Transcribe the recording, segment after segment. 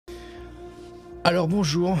Alors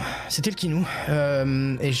bonjour, c'était le Kinou,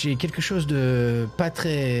 et j'ai quelque chose de pas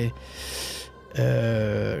très...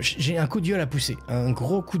 j'ai un coup de gueule à pousser, un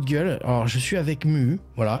gros coup de gueule. Alors je suis avec Mu,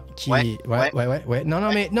 voilà, qui Ouais, est... Ouais.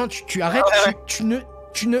 Non, mais non, tu arrêtes, tu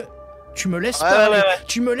me laisses Ouais, parler, ouais.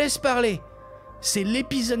 tu me laisses parler. C'est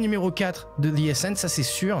l'épisode numéro 4 de The Ascent, ça c'est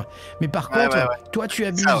sûr. Mais par contre, toi tu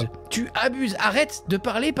abuses. Ça, ouais. Tu abuses. Arrête de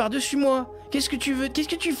parler par-dessus moi. Qu'est-ce que tu veux? Qu'est-ce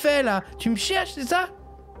que tu fais là? Tu me cherches, c'est ça?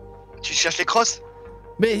 Tu cherches les crosses?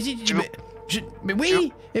 Mais, si, Tu veux- mais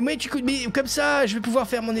oui. Et moi, mais comme ça, je vais pouvoir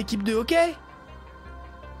faire mon équipe de hockey.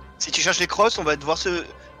 Si tu cherches les crosses, on va devoir se...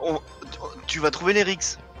 Tu vas trouver les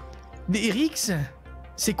Rix. Des Rix?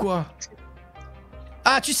 C'est quoi?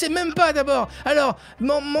 Ah, tu sais même pas d'abord. Alors,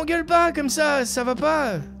 m'engueule pas comme ça va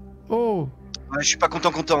pas. Oh. Ouais, je suis pas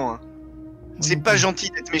content. Hein. C'est pas gentil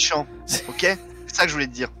d'être méchant, ok? C'est ça que je voulais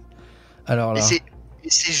te dire. Alors là. Et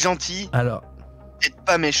c'est gentil Alors. d'être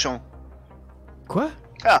pas méchant. Quoi?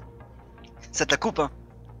 Ah, ça te la coupe, hein?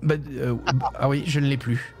 Bah, ah oui, je ne l'ai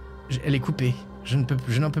plus. Elle est coupée. Je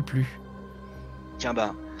n'en peux plus. Tiens,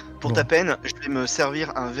 bah, pour Bon. ta peine, je vais me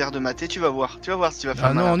servir un verre de maté. Tu vas voir si tu vas faire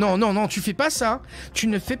Ah mal. non, tu fais pas ça. Tu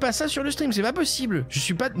ne fais pas ça sur le stream, c'est pas possible. Je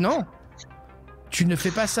suis pas... Non. Tu ne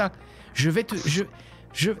fais pas ça. Je vais te...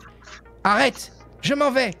 Arrête. Je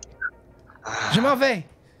m'en vais. Je m'en vais.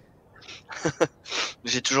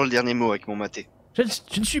 J'ai toujours le dernier mot avec mon maté. Je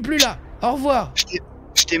ne suis plus là. Au revoir.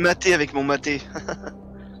 Je t'ai maté avec mon maté.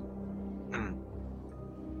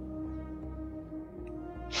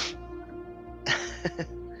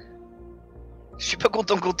 Je suis pas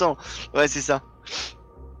content. Ouais, c'est ça.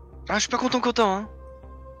 Ah, je suis pas content, hein.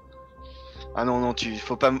 Ah non, tu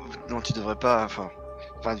devrais pas. Enfin,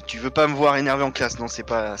 tu veux pas me voir énervé en classe, non, c'est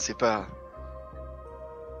pas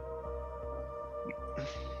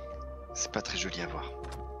très joli à voir.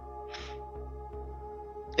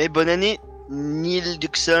 Eh, bonne année, Neil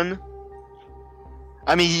Duxon.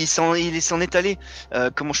 Ah, mais il s'en est allé.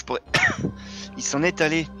 Comment je pourrais... Il s'en est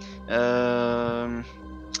allé.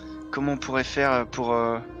 Comment on pourrait faire pour...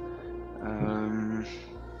 Comment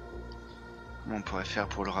on pourrait faire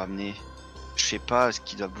pour le ramener? Je sais pas, ce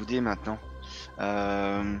qu'il doit bouder maintenant.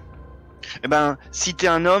 Eh ben, si t'es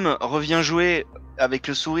un homme, reviens jouer avec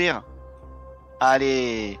le sourire.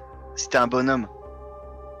 Allez, si t'es un bonhomme.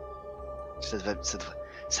 Ça devrait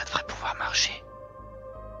pouvoir marcher.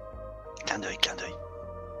 Clin d'œil.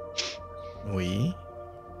 Oui.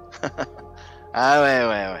 Ah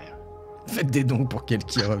ouais. Faites des dons pour qu'elle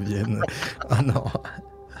revienne. Ah non.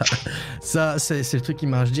 Ça, c'est le truc qui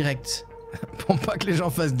marche direct. Pour pas que les gens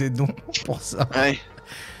fassent des dons pour ça. Ouais.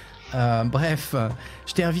 Bref,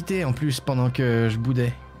 je t'ai invité en plus pendant que je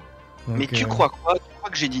boudais. Donc, Mais tu crois quoi? Tu crois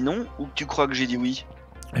que j'ai dit non ou tu crois que j'ai dit oui?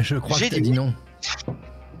 Je crois que J'ai t'as dit dit non.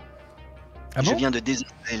 Ah Je bon? viens de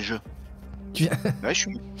désinstaller le jeu. Tu viens... Ouais, je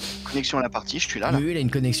suis connexion à la partie, je suis là. Lui, il a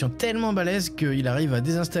une connexion tellement balèze qu'il arrive à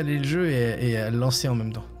désinstaller le jeu et à le lancer en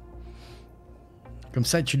même temps. Comme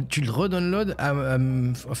ça, tu le redownload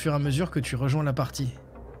au fur et à mesure que tu rejoins la partie.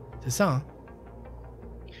 C'est ça, hein?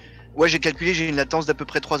 Ouais, j'ai calculé, j'ai une latence d'à peu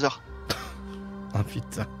près 3 heures. Oh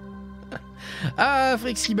putain. Ah,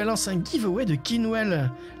 Frix qui balance un giveaway de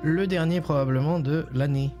Kinwell. Le dernier probablement de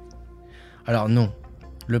l'année. Alors non.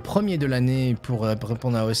 Le premier de l'année pour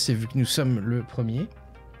répondre à OSC vu que nous sommes le premier.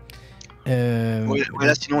 Ouais,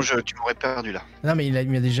 là, sinon tu m'aurais perdu là. Non mais il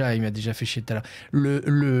m'a déjà fait chier tout à l'heure.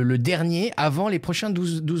 Le dernier avant les prochains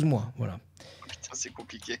 12 mois. Voilà. Putain, c'est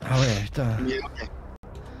compliqué. Ah ouais, putain. Mais ok.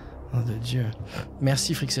 Oh de Dieu.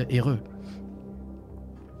 Merci Frix, heureux.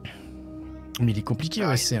 Mais il est compliqué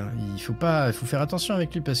OSC, hein. Il faut faire attention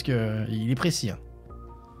avec lui parce que il est précis. Hein.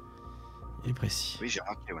 Il est précis. Oui, j'ai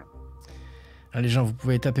remarqué, ouais. Alors, les gens, vous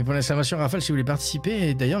pouvez taper pour l'exclamation Rafale si vous voulez participer.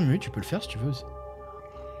 Et d'ailleurs, Mu, tu peux le faire si tu veux aussi.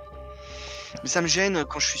 Mais ça me gêne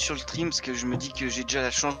quand je suis sur le stream parce que je me dis que j'ai déjà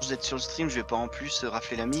la chance d'être sur le stream, je vais pas en plus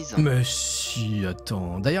rafler la mise. Mais si,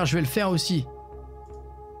 attends. D'ailleurs, je vais le faire aussi.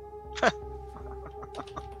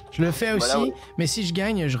 Je le fais aussi, Voilà, ouais. mais si je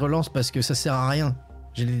gagne, je relance parce que ça sert à rien.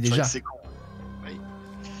 Je l'ai déjà. C'est con. Oui.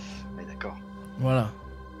 Mais d'accord. Voilà.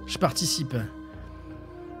 Je participe. De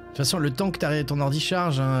toute façon, le temps que ton ordi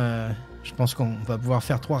charge, hein, je pense qu'on va pouvoir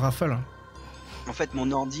faire 3 rafales. Hein. En fait,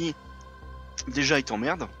 mon ordi, déjà, il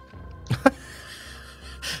t'emmerde.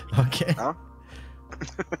 Ok. Hein?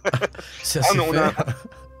 Ça Ah, c'est mais on fait.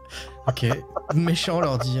 Ok. Méchant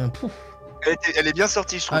l'ordi. Hein. Pouf. Elle est bien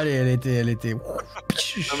sortie, je trouve. Allez, elle était...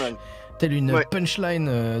 Pas mal. Telle une Ouais.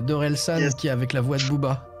 punchline d'Orelsan Yes. qui est avec la voix de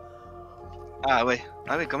Booba. Ah ouais,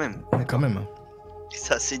 quand même. Ouais, quand même.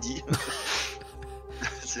 Ça, c'est dit.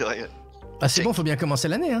 C'est vrai. Ah c'est bon, faut bien commencer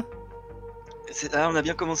l'année, hein. Ah, on a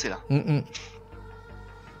bien commencé là.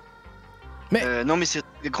 Mais Non, mais c'est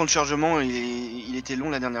l'écran de chargement, il était long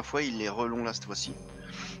la dernière fois, il est relong là cette fois-ci.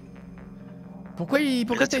 pourquoi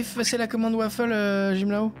Là, t'as effacé la commande waffle, Jim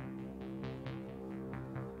Lao?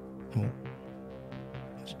 Bon.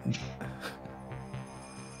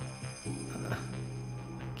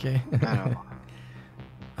 Ok. Alors.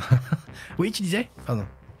 Oui, tu disais? Pardon.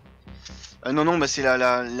 Non, non, bah c'est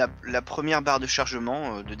la première barre de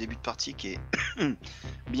chargement de début de partie qui est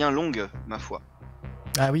bien longue, ma foi.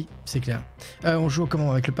 Ah oui, c'est clair. On joue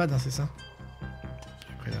comment? Avec le pad, hein, c'est ça?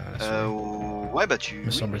 Après, la souris, Ouais, bah tu. me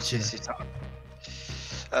Oui, semble-t-il. c'est ça.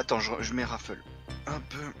 Attends, je mets raffle. Un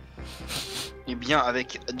peu. Et bien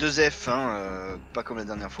avec 2 F, hein, pas comme la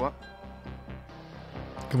dernière fois.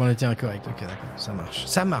 Comment on était incorrect? Ok, d'accord, ça marche.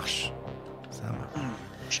 Ça marche. Ça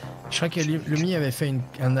marche. Je crois que Lumi avait fait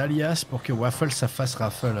un alias pour que Waffle ça fasse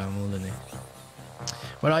Raffle à un moment donné.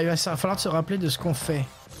 Bon alors il va falloir se rappeler de ce qu'on fait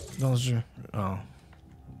dans ce jeu. Alors.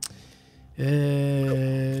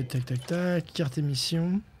 Tac tac tac, carte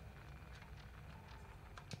émission.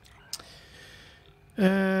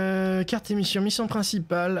 Carte émission, mission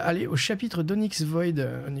principale. Allez au chapitre d'Onyx Void.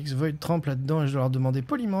 Onyx Void trempe là-dedans et je dois leur demander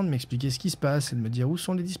poliment de m'expliquer ce qui se passe et de me dire où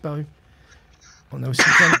sont les disparus. On a aussi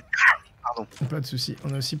plein de... Pardon. Pas de soucis.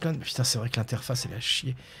 On a aussi plein de... Putain, c'est vrai que l'interface, elle a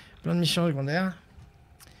chier. Plein de missions secondaires.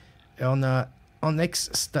 Et on a en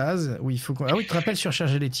extase, où il faut qu'on... Ah oui, tu te rappelles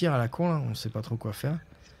surcharger les tirs à la con, là. On sait pas trop quoi faire.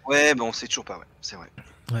 Ouais, bon, c'est toujours pas, ouais, c'est vrai.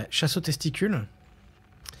 Ouais, chasse aux testicules.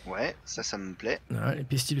 Ouais, ça me plaît. Voilà, les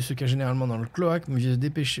pesticides se cachent généralement dans le cloaque. Mieux se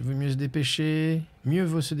dépêcher, mieux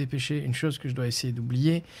vaut se dépêcher. Une chose que je dois essayer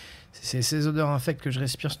d'oublier, c'est ces odeurs infectes que je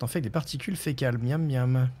respire sont en fait des particules fécales. Miam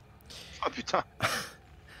miam. Oh putain.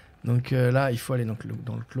 Donc là, il faut aller dans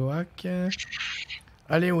le cloaque.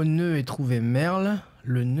 Aller au nœud et trouver Merle.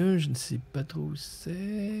 Le nœud, je ne sais pas trop où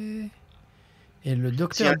c'est. Et le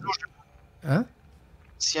docteur... Hein?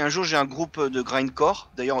 Si un jour j'ai un groupe de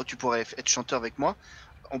grindcore, d'ailleurs tu pourrais être chanteur avec moi,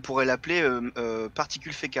 on pourrait l'appeler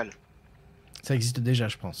particules fécales. Ça existe déjà,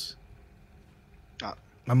 je pense. Ah.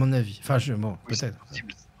 À mon avis. Enfin, bon, Oui, peut-être. c'est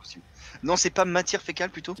possible. Non, c'est pas matière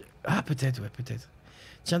fécale plutôt? Ah, peut-être, ouais, peut-être.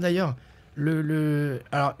 Tiens, d'ailleurs,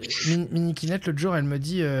 alors, Mini Kinette, l'autre jour, elle me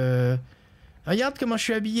dit regarde comment je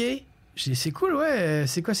suis habillé. Je dis c'est cool, ouais.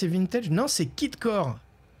 C'est quoi, c'est vintage? Non, c'est Kidcore.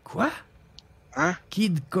 Quoi? Hein?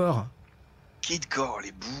 Kidcore. Kidcore,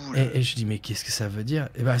 les boules. Et je dis mais qu'est-ce que ça veut dire?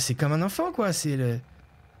 Eh ben, c'est comme un enfant, quoi. C'est le...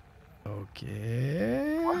 Ok.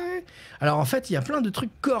 Alors, en fait, il y a plein de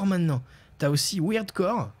trucs core maintenant. T'as aussi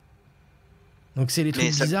Weirdcore. Donc, c'est les trucs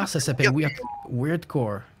bizarres, ça s'appelle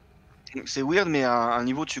Weirdcore. C'est weird, mais à un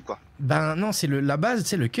niveau dessus, quoi. Ben non, c'est la base,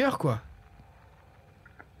 c'est le cœur, quoi.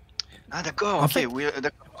 Ah d'accord, En ok, fait- weird,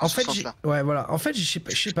 d'accord. En fait, ouais, voilà. En fait, je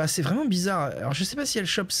sais pas, c'est vraiment bizarre. Alors, je sais pas si elle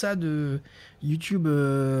chope ça de YouTube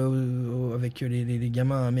avec les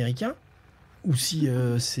gamins américains ou si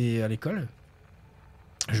c'est à l'école.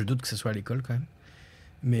 Je doute que ce soit à l'école quand même.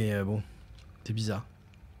 Mais bon, c'est bizarre.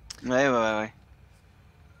 Ouais. Ouais.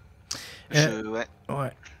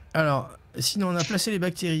 Ouais. Alors, sinon, on a placé les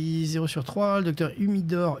bactéries 0 sur 3. Le docteur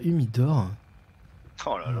Humidor.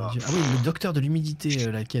 Oh là Oh mon là. Dieu. Ah oui, le docteur de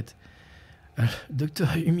l'humidité, la quête. Le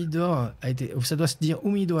docteur Humidor a été, ça doit se dire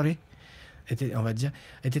Humidore, on va dire,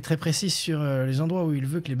 a été très précis sur les endroits où il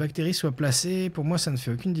veut que les bactéries soient placées. Pour moi, ça ne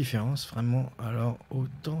fait aucune différence, vraiment. Alors,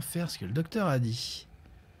 autant faire ce que le docteur a dit.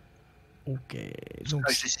 Ok. Donc,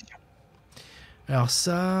 alors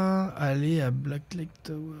ça, aller à Black Lake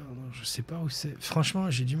Tower, non, je sais pas où c'est.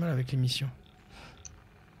 Franchement, j'ai du mal avec les missions.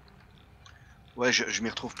 Ouais, je m'y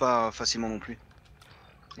retrouve pas facilement non plus.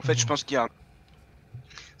 En fait, je pense qu'il y a...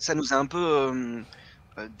 Ça nous a un peu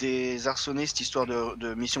désarçonné cette histoire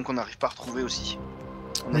de mission qu'on n'arrive pas à retrouver aussi.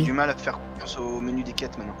 On a Oui. du mal à faire confiance au menu des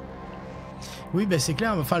quêtes maintenant. Oui, bah c'est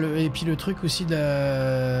clair. Enfin, et puis le truc aussi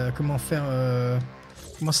de comment faire.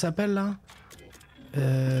 Comment ça s'appelle là?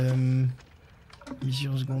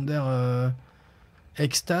 Mission secondaire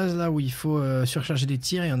extase là où il faut surcharger des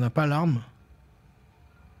tirs et on n'a pas l'arme.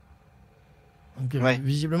 Donc Ouais.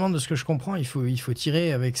 visiblement de ce que je comprends, il faut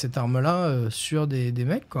tirer avec cette arme là sur des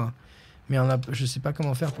mecs quoi. Mais je sais pas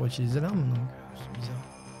comment faire pour utiliser l'arme donc c'est bizarre.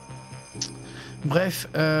 Bref,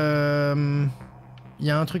 il y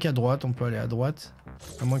a un truc à droite, on peut aller à droite.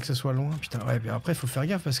 À moins que ça soit loin. Putain, ouais, mais après, il faut faire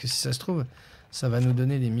gaffe parce que si ça se trouve, ça va nous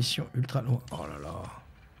donner des missions ultra loin. Oh là là.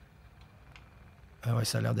 Ah ouais,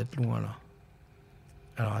 ça a l'air d'être loin là.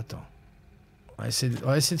 Alors attends. On va essayer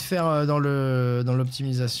de faire dans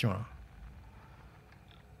l'optimisation là.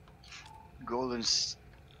 Golden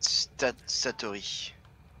Satori.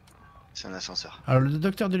 C'est un ascenseur. Alors le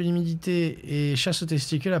docteur de l'humidité et chasse aux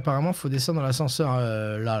testicules, apparemment, faut descendre dans l'ascenseur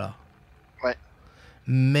là. Ouais.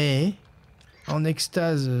 Mais En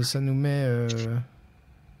extase, ça nous met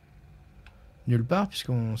nulle part,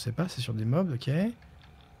 puisqu'on sait pas, c'est sur des mobs, ok.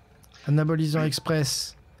 Anabolisant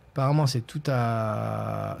express, apparemment c'est tout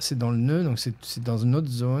à... C'est dans le nœud, donc c'est dans une autre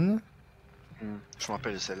zone. Je me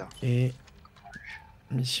rappelle de celle-là. Et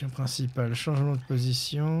mission principale, changement de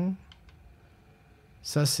position.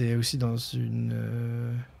 Ça c'est aussi dans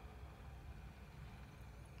une...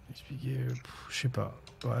 Expliquer... je sais pas.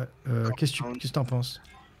 Ouais. Qu'est-ce que t'en penses?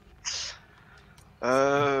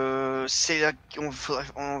 On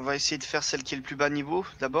va essayer de faire celle qui est le plus bas niveau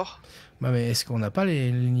d'abord. Bah mais est-ce qu'on n'a pas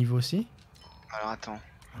les niveaux aussi? Alors attends.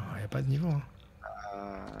 Il n'y a pas de niveau. Hein.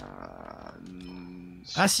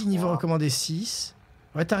 Je Ah si, niveau crois. recommandé 6.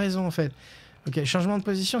 Ouais, t'as raison en fait. Ok, changement de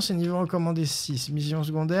position, c'est niveau recommandé 6. Mission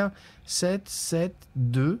secondaire, 7, 7,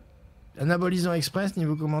 2. Anabolisant express,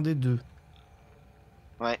 niveau commandé 2.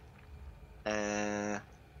 Ouais.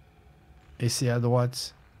 Et c'est à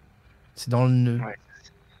droite. C'est dans le nœud. Ouais.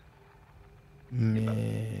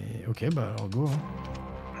 Mais... Ok, bah alors go. Hein.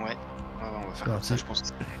 Ouais, on va faire Alors, comme ça, je pense.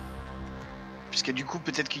 Puisque du coup,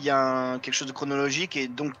 peut-être qu'il y a quelque chose de chronologique et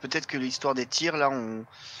donc peut-être que l'histoire des tirs, là,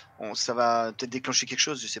 ça va peut-être déclencher quelque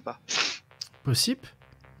chose, je sais pas. Possible.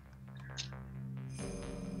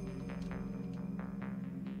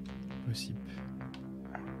 Possible.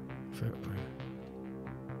 Enfin, ouais.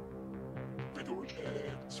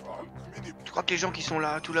 Tu crois que les gens qui sont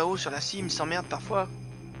là, tout là-haut, sur la cime, s'emmerdent parfois?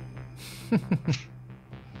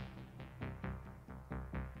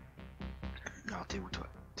 Alors, t'es où, toi?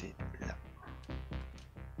 T'es là.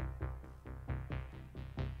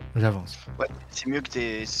 J'avance. Ouais, c'est mieux que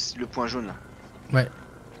t'aies le point jaune, là. Ouais.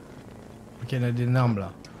 Ok, il y a des armes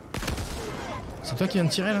là. C'est toi qui viens de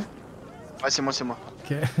tirer là? Ouais, c'est moi, c'est moi. Ok.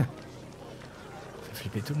 Fait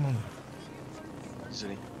flipper tout le monde.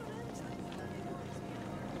 Désolé.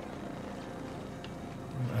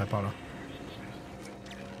 Ah, par là.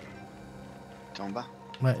 T'es en bas?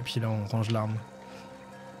 Ouais, et puis là on range l'arme.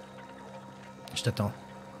 Je t'attends.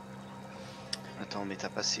 Attends, mais t'as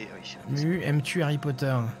passé... Oui. Mu, aimes-tu Harry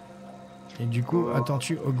Potter? Et du coup,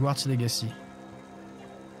 attends-tu Hogwarts Legacy?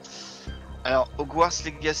 Alors, Hogwarts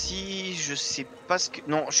Legacy, je sais pas ce que...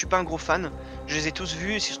 Non, je suis pas un gros fan. Je les ai tous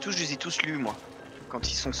vus et surtout je les ai tous lus, moi. Quand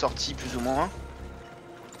ils sont sortis, plus ou moins.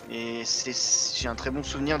 Et j'ai un très bon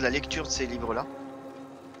souvenir de la lecture de ces livres-là.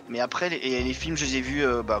 Mais après, les films, je les ai vus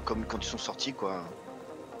comme quand ils sont sortis, quoi.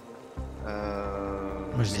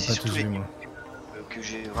 Moi je les ai pas tous vus, moi. Que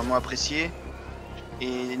j'ai vraiment apprécié.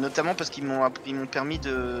 Et notamment parce qu'ils m'ont permis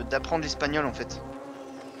d'apprendre l'espagnol, en fait.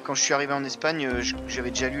 Quand je suis arrivé en Espagne, j'avais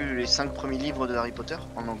déjà lu les 5 premiers livres de Harry Potter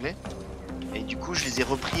en anglais. Et du coup, je les ai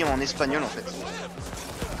repris en espagnol, en fait.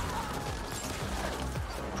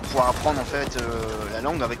 Pour pouvoir apprendre, en fait, la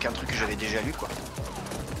langue avec un truc que j'avais déjà lu, quoi.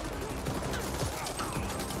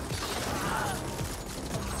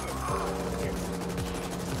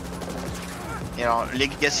 Et alors,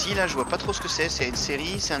 Legacy, là, je vois pas trop ce que c'est. C'est une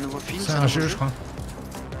série, c'est un nouveau film? C'est un jeu, je crois.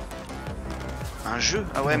 Un jeu?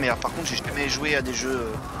 Ah ouais, mais alors, par contre, j'ai jamais joué à des jeux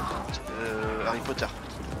Harry Potter.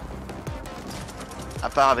 À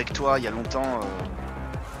part avec toi, il y a longtemps.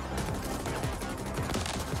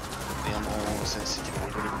 Et c'était pour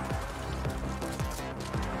rigoler.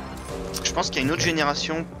 Je pense qu'il y a une autre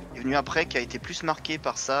génération qui est venue après qui a été plus marquée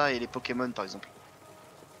par ça et les Pokémon, par exemple.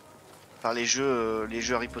 Par les jeux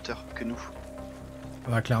Harry Potter que nous.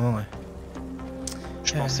 Ouais, clairement, ouais.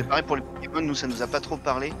 Je pense c'est pareil pour les Pokémon, nous ça nous a pas trop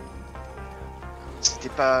parlé. C'était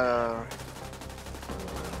pas...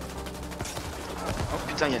 Oh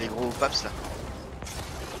putain, il y a les gros paps là.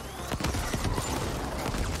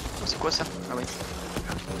 Oh, c'est quoi ça? Ah oui.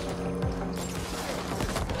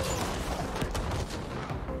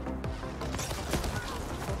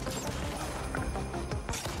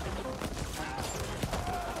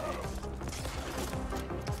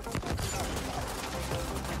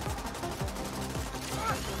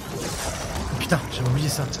 Putain, j'avais oublié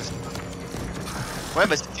ça. Ouais,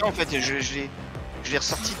 bah c'est ça en fait, je l'ai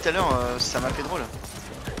ressorti tout à l'heure, ça m'a fait drôle.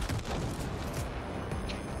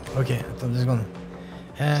 Ok, attends 2 secondes.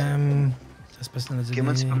 Ça se passe dans les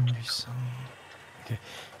Pokémon, années c'est pas- 1800. Ok.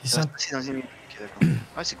 Ça va se passer dans une minute. Ok, d'accord.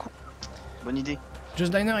 Ouais, c'est cool. Bonne idée.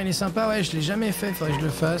 Just Diner, il est sympa, ouais, je l'ai jamais fait, faudrait que je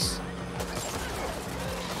le fasse.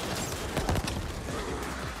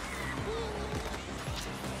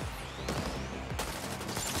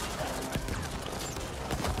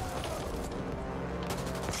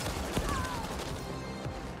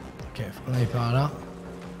 Ok, faut qu'on aille par là.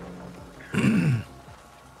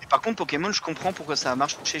 Et par contre, Pokémon, je comprends pourquoi ça a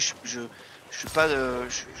marché. Je suis pas,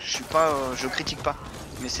 je critique pas.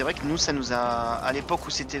 Mais c'est vrai que nous, ça nous a, à l'époque où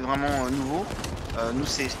c'était vraiment nouveau, nous,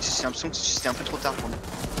 c'est l'impression que c'était un peu trop tard pour nous.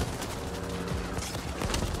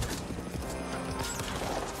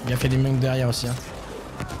 Il a fait des mecs derrière aussi. Hein.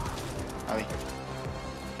 Ah oui.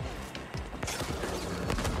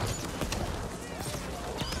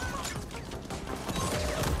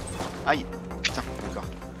 Aïe, putain, d'accord.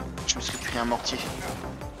 Je me suis pris un mortier.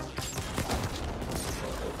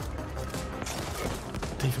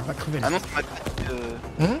 Putain, il faut pas crever là. Ah non, tu m'avais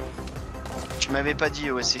pas dit. Tu m'avais pas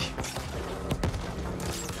dit OSC. C'est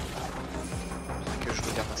que je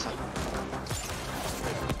regarde ça.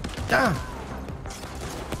 Putain.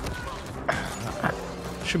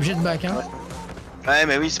 Je suis obligé de back, hein. Ouais,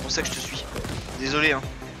 mais oui, c'est pour ça que je te suis. Désolé, hein.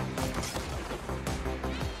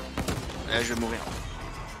 Là, je vais mourir.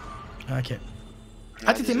 Ah, ok.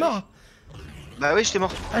 Ah, t'étais désolé. mort hein. Bah oui, j'étais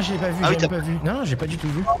mort. Ah, j'ai pas vu, Ah oui, j'ai pas vu. Non, j'ai pas du tout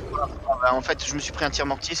vu. Bah, en fait, je me suis pris un tir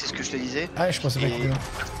mortier, c'est ce que je te disais. Ah, je pensais pas que Et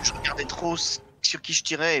je regardais trop sur qui je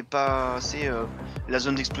tirais et pas assez la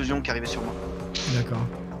zone d'explosion qui arrivait sur moi. D'accord.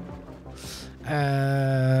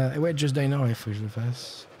 Ouais, Just Die Now, il faut que je le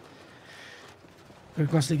fasse. Le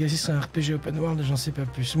Coins Legacy c'est un RPG open world, j'en sais pas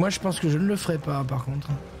plus. Moi, je pense que je ne le ferai pas, par contre.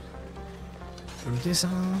 On peut looter ça.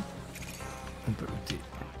 On peut looter.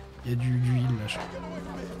 Il y a du heal là, je crois.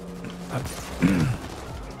 Hop.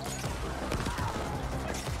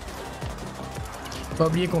 Pas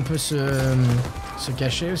oublier qu'on peut se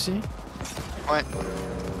cacher aussi. Ouais.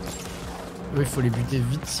 Oui, il faut les buter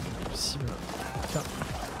vite si possible. Putain.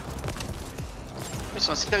 Ils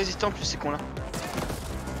sont assez résistants en plus ces cons là.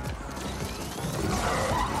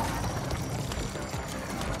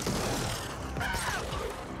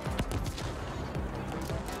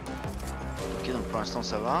 Ok, donc pour l'instant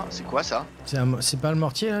ça va. C'est quoi ça? C'est pas le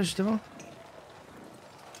mortier là justement?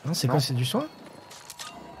 Non, c'est quoi? C'est du soin?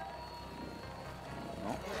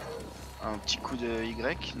 Un petit coup de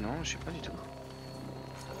Y? Non, je sais pas du tout.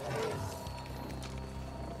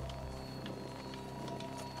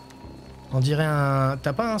 On dirait un...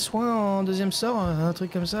 T'as pas un soin en deuxième sort? Un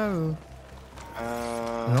truc comme ça ou...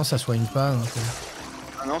 Non, ça soigne pas. Donc...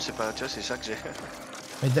 Ah non, c'est pas... Tu vois, c'est ça que j'ai.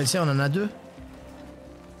 Mais Dalcy, on en a deux.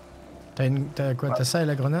 T'as quoi? T'as ça et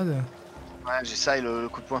la grenade? Ouais, j'ai ça et le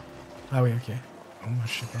coup de poing. Ah oui, ok. Bon, moi,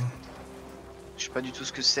 je sais pas. Je sais pas du tout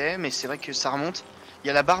ce que c'est, mais c'est vrai que ça remonte. Il y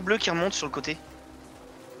a la barre bleue qui remonte sur le côté.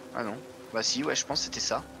 Ah non. Bah si, ouais, je pense que c'était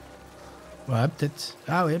ça. Ouais, peut-être.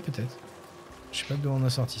 Ah ouais, peut-être. Je sais pas d'où on a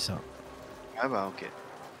sorti ça. Ah bah ok.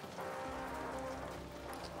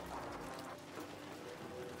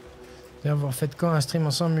 D'ailleurs, vous refaites quand un stream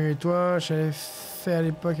ensemble, Mu et toi? J'avais fait à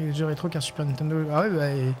l'époque avec les jeux rétro car Super Nintendo. Ah ouais, bah,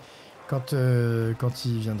 et quand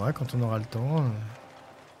il viendra, quand on aura le temps.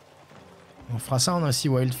 On fera ça, on a aussi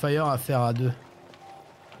Wildfire à faire à deux.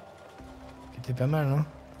 Qui était pas mal, hein?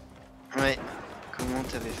 Ouais. Comment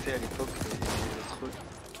t'avais fait à l'époque les trucs?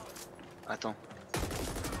 Attends.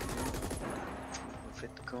 Vous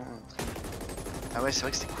faites quand un stream? Ah ouais, c'est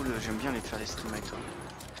vrai que c'était cool, j'aime bien les faire les streams avec toi.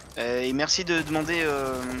 Et merci de demander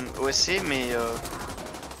OSC, mais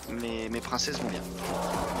mes princesses vont bien.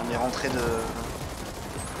 On est rentré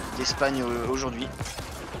d'Espagne aujourd'hui.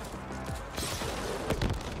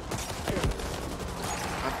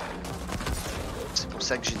 C'est pour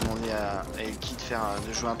ça que j'ai demandé à Elki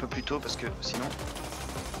de jouer un peu plus tôt, parce que sinon...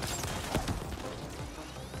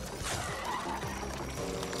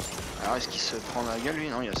 Alors est-ce qu'il se prend dans la gueule lui?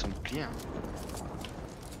 Non, il a son bouclier. Hein.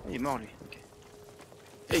 Il est mort lui. Ok.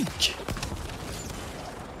 Hey.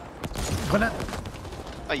 Grenade.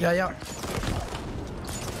 Aïe. Derrière.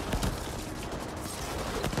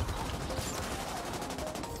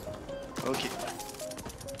 Ok.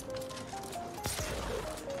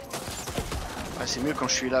 Ah, c'est mieux quand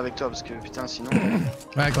je suis là avec toi parce que putain sinon...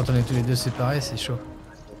 Ouais, quand on est tous les deux séparés, c'est chaud.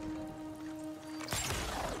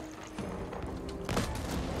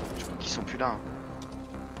 Je crois qu'ils sont plus là. Hein.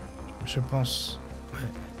 Je pense. Ouais.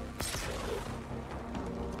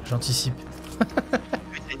 J'anticipe.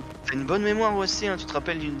 T'as une bonne mémoire aussi, hein. Tu te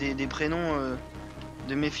rappelles des prénoms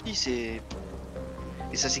de mes filles,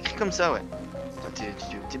 et ça s'écrit comme ça, ouais.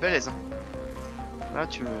 T'es balèze, hein. Là,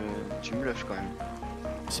 tu me bluffes quand même.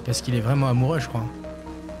 C'est parce qu'il est vraiment amoureux, je crois.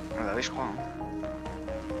 Ah bah oui, je crois. Hein.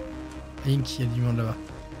 Link, il y a du monde là-bas.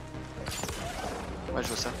 Ouais, je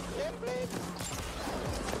vois ça.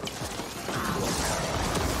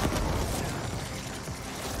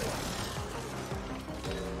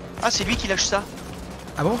 Ah, c'est lui qui lâche ça.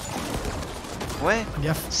 Ah bon? Ouais,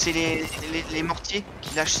 Gaffe. c'est les mortiers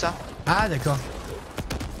qui lâchent ça. Ah, d'accord.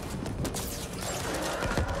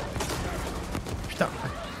 Putain.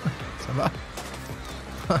 Ça va.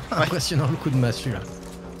 Impressionnant le coup de massue là.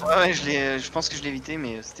 Ouais, je pense que je l'ai évité,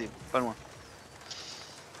 mais c'était pas loin.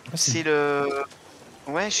 Ah, C'est le...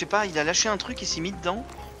 Ouais, je sais pas, il a lâché un truc et s'est mis dedans.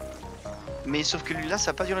 Mais sauf que lui là,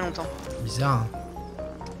 ça a pas duré longtemps. bizarre. Hein.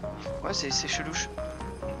 Ouais, c'est chelouche.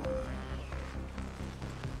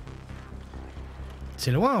 C'est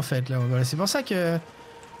loin en fait là. Voilà, c'est pour ça que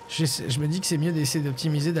je me dis que c'est mieux d'essayer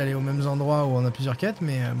d'optimiser, d'aller aux mêmes endroits où on a plusieurs quêtes,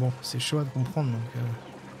 mais bon, c'est chaud à comprendre donc.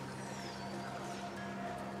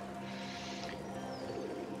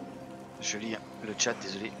 Je lis le chat,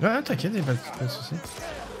 désolé. Ouais, t'inquiète, y'a pas de soucis.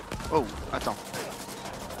 Oh, attends.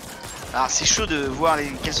 Alors c'est chaud de voir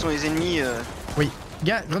quels sont les ennemis. Oui,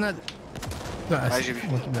 gars, grenade. Ah, ouais, j'ai vu.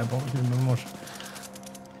 Moi qui me mange.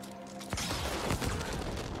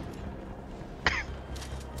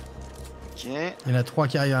 Ok. Il y en a 3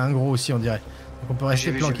 qui arrivent, un gros aussi on dirait. Donc on peut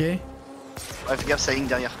rester planqué. Ouais, fais gaffe, ça ligne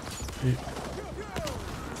derrière. Oui.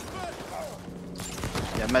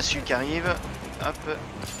 Il y a Massu qui arrive. Hop.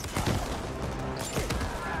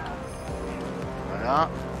 Voilà.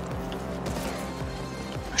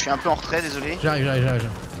 Je suis un peu en retrait, désolé. J'arrive.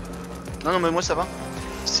 Non, mais moi ça va.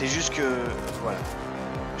 C'est juste que... Voilà.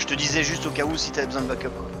 Je te disais juste au cas où si t'avais besoin de backup.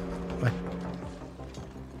 Quoi. Ouais.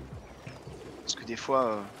 Parce que des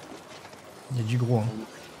fois... Il y a du gros. Hein.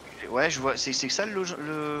 Ouais, je vois. C'est ça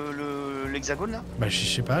l'hexagone là? Bah je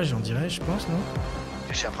sais pas, j'en dirais, je pense, non?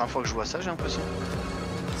 C'est la première fois que je vois ça, j'ai l'impression.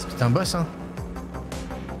 C'est peut-être un boss, hein?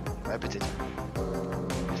 Ouais, peut-être.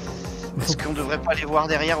 Est-ce qu'on devrait pas aller voir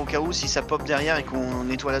derrière au cas où si ça pop derrière et qu'on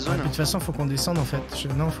nettoie la zone? De toute façon, faut qu'on descende en fait.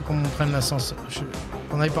 Non, faut qu'on prenne l'ascenseur.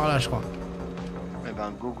 On aille par là, je crois. Eh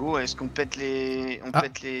ben, go. Est-ce qu'on pète les...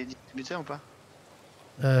 pète les distributeurs ou pas?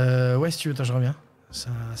 Ouais, si tu veux, attends, je reviens.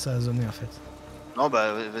 Ça a zoné en fait. Non,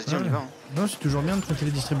 bah, vas-y, on y va. Hein. Non, c'est toujours bien de traiter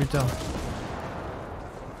les distributeurs.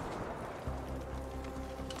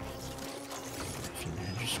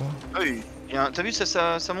 Du soin. Ah oui, t'as vu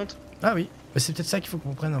ça monte? Ah oui, bah, c'est peut-être ça qu'il faut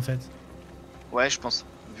qu'on prenne en fait. Ouais, je pense.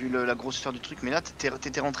 Vu la grosseur du truc. Mais là,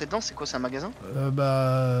 t'étais rentré dedans, c'est quoi? C'est un magasin?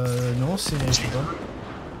 Non, c'est... Je sais pas.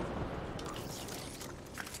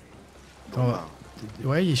 Bon, bah.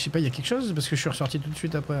 Ouais, je sais pas, il y a quelque chose parce que je suis ressorti tout de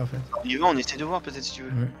suite après en fait. On essaie de voir peut-être si tu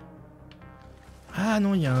veux. Ouais. Ah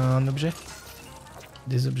non, il y a un objet.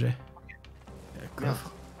 Des objets.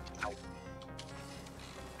 Coffre.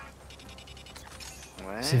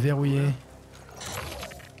 Ouais. C'est verrouillé.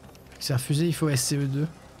 C'est refusé, il faut SCE2.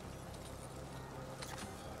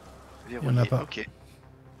 Il y en a pas. Ok.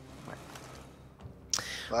 Ouais.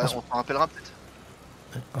 Bah, on s'en rappellera peut-être.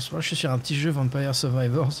 En ce moment, je suis sur un petit jeu Vampire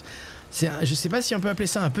Survivors. Je sais pas si on peut appeler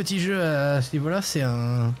ça un petit jeu à ce niveau-là. C'est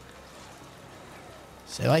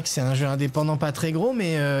vrai que c'est un jeu indépendant pas très gros,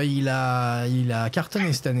 mais il a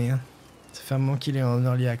cartonné cette année. Hein. Ça fait un moment qu'il est en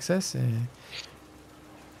early access. Et...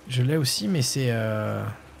 Je l'ai aussi, mais c'est...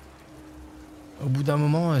 Au bout d'un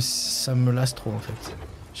moment, ça me lasse trop en fait.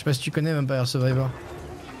 Je sais pas si tu connais Vampire Survivor.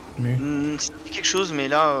 C'est quelque chose, mais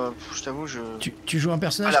là, je t'avoue, Tu joues un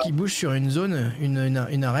personnage qui bouge sur une zone,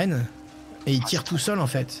 une arène, et il tire tout seul en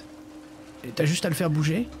fait. Et t'as juste à le faire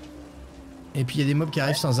bouger. Et puis il y a des mobs qui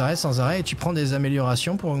arrivent sans arrêt, et tu prends des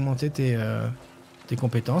améliorations pour augmenter tes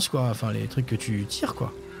compétences, quoi. Enfin, les trucs que tu tires,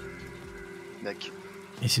 quoi. D'accord.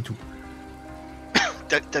 Et c'est tout.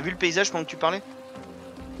 T'as vu le paysage pendant que tu parlais?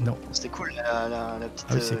 Non. C'était cool, la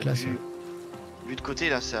petite c'est classe, vue de côté,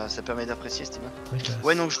 là, ça permet d'apprécier, c'était bien. Très classe.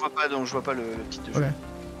 Ouais, donc je vois pas le titre de jeu. Ouais.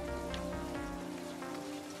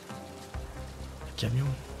 Camion.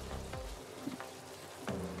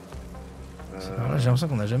 C'est par là, j'ai l'impression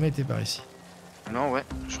qu'on n'a jamais été par ici. Non, ouais,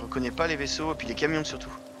 je reconnais pas les vaisseaux et puis les camions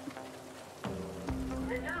surtout.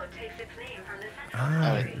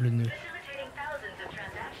 Ah, ouais. Le nœud.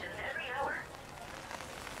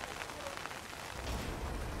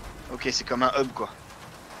 Ok, c'est comme un hub quoi.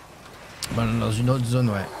 Bah, dans une autre zone,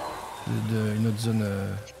 ouais. Une autre zone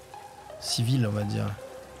civile, on va dire.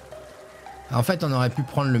 En fait, on aurait pu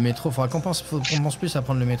prendre le métro. Faudra qu'on pense plus à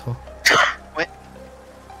prendre le métro. Ouais.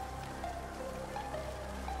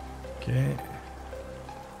 Ok.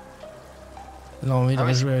 Là, on a envie de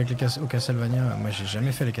rejouer avec au Castlevania. Moi, j'ai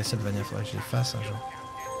jamais fait les Castlevania. Faudrait que je les fasse un jour.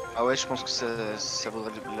 Ah ouais, je pense que ça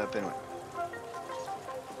vaudrait la peine, ouais.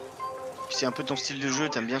 Puis c'est un peu ton style de jeu,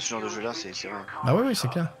 t'aimes bien ce genre de jeu là, c'est vrai. Bah oui, c'est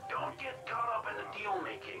clair.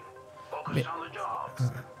 Mais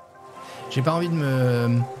j'ai pas envie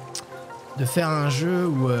de faire un jeu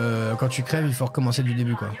où quand tu crèves, il faut recommencer du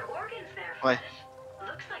début, quoi. Ouais.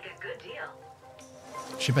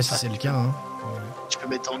 Je sais pas si c'est le cas, hein. Tu peux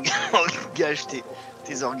mettre en gage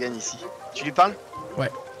tes organes ici. Tu lui parles? Ouais.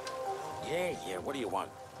 Yeah, what do you want?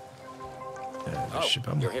 Je sais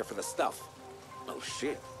pas moi. You're here for the stuff. Oh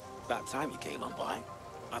shit. About time you came on by.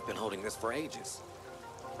 I've been holding this for ages.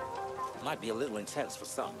 Might be a little intense for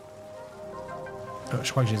some.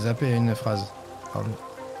 Je crois que j'ai zappé une phrase. Pardon.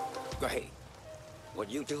 Hey, what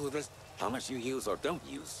you do with this, how much you use or don't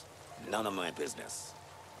use, none of my business.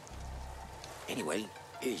 Anyway,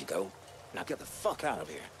 here you go. Now get the fuck out of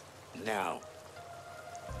here. Now.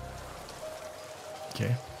 Ok.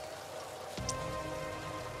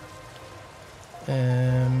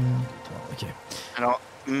 Ok. Alors,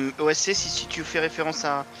 OSC, si tu fais référence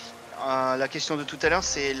à la question de tout à l'heure,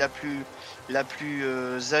 c'est la plus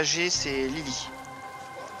âgée, c'est Lily.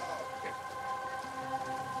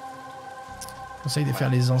 Conseil de faire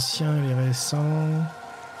les anciens et les récents.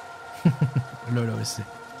 Lol, OSC.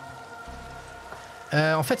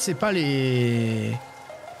 En fait, c'est pas les...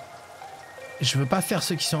 Je veux pas faire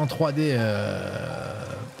ceux qui sont en 3D,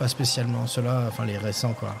 pas spécialement. Ceux-là, enfin les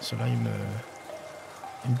récents quoi. Ceux-là, ils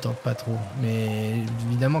me tentent pas trop. Mais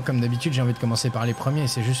évidemment, comme d'habitude, j'ai envie de commencer par les premiers.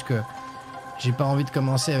 C'est juste que j'ai pas envie de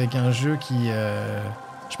commencer avec un jeu qui...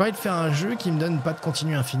 J'ai pas envie de faire un jeu qui me donne pas de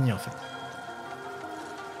continu infini en fait.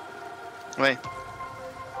 Ouais.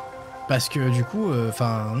 Parce que du coup,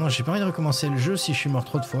 enfin, non, j'ai pas envie de recommencer le jeu si je suis mort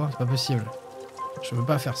trop de fois. C'est pas possible. Je veux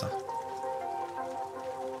pas faire ça.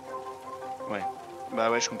 Ouais.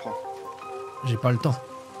 Bah ouais, je comprends. J'ai pas le temps.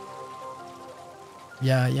 Il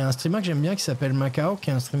y a un streamer que j'aime bien qui s'appelle Macao, qui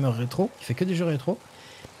est un streamer rétro, qui fait que des jeux rétro.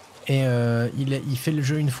 Et il fait le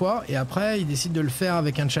jeu une fois, et après il décide de le faire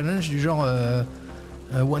avec un challenge du genre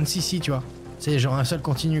 1cc, tu vois. C'est genre un seul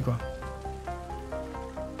continu, quoi.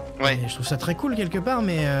 Ouais. Et je trouve ça très cool quelque part,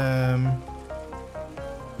 mais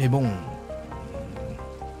bon,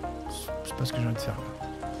 c'est pas ce que j'ai envie de faire, quoi.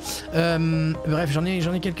 Bref, j'en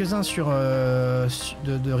ai quelques-uns sur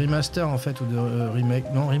de remaster en fait, ou de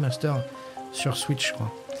remake, non remaster sur Switch, je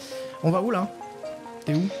crois. On va où là?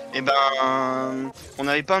 T'es où? Eh ben, on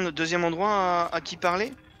n'avait pas un deuxième endroit à qui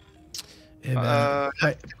parler? Eh ben, Là,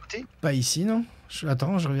 ouais, de côté. pas ici, non?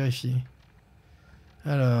 Attends, je vérifie.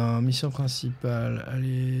 Alors, mission principale,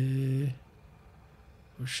 allez...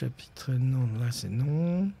 Au chapitre, non, là c'est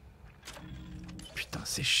non. Putain,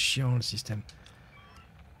 c'est chiant le système.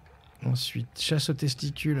 Ensuite, chasse aux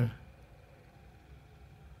testicules.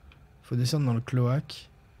 Faut descendre dans le cloaque.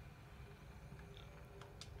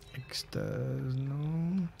 Extase,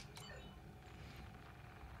 non.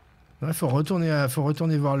 Ouais, faut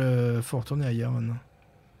retourner voir le... Faut retourner ailleurs maintenant.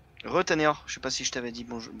 Retanéor, je sais pas si je t'avais dit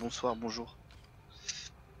bonsoir, bonjour.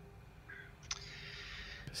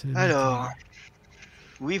 Alors,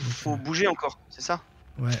 oui, faut bouger encore, c'est ça?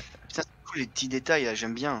 Ouais. Putain, c'est cool les petits détails là,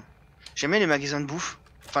 j'aime bien. J'aime bien les magasins de bouffe,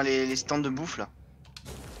 enfin les stands de bouffe là.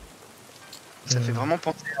 Ça fait vraiment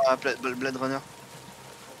penser à Blade Runner.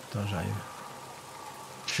 Attends, j'arrive.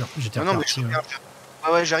 J'étais Non, mais reparti, ouais.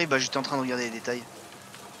 Ah ouais, j'arrive, bah, j'étais en train de regarder les détails.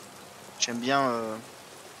 J'aime bien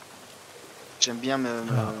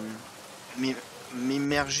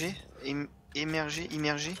m'immerger. Immergé,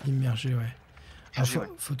 ouais. Alors,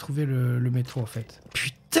 faut trouver le métro en fait.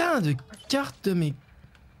 Putain de carte de mes...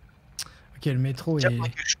 Ok, le métro est...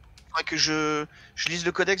 Faudrait que je lise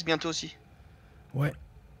le codex bientôt aussi. Ouais.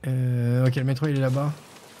 Ok, le métro il est là-bas.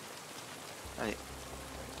 Allez.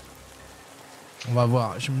 On va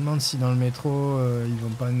voir. Je me demande si dans le métro, ils vont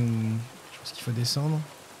pas nous... Je pense qu'il faut descendre.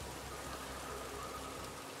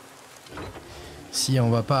 Si on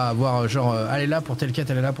va pas avoir genre... allez là pour telle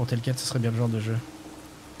quête, allez là pour telle quête, ce serait bien le genre de jeu.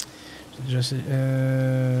 Déjà c'est...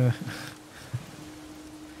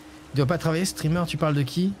 Il doit pas travailler, streamer, tu parles de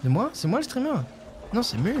qui? De moi? C'est moi le streamer? Non,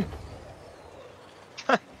 c'est Mu.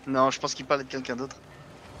 Non, je pense qu'il parle de quelqu'un d'autre.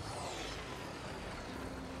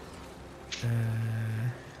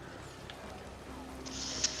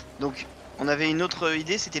 Donc, on avait une autre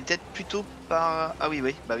idée, c'était peut-être plutôt par... Ah oui,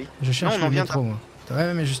 bah oui. Je cherche non, on le en métro, moi.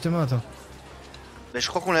 Ouais, mais justement, attends. Bah, je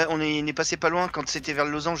crois qu'on est passé pas loin quand c'était vers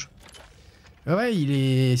le losange. Ouais, il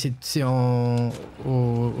est... C'est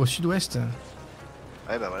au sud-ouest.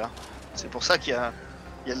 Ouais, bah voilà. C'est pour ça qu'il y a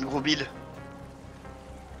le gros bill.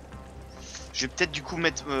 Je vais peut-être du coup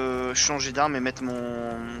mettre changer d'arme et mettre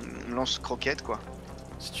mon lance-croquette, quoi.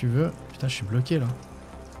 Si tu veux. Putain, je suis bloqué, là.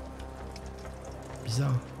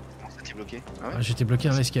 Bizarre. Comment ça t'es bloqué? Ah ouais, J'étais bloqué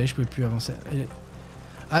dans l'escalier, je pouvais plus avancer.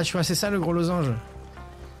 Ah, je vois, c'est ça le gros losange.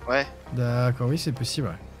 Ouais. D'accord, oui, c'est possible,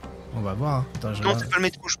 ouais. On va voir. Hein. Attends, non, c'est pas le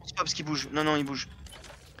métro, je pense pas parce qu'il bouge. Non, il bouge.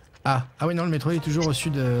 Ah oui, non, le métro il est toujours au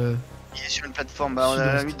sud. Il est sur une plateforme. Bah, à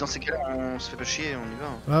la limite, dans ces cas-là, on se fait pas chier, on y va.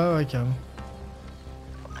 Hein. Ouais, carrément.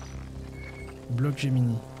 Bloc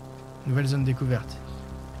Gemini. Nouvelle zone découverte.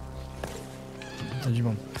 T'as du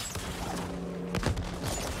monde.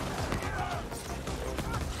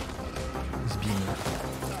 Sbim.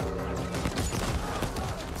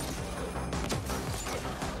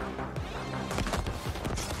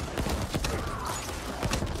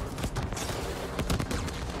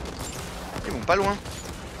 Ils vont pas loin.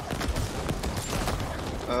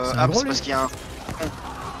 C'est c'est parce qu'il y a un...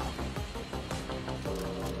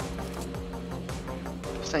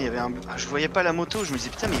 Putain, il y avait un... Ah, je voyais pas la moto, je me disais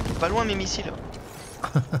putain mais ils vont pas loin mes missiles.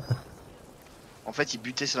 En fait fait, il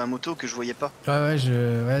butait sur la moto que je voyais pas. Ouais,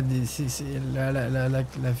 la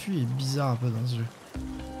vue est bizarre un peu dans ce jeu.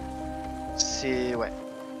 C'est... Ouais.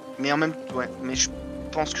 Mais en même... Ouais, mais je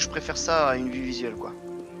pense que je préfère ça à une vue visuelle, quoi.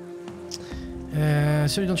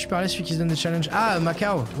 Celui dont tu parlais, celui qui se donne des challenges. Ah,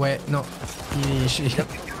 Macao. Ouais, non.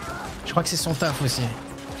 Je crois que c'est son taf aussi.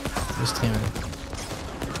 Le stream.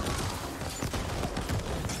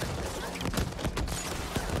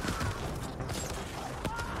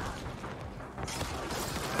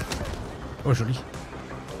 Oh, joli.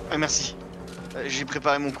 Ah, merci. J'ai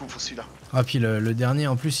préparé mon coup pour celui-là. Ah, puis le dernier,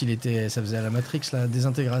 en plus, il était... Ça faisait à la Matrix, la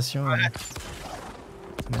désintégration. Ouais.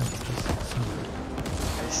 Merde,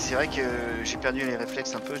 C'est vrai que j'ai perdu les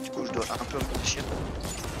réflexes un peu, du coup je dois un peu réfléchir.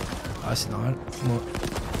 Ah, c'est normal. Moi,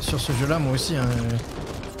 sur ce jeu-là, moi aussi, hein,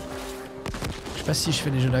 je sais pas si je fais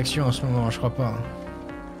des jeux d'action en ce moment, je crois pas. Hein.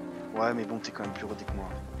 Ouais, mais bon, t'es quand même plus rodé que moi.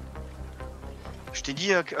 Je t'ai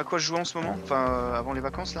dit à quoi je jouais en ce moment? Enfin, avant les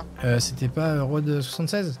vacances, là? C'était pas Road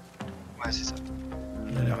 76? Ouais, c'est ça.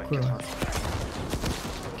 Il a l'air cool, ouais.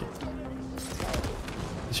 Ok.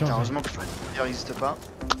 Putain, heureusement que le Friendly Fire n'existe pas.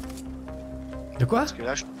 De quoi? Parce que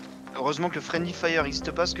là, heureusement que le Friendly Fire n'existe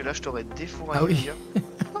pas, parce que là, je t'aurais défouraillé. Ah oui. les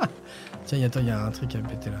gars. Tiens, attends, il y a un truc à me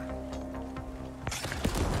péter là.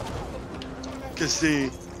 Que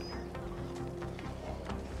c'est...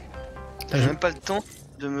 J'ai même pas le temps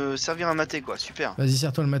de me servir un maté, quoi. Super. Vas-y,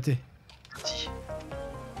 serre-toi le maté. Merci.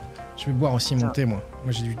 Je vais boire aussi mon thé, moi.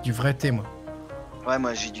 Moi, j'ai du vrai thé, moi. Ouais,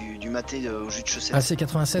 moi, j'ai du maté au jus de chaussette. Ah, c'est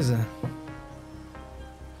 96.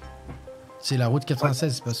 C'est la route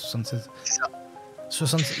 96, c'est pas 76. C'est ça.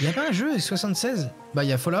 76. Il y a pas un jeu 76? Bah, il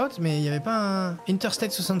y a Fallout, mais il y avait pas un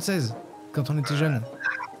Interstate 76 quand on était jeune.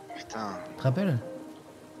 Putain. Tu te rappelles?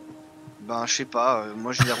 Ben, je sais pas.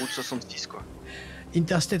 Moi, j'ai la route 66, quoi.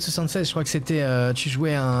 Interstate 76, je crois que c'était. Tu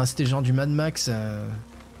jouais à un. C'était genre du Mad Max.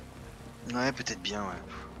 Ouais, peut-être bien, ouais.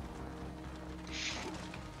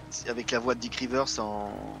 C'est avec la voix de Dick Rivers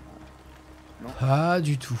en... Pas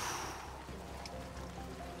du tout.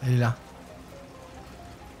 Elle est là.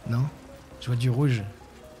 Non? Je vois du rouge.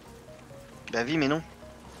 Bah oui, mais non.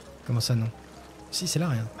 Comment ça, non? Si, c'est là,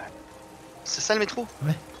 rien. C'est ça le métro?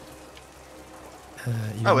 Ouais. Il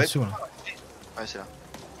est Ah en ouais. dessous, là. Ouais, c'est là.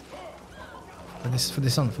 Faut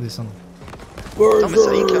descendre, faut descendre. Non, mais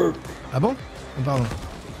c'est Link, là. Ah bon? Oh, pardon.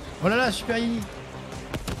 Oh là là, Super Yi.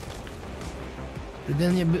 Le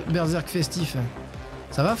dernier berserk festif.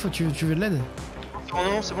 Ça va? Tu veux de l'aide? Non,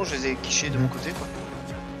 non, c'est bon, je les ai quichés de mon côté, quoi.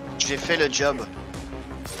 J'ai fait le job.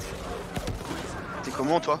 T'es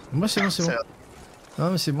comment, toi? Moi, c'est bon, c'est bon. Ça-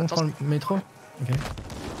 Non, mais c'est bon, Attends, prends le métro. Ok.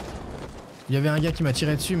 Il y avait un gars qui m'a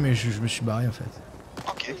tiré dessus, mais je me suis barré en fait.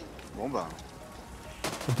 Ok. Bon, bah...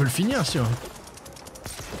 On peut le finir, si on...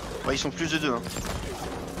 Ouais, ils sont plus de deux, hein.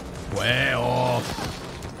 Ouais, oh.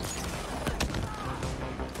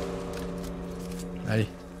 Allez.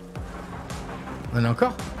 On en a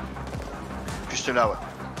encore? Juste là, ouais.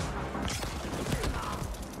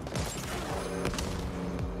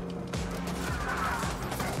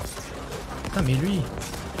 Putain, mais lui.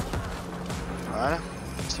 Voilà.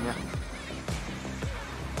 C'est bien.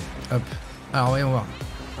 Hop. Alors, voyons voir.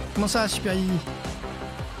 Comment ça, Super Yi?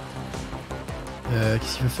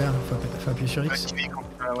 Qu'est-ce qu'il veut faire? Faut appuyer sur X.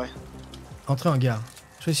 Ah ouais. Entrer en gare.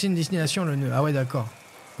 Choisissez une destination, le nœud. Ah ouais, d'accord.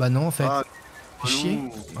 Bah non, en fait. Ah, Fais chier.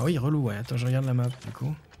 relou. Ah oui, relou, ouais. Attends, je regarde la map, du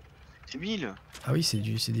coup. C'est débile. Ah oui, c'est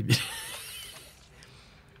débile.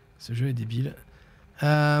 Ce jeu est débile.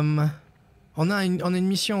 On a une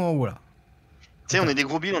mission en haut, là. Tu sais, on est des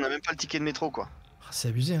gros billes, on a même pas le ticket de métro, quoi. Ah, c'est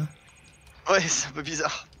abusé, hein. Ouais, c'est un peu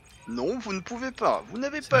bizarre. Non, vous ne pouvez pas. Vous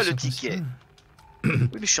n'avez C'est pas la le mission ticket. principale.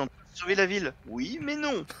 Oui, mais je suis en train de sauver la ville. Oui, mais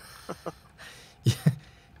non.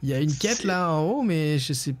 Il y a une quête C'est- là en haut, mais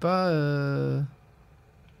je sais pas. Je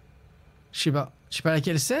sais pas. Je sais pas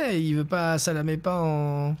laquelle c'est. Il veut pas. Ça la met pas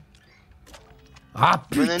en. Ah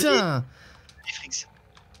Bonne putain! Netflix.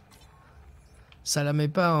 Ça la met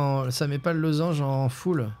pas en. Ça met pas le losange en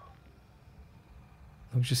full.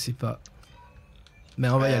 Donc je sais pas. Mais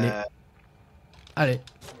on va y aller. Allez.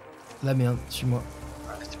 La merde, suis-moi.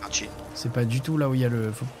 C'est parti. C'est pas du tout là où il y a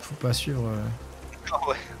le. Faut pas suivre. Oh,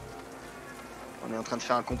 ouais. On est en train de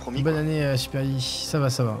faire un compromis. Bonne Quoi. année, Super Yi. Ça va,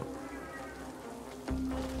 ça va.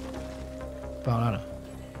 Par là, là.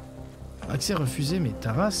 Accès refusé, mais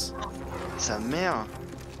ta race. Sa mère.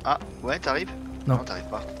 Ah, ouais, t'arrives? Non. T'arrives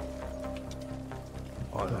pas.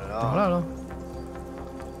 Oh là Par là. là, là.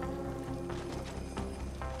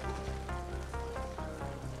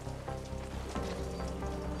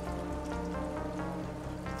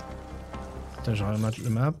 Attends, je remate le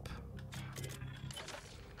map.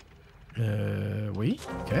 Oui,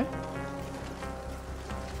 ok.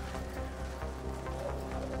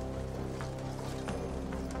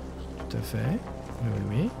 à fait. Oui, oui,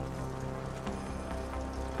 oui.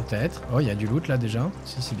 Peut-être. Oh, il y a du loot là déjà.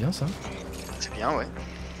 Si, c'est bien ça. C'est bien, ouais.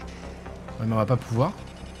 Ouais, mais on va pas pouvoir.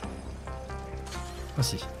 Ah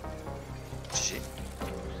si. GG.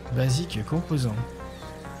 Basique composant.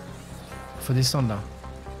 Faut descendre là.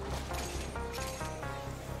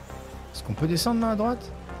 Est-ce qu'on peut descendre là à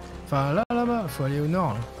droite? Enfin là, là-bas. Faut aller au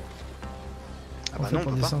nord. Là. Ah Comment bah on fait non, on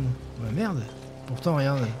pour peut pas. descendre? Bah merde. Pourtant,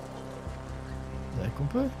 regarde. C'est vrai qu'on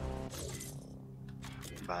peut.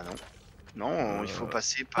 Bah non. Non, il faut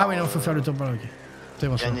passer Ah par... oui, non, faut faire le tour par là, ok. C'est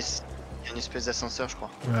bon, Il y a ça. il y a une espèce d'ascenseur, je crois.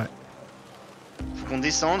 Ouais. Faut qu'on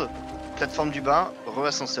descende, plateforme du bas,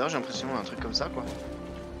 re-ascenseur, j'ai l'impression, un truc comme ça, quoi.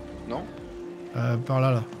 Non? Par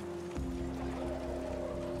là, là.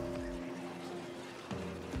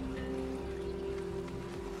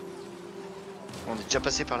 On est déjà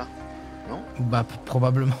passé par là. Non? Bah,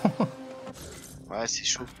 probablement. Ouais, c'est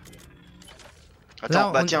chaud. Attends,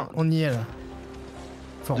 Là, bah on, tiens. on y est, là.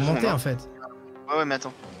 Faut 2 remonter, secondes, hein. en fait. Ouais, ouais, mais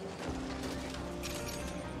attends.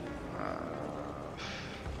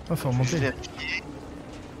 Oh, faut Je vais juste remonter. vérifier.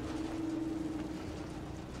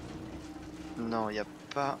 Non, il a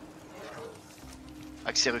pas...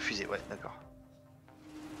 Accès refusé, ouais, d'accord.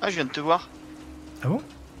 Ah, je viens de te voir. Ah bon?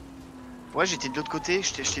 Ouais, j'étais de l'autre côté,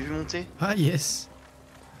 je t'ai vu monter. Ah, yes.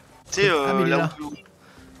 Tu sais, Ah, mais il est là. où...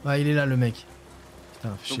 Ouais, il est là, le mec.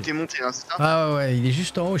 Putain, Donc t'es monté, hein, c'est ça? ah ouais, ouais, il est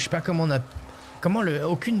juste en haut. Je sais pas comment on a... Comment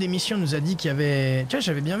aucune des missions nous a dit qu'il y avait... Tu vois,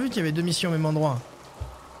 j'avais bien vu qu'il y avait 2 missions au même endroit.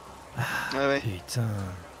 Ouais, ouais. Putain.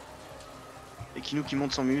 Et qui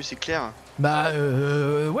monte sans milieu, c'est clair. Bah,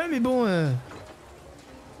 ouais, mais bon...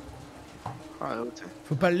 Ah, l'autre.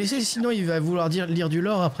 Faut pas le laisser, sinon il va vouloir lire du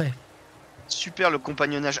lore après. Super le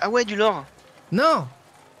compagnonnage. Ah ouais, du lore. Non!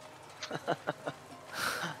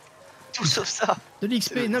 Tout sauf ça. De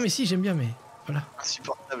l'XP. Non, mais si, j'aime bien, mais... Voilà.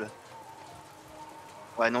 Insupportable.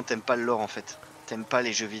 Ouais, non, t'aimes pas le lore en fait. T'aimes pas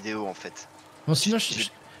les jeux vidéo en fait. Bon, sinon,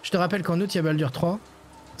 je te rappelle qu'en août, il y a Baldur 3.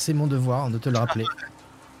 C'est mon devoir de te le rappeler.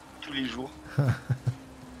 Tous les jours.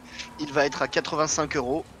 Il va être à 85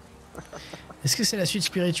 €. Est-ce que c'est la suite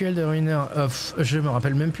spirituelle de Ruiner? Je me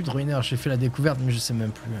rappelle même plus de Ruiner. J'ai fait la découverte, mais je sais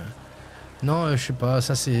même plus. Non, je sais pas.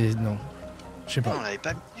 Ça, c'est... Non. Je sais Ah, pas. on l'avait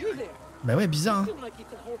pas vu. You there? Bah ouais, bizarre, hein. Seem like you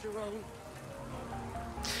can hold your own.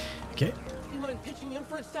 Ok. You mind pitching in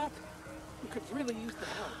for a sec? We could really use the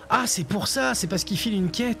help. Ah, c'est pour ça. C'est parce qu'il file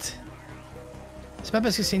une quête. C'est pas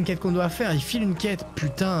parce que c'est une quête qu'on doit faire. Il file une quête.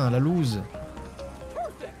 Putain, la loose.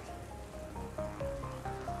 Perfect.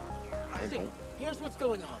 Ouais, See, bon. here's what's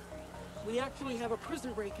going on. We actually have a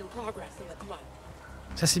prison break in progress in the club.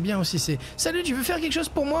 Ça, c'est bien aussi. C'est... Salut, tu veux faire quelque chose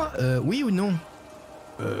pour moi? Oui ou non?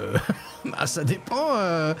 Bah, ça dépend.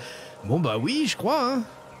 Bon, bah oui, je crois, hein.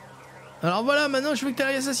 Alors voilà, maintenant, je veux que tu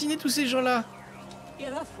ailles assassiner tous ces gens-là. Yeah,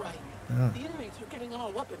 that's right. Ah. The inmates were getting all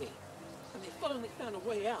up at me, and they finally found a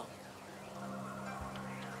way out.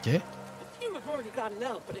 Ok. A few have already gotten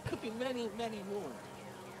out, but it could be many, many more.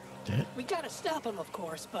 Ok. We gotta stop them, of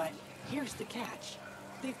course, but here's the catch.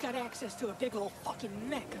 They've got access to a big old fucking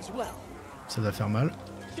mech as well. Ça doit faire mal.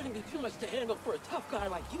 Shouldn't be too much to handle for a tough guy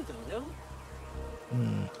like you, though, no?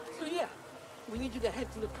 So yeah, we need you to head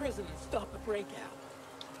to the prison and stop the breakout.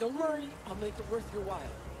 Don't worry, I'll make it worth your while.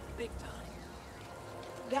 Big time.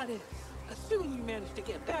 That is, assuming you manage to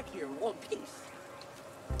get back here in one piece.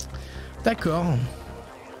 D'accord.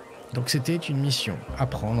 Donc c'était une mission.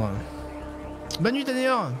 Apprendre. Bonne nuit,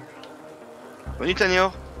 Tanior. Bonne nuit,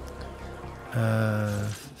 Tanior.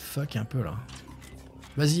 Fuck un peu là.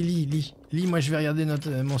 Vas-y, lis. Lis, moi je vais regarder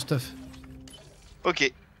mon stuff.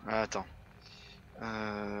 Ok. Attends.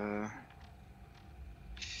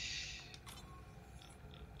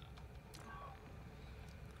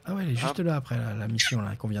 Ah ouais, elle est juste là après la mission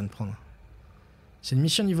là qu'on vient de prendre. C'est une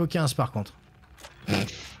mission niveau 15 par contre.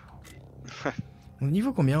 Au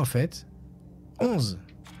niveau combien en fait? 11.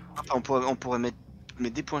 Enfin, on pourrait mettre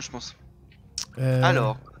des points, je pense. Euh,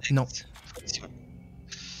 Alors. Non,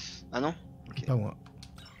 Ah non? Ok. pas moi.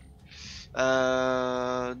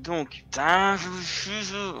 Donc. Putain,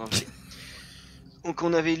 ok. Donc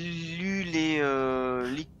on avait lu les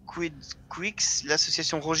Liquid Quicks,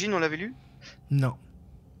 l'association Rogine, on l'avait lu? Non.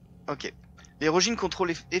 Ok. Les Rogines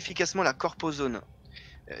contrôlent efficacement la corposone.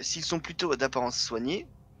 S'ils sont plutôt d'apparence soignée,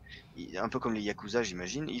 un peu comme les Yakuza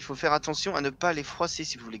j'imagine, il faut faire attention à ne pas les froisser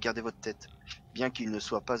si vous voulez garder votre tête. Bien qu'ils ne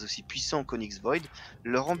soient pas aussi puissants qu'Onyx Void,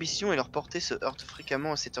 leur ambition et leur portée se heurtent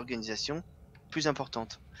fréquemment à cette organisation plus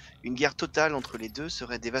importante. Une guerre totale entre les deux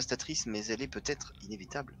serait dévastatrice, mais elle est peut-être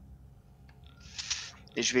inévitable.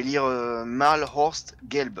 Et je vais lire Malhorst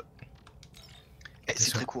Gelb.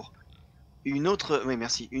 C'est très court. Oui,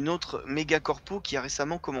 merci. Une autre méga corpo qui a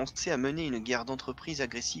récemment commencé à mener une guerre d'entreprise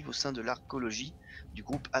agressive au sein de l'archéologie du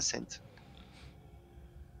groupe Ascent.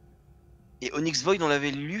 Et Onyx Void, on l'avait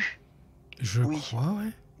lu? Je Oui. crois,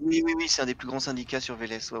 ouais. Oui, c'est un des plus grands syndicats sur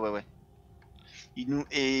Vélez. Ouais.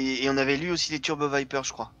 Et on avait lu aussi les Turbo Vipers,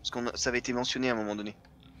 je crois. Parce que ça avait été mentionné à un moment donné.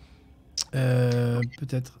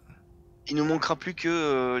 Peut-être. Il nous manquera plus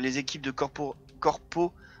que les équipes de corpo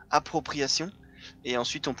appropriation. Et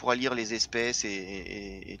ensuite, on pourra lire les espèces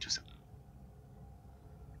et tout ça.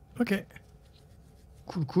 Ok.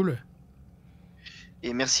 Cool.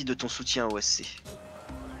 Et merci de ton soutien OSC.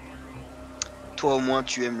 Toi, au moins,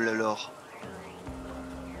 tu aimes le lore.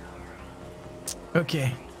 Ok.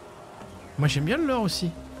 Moi, j'aime bien le lore aussi.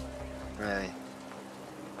 Ouais.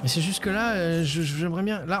 Mais c'est juste que là, j'aimerais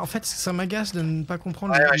bien... Là, en fait, ça m'agace de ne pas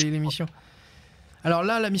comprendre Ouais, les missions. Alors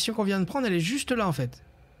là, la mission qu'on vient de prendre, elle est juste là, en fait.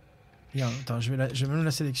 Regarde, attends, je vais même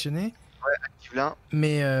la sélectionner. Tu l'as?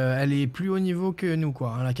 Mais elle est plus haut niveau que nous,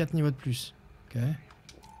 quoi. Elle a 4 niveaux de plus. Ok.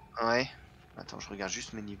 Ouais. Attends, je regarde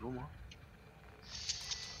juste mes niveaux, moi.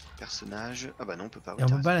 Personnage. Ah bah non, on peut pas. Et on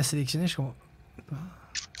peut pas la sélectionner, je comprends pas.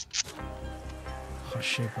 Oh,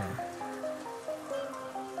 je sais pas.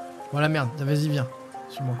 Voilà, merde, vas-y, viens.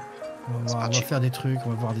 Suis-moi. On va faire des trucs, on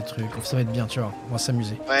va voir des trucs. Ça va être bien, tu vois. On va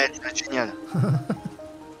s'amuser. Ouais, ça va être génial.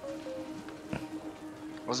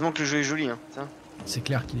 Heureusement que le jeu est joli, hein. C'est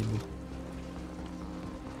clair qu'il est beau.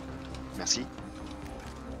 Merci.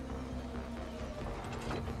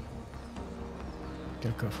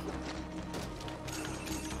 Quel coffre.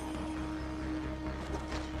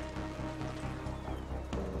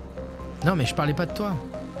 Non, mais je parlais pas de toi.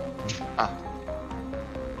 Ah.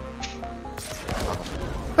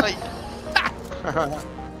 Aïe.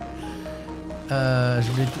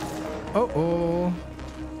 Je voulais... Oh.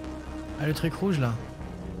 Ah, le truc rouge, là.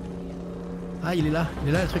 Ah, il est là,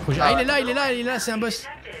 le truc rouge. Ah, il est là, c'est un boss.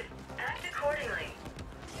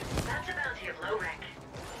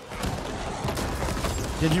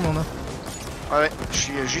 Il y a du monde, hein. Ouais, je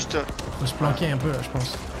suis juste... Faut se planquer un peu, là, je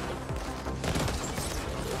pense.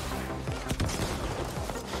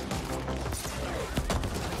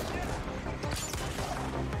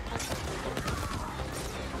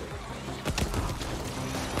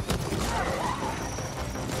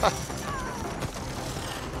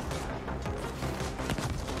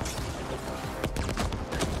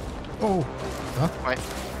 Oh. Hein? Ouais,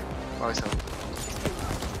 ça va.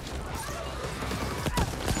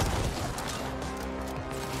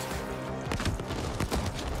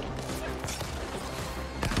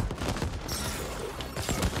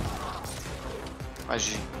 Ah,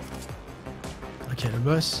 j'ai... Ok, le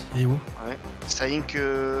boss, il est où? Ouais. Ça y est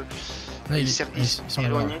que... Là, ils sont là-bas.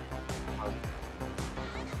 éloignés. Ouais.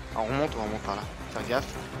 Alors, on remonte par là. Faire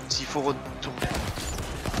gaffe. S'il faut retourner...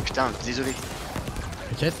 Putain, désolé.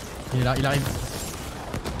 T'inquiète, il est là, il arrive.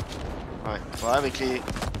 Ouais,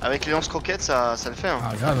 avec les lance-croquettes, ça le fait, hein.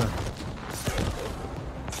 Ah, grave.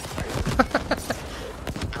 Ah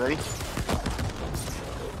bah oui.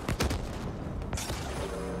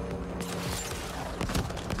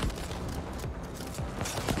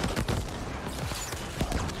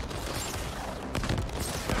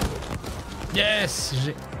 Yes,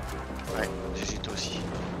 j'ai... Ouais, GG toi aussi.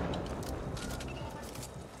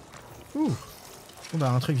 Ouh. Oh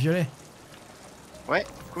bah, un truc violet. Ouais,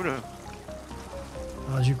 cool.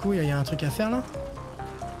 Alors du coup, il y a un truc à faire, là?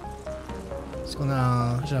 Parce qu'on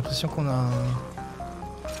a... J'ai l'impression qu'on a...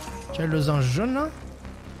 Tu vois le losange jaune, là?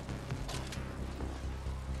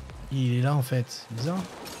 Il est là, en fait. C'est bizarre.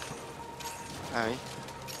 Ah oui.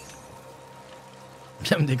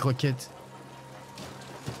 Bien des croquettes.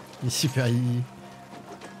 Il est super...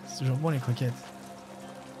 C'est toujours bon, les croquettes.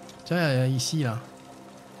 Tu vois, ici, là.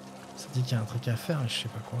 Ça dit qu'il y a un truc à faire, je sais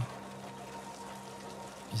pas quoi.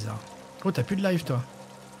 Bizarre. Oh, t'as plus de live, toi.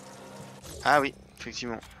 Ah oui,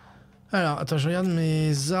 effectivement. Alors, attends, je regarde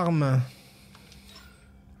mes armes.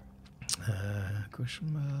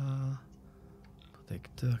 Cauchemar.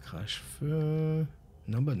 Protecteur, crache-feu.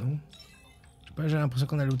 Non, bah non. Je sais pas, j'ai l'impression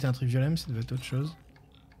qu'on a looté un truc violet, mais ça devait être autre chose.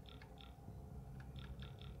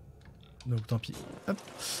 Donc tant pis. Hop.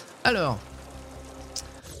 Alors.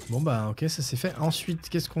 Bon bah ok, ça c'est fait. Ensuite,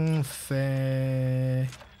 qu'est-ce qu'on fait?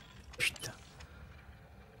 Putain.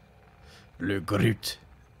 Le Grut.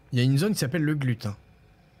 Il y a une zone qui s'appelle le Glut. Hein.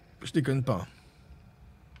 Je déconne pas.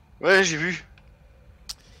 Ouais, j'ai vu.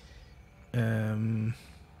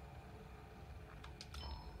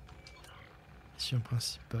 Mission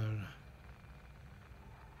principale.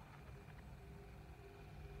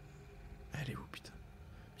 Elle est où, putain?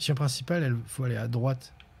 Mission principale, il faut aller à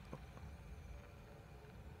droite.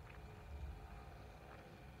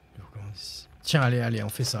 Il faut comment Tiens, allez, on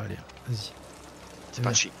fait ça, allez. Vas-y. C'est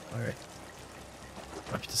parti. Ouais.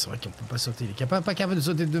 Ah putain, c'est vrai qu'on peut pas sauter. Il est pas capable de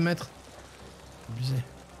sauter de 2 mètres. Abusé.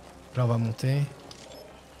 Là, on va monter.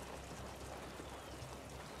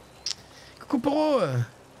 Coucou Poro.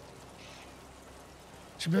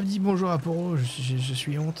 J'ai pas dit bonjour à Poro, je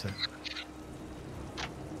suis honte.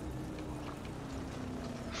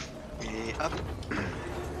 Et hop.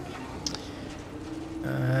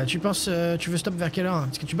 Tu penses, tu veux stop vers quelle heure?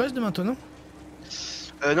 Est-ce que tu bosses demain toi, non?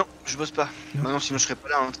 Non, je bosse pas. Non. Bah non, sinon je serais pas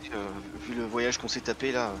là. Hein, parce que, vu le voyage qu'on s'est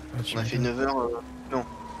tapé là, on a fait 9 heures. Non.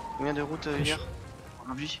 Combien de route hier?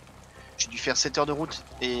 Aujourd'hui? J'ai dû faire 7 heures de route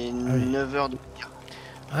et 9 heures de tir.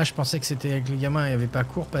 Ah, je pensais que c'était avec les gamins, il n'y avait pas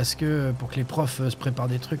cours parce que pour que les profs se préparent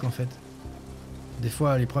des trucs en fait. Des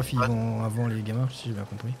fois, les profs ils vont avant les gamins, si j'ai bien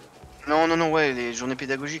compris. Non, ouais, les journées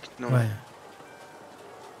pédagogiques. Non, Ouais.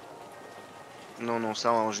 non,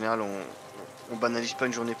 ça en général, on banalise pas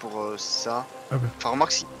une journée pour ça. Ok. Enfin,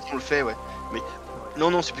 remarque si on le fait, ouais. Mais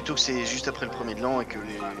non, c'est plutôt que c'est juste après le premier de l'an et que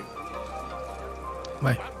les.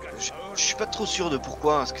 Ouais. Je suis pas trop sûr de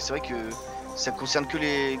pourquoi, parce que c'est vrai que ça concerne que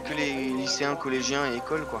les lycéens, collégiens et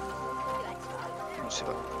écoles, quoi. Je sais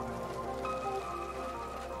pas.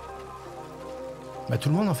 Bah tout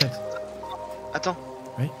le monde en fait. Attends.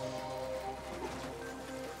 Oui.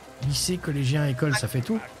 Lycée, collégien, école, ça fait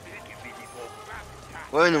tout.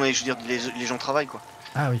 Ouais, non, mais je veux dire, les gens travaillent, quoi.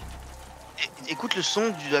 Ah oui. Écoute le son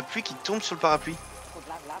de la pluie qui tombe sur le parapluie.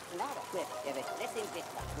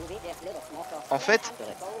 En fait,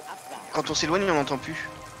 quand on s'éloigne, on n'entend plus.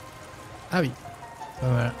 Ah oui. Bah,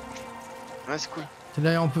 voilà. Ouais, c'est cool.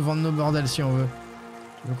 D'ailleurs, on peut vendre nos bordels si on veut.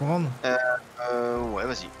 Tu veux qu'on vende? Ouais,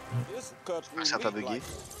 vas-y. Ça va pas bugger.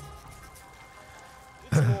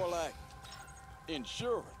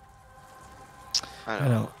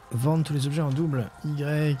 Alors, vendre tous les objets en double.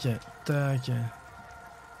 Y, tac.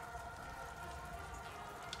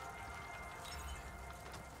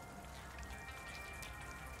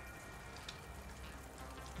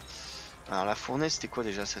 Alors la fournaise, c'était quoi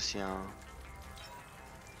déjà? Ça, c'est un...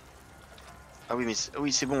 Ah oui, mais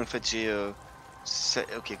oui, c'est bon, en fait, j'ai...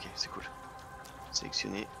 Ok, c'est cool.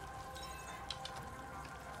 Sélectionner.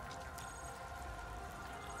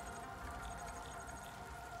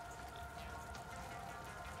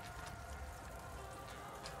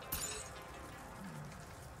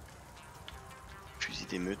 Fusil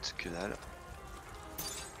d'émeute, que dalle.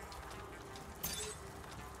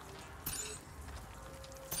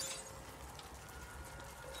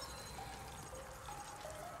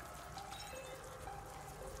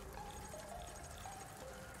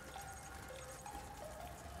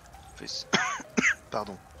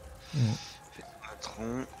 Pardon.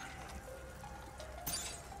 Patron.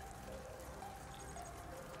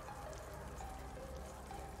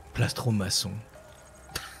 Plastro-maçon.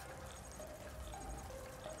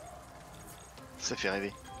 Ça fait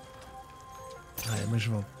rêver. Ouais, moi je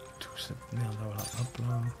vends tout cette merde. Voilà, hop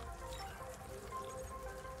là.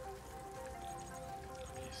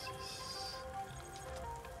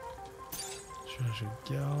 Celui-là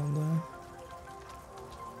je garde.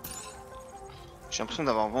 J'ai l'impression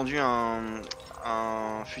d'avoir vendu un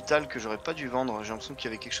futal que j'aurais pas dû vendre. J'ai l'impression qu'il y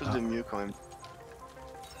avait quelque chose de mieux quand même.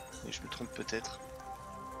 Et je me trompe peut-être.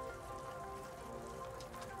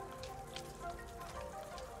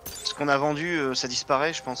 Ce qu'on a vendu, ça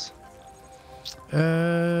disparaît, je pense.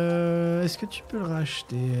 Est-ce que tu peux le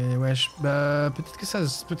racheter? Ouais, bah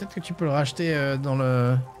peut-être que tu peux le racheter dans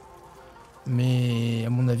le. Mais à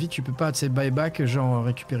mon avis, tu peux pas, tu sais, buyback, genre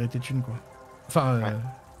récupérer tes thunes quoi. Enfin, ouais.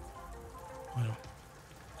 Voilà.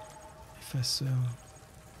 Effaceur.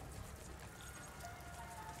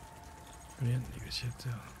 Lien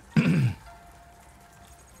négociateur.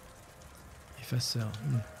 Effaceur.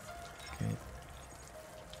 Ok.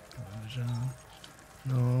 Déjà.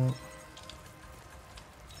 Non. J'ai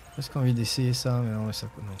presque envie d'essayer ça, mais non, ça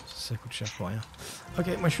coûte cher pour rien. Ok,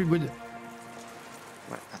 moi je suis good.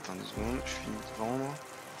 Ouais, attends 2 secondes, je finis de vendre.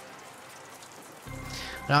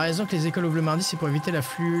 La raison que les écoles ouvrent le mardi, c'est pour éviter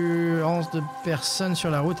l'affluence de personnes sur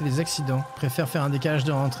la route et les accidents. Préfère faire un décalage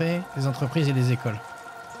de rentrée, les entreprises et les écoles.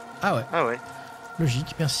 Ah ouais. Ah ouais.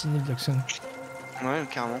 Logique, merci Neil Jackson. Ouais,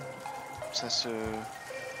 carrément. Ça se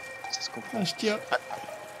comprend. Ah, je tire.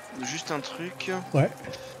 Juste un truc. Ouais.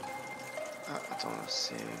 Ah, attends,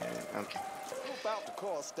 c'est... Ah, ok.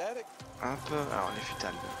 Hop, alors les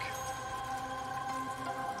futales donc.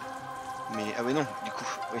 Mais, ah ouais non, du coup,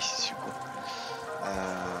 oui, c'est super con.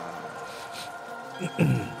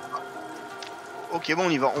 Ok, bon, on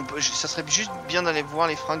y va. Ça serait juste bien d'aller voir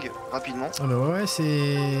les fringues rapidement. Ah bah ouais,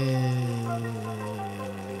 c'est...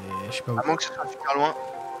 Je sais pas où. À moins que ce soit super loin.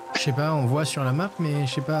 Je sais pas, on voit sur la map, mais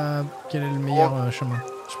je sais pas quel est le meilleur chemin.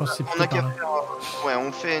 Je pense que c'est On plutôt a qu'à par là. faire... Ouais,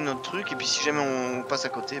 on fait notre truc, et puis si jamais on passe à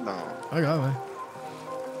côté, ben... Pas grave,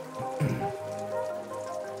 ouais.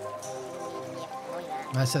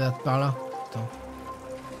 Ah, ça date par là. Attends.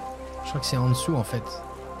 Je crois que c'est en dessous, en fait.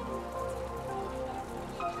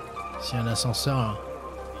 S'il y a un ascenseur, là.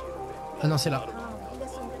 Ah non, c'est là.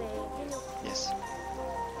 Yes.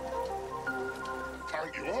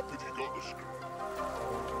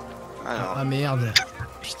 Alors, Ah merde.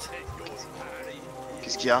 Putain.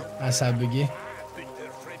 qu'est-ce qu'il y a? Ah, ça a bugué.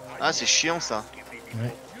 Ah, c'est chiant, ça.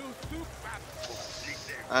 Ouais.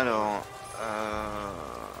 Alors...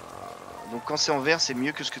 Donc quand c'est en vert, c'est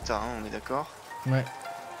mieux que ce que t'as, hein, on est d'accord? Ouais.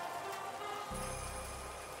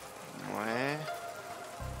 Ouais.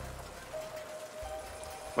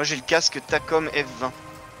 Moi j'ai le casque Tacom F20.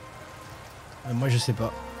 Moi, je sais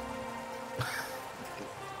pas.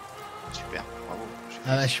 Super, bravo.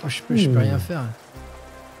 Ah, bah, je peux rien faire.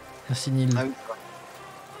 Merci, Neil. Ah oui.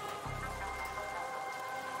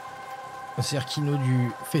 C'est-à-dire Kino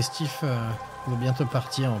du festif va bientôt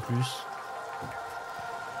partir en plus.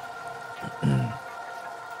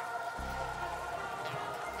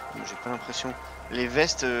 J'ai pas l'impression. Les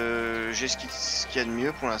vestes, j'ai ce qu'il y a de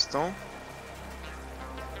mieux pour l'instant.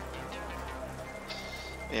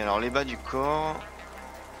 Et alors les bas du corps...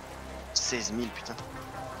 16 000, putain.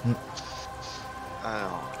 Mm.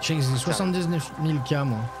 Alors... Je sais que j'ai 79 000 K,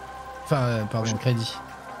 moi. Enfin, pardon, crédit.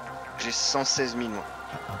 J'ai 116 000, moi.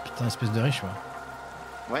 Ah putain, espèce de riche, ouais.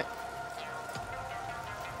 Ouais.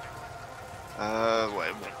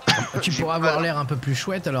 Ouais, bon. Tu J'ai pourras pas- avoir l'air un peu plus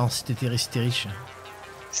chouette alors si t'étais riche.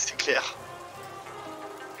 C'est clair.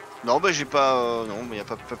 Non, bah j'ai pas... non, mais y a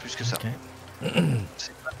pas plus que ça. Ok.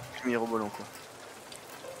 C'est pas plus mirobolant, quoi.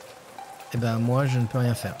 Eh ben, moi, je ne peux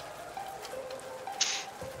rien faire.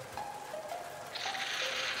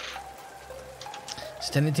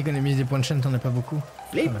 Cette année, t'économises des points de chaîne, t'en as pas beaucoup.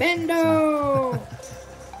 Flipendo.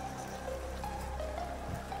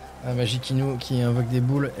 Ah bah, Jikino qui invoque des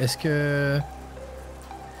boules. Est-ce que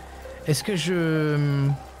je...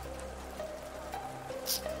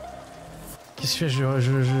 Qu'est-ce que je fais?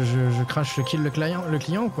 Je crache, je kill le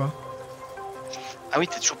client ou quoi? Ah oui,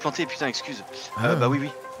 t'es toujours planté, putain, excuse. Ah. Bah oui,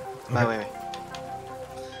 oui. Bah ouais, ouais.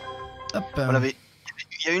 Hop. On l'avait...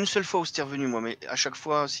 Il y a une seule fois où c'était revenu, moi, mais à chaque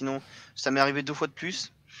fois, sinon, ça m'est arrivé 2 fois de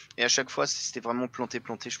plus. Et à chaque fois, c'était vraiment planté,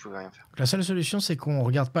 je pouvais rien faire. La seule solution, c'est qu'on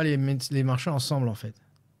regarde pas les marchés ensemble, en fait.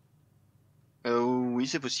 Oui,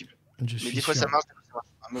 c'est possible. Je Mais suis des fois, sûr. ça marche. Des fois, ça marche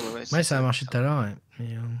pas. Mais ouais, Ouais, ça a marché tout à l'heure, ouais.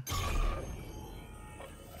 Mais,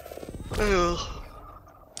 Alors...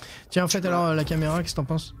 Tiens, en fait, alors, la caméra, qu'est-ce que t'en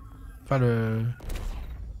penses? Enfin,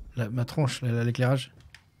 ma tronche, l'éclairage.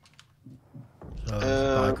 Ça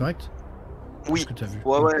paraît correct? Oui. Ce que t'as vu.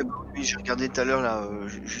 Ouais, ouais, bah oui, j'ai regardé tout à l'heure, là,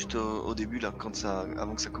 juste au début, là,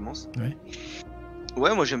 avant que ça commence. Ouais.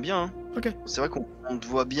 Ouais, moi j'aime bien. Hein. Ok. C'est vrai qu'on te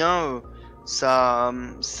voit bien, ça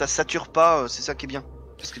sature pas, c'est ça qui est bien.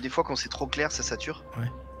 Parce que des fois, quand c'est trop clair, ça sature.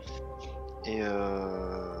 Ouais. Et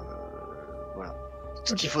voilà.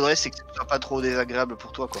 Ce Ok. qu'il faudrait, c'est que ce soit pas trop désagréable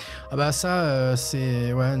pour toi, quoi. Ah bah ça,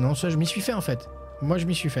 c'est... Ouais, non, ça, je m'y suis fait, en fait. Moi, je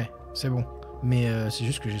m'y suis fait. C'est bon. Mais c'est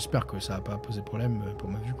juste que j'espère que ça va pas poser problème pour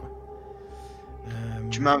ma vue, quoi.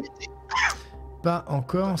 Tu m'as invité. Pas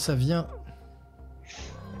encore, ça vient.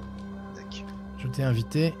 Tac. Je t'ai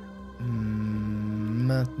invité.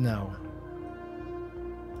 Maintenant.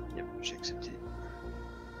 Yep, j'ai accepté.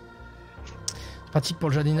 Pratique pour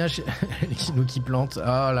le jardinage, les kinos qui plantent.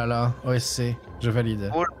 Ah là là, OSC, je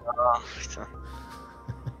valide. Oh là là, putain.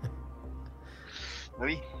 Bah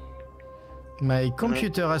oui. My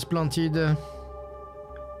computer has planted.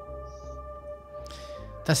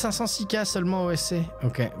 T'as 506K seulement OSC.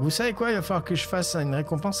 Ok. Vous savez quoi? Il va falloir que je fasse une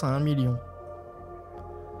récompense à 1 million.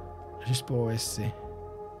 Juste pour OSC.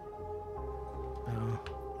 Alors,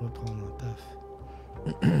 reprendre un taf.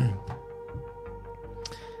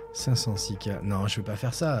 506K. Non, je vais pas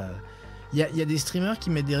faire ça. Il y a des streamers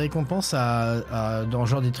qui mettent des récompenses dans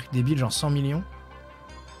genre des trucs débiles, genre 100 millions.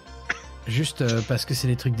 Juste parce que c'est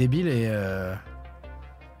des trucs débiles et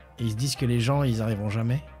ils se disent que les gens, ils arriveront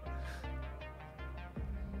jamais.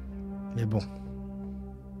 Mais bon.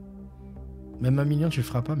 Même 1 million, tu le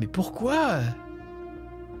feras pas. Mais pourquoi?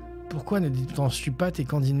 Pourquoi ne dépenses-tu pas tes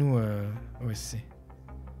candinous OSC?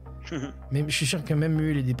 Mais je suis sûr que même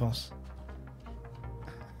eux, ils les dépensent.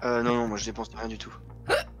 Non, moi je dépense rien du tout.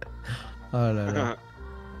 Oh là là.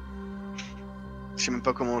 Je sais même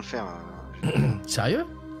pas comment le faire. Sérieux?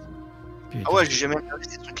 Putain. Ah ouais, j'ai jamais regardé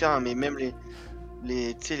ces trucs-là, hein, mais même les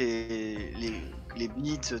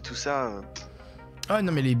bits, tout ça. Ah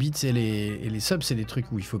non, mais les bits et les subs, c'est des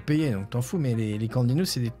trucs où il faut payer, donc t'en fous. Mais les candinos,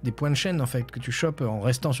 c'est des points de chaîne, en fait, que tu chopes en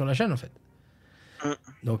restant sur la chaîne, en fait.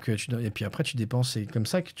 Donc, et puis après, tu dépenses. C'est comme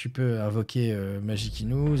ça que tu peux invoquer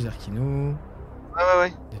Magikino, Zerkino.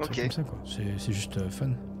 Ouais. Des trucs Ok. comme ça, quoi. C'est juste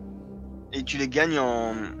fun. Et tu les gagnes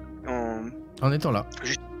en. En étant là.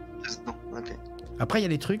 Juste. Non, ok. Après, il y a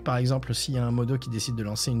les trucs, par exemple, s'il y a un modo qui décide de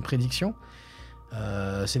lancer une prédiction,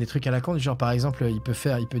 c'est des trucs à la con, genre par exemple, il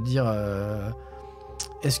peut dire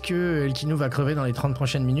est-ce que Elkino va crever dans les 30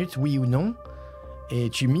 prochaines minutes, oui ou non?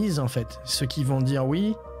 Et tu mises en fait. Ceux qui vont dire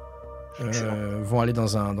oui vont aller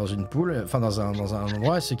dans une poule, enfin dans un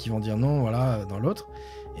endroit, et ceux qui vont dire non, voilà, dans l'autre.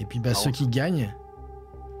 Et puis bah, ceux qui gagnent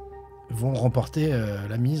vont remporter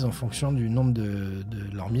la mise en fonction du nombre de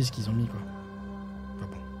leur mise qu'ils ont mis, quoi. Enfin,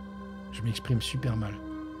 bon. Je m'exprime super mal.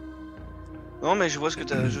 Non, mais je vois ce que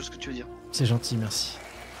tu veux dire. C'est gentil, merci.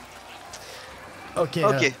 Ok.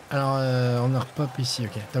 Ok. Alors, on a repop ici,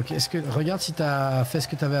 ok. Donc, regarde si t'as fait ce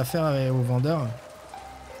que t'avais à faire au vendeur.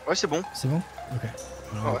 Ouais, c'est bon. C'est bon? Ok.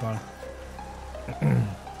 Alors, on Ouais. parle.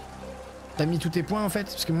 T'as mis tous tes points en fait?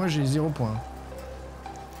 Parce que moi j'ai 0 points.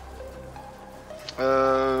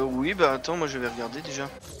 Oui, bah attends, moi je vais regarder déjà.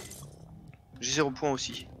 J'ai 0 points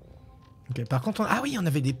aussi. Ok. Par contre, ah oui, on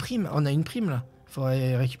avait des primes. On a une prime là.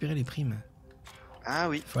 Faudrait récupérer les primes. Ah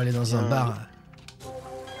oui. Faut aller dans un bar.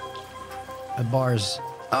 À bars.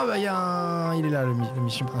 Ah bah il est là le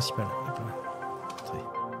mission principale. Hop là. Attendez.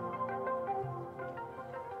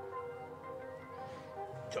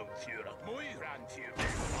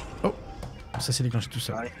 Oh, ça s'est déclenché tout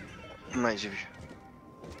seul. Allez. Ouais, j'ai vu.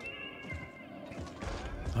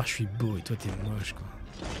 Ah, je suis beau et toi t'es moche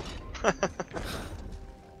quoi.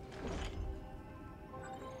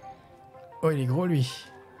 Oh, il est gros lui.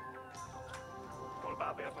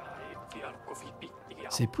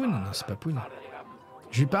 C'est Poon? Non, c'est pas Poon.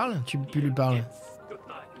 Je lui parle? Tu lui parles?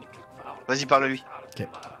 Vas-y, parle-lui. Ok.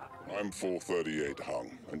 I'm 438 hung,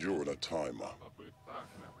 and you're in a timer.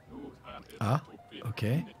 Ah, ok.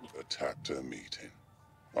 A tactor meeting.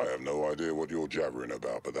 I have no idea what you're jabbering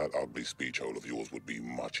about, but that ugly speech hole of yours would be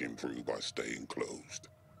much improved by staying closed.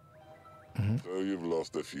 So you've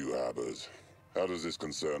lost a few habbers. How does this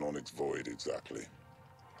concern Onyx Void exactly?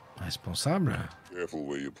 Responsable. Careful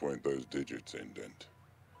where you point those digits, Indent.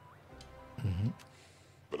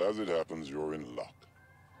 But as it happens, you're in luck.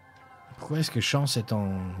 Pourquoi est-ce que Chance est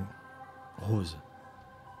en rose?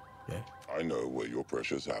 Ok. I know where your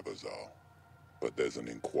precious habbers are, but there's an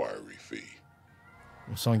inquiry fee.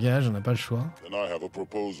 On s'engage, on n'a pas le choix. Then I have a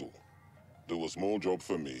proposal. Do a small job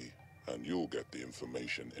for me, and you'll get the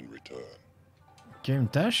information in return. Ok, une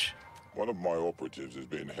tâche. One of my operatives is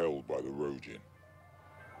being held by the Rojin.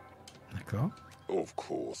 D'accord. Of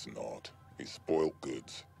course not. He's spoilt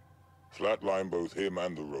goods. Flatline both him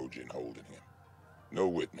and the Rojin holding him. No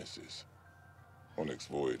witnesses. Onyx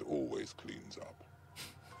Void always cleans up.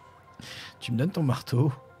 Tu me donnes ton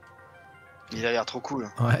marteau? Il a l'air trop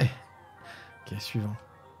cool. Ouais. Ok, suivant.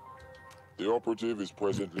 The operative is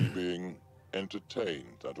presently being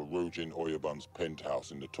entertained at a Rojin Oyabun's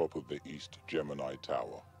penthouse in the top of the East Gemini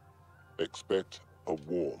Tower. Expect a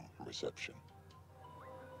warm reception.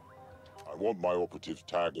 I want my operative's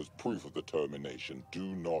tag as proof of the termination.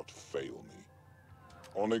 Do not fail me.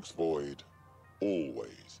 Onyx Void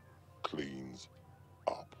always cleans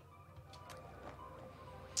up.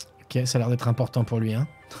 Ok, ça a l'air d'être important pour lui, hein.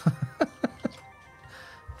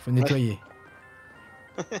 Faut nettoyer.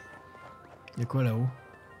 Y'a quoi là-haut?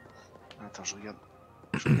 Attends, je regarde.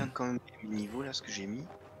 Je regarde quand même les niveaux là, ce que j'ai mis.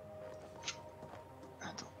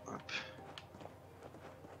 Attends, hop.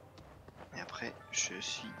 Et après, je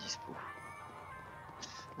suis dispo.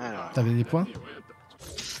 Alors. T'avais des points?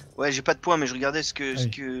 Ouais, j'ai pas de points, mais je regardais ce Ah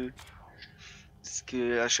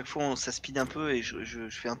que à chaque fois ça speed un peu et je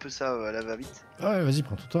fais un peu ça à la va-vite. Ah ouais, vas-y,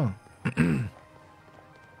 prends tout toi. Je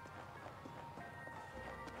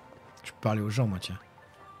peux parler aux gens, moi, tiens.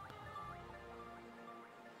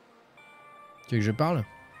 Tu veux que je parle?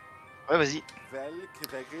 Ouais, vas-y.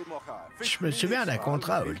 Je me souviens d'un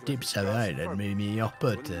contrat où le type, ça va, il est un de mes meilleurs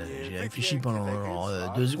potes. J'ai réfléchi pendant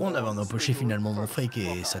genre 2 secondes avant d'empocher finalement mon fric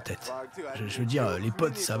et sa tête. Je veux dire, les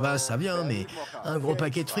potes, ça va, ça vient, mais un gros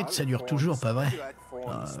paquet de frites, ça dure toujours, pas vrai?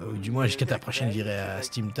 Ou du moins jusqu'à ta prochaine virée à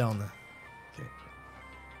Steamtown. Okay.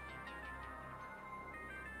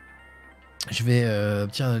 Je vais,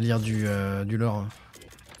 tiens, lire du lore.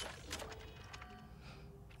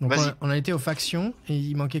 Donc on a été aux factions, et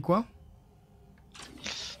il manquait quoi?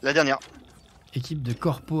 La dernière. Équipe de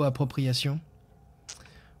corpo appropriation.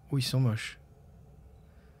 Oh, ils sont moches.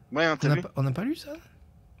 Ouais, hein, t'as vu? On n'a pas lu ça?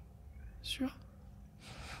 Sûr?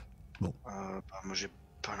 Bon. Bah, moi j'ai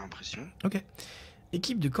pas l'impression. Ok.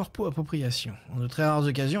 Équipe de corpo-appropriation. En de très rares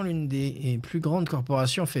occasions, l'une des plus grandes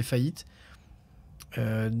corporations fait faillite.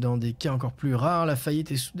 Dans des cas encore plus rares, la faillite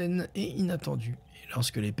est soudaine et inattendue. Et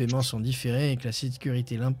lorsque les paiements sont différés et que la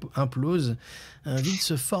sécurité implose, un vide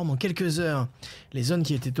se forme en quelques heures. Les zones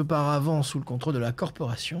qui étaient auparavant sous le contrôle de la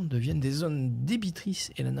corporation deviennent des zones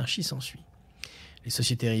débitrices et l'anarchie s'ensuit. Les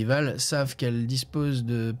sociétés rivales savent qu'elles disposent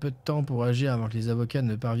de peu de temps pour agir avant que les avocats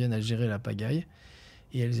ne parviennent à gérer la pagaille.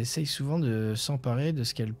 Et elles essayent souvent de s'emparer de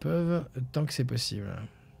ce qu'elles peuvent tant que c'est possible.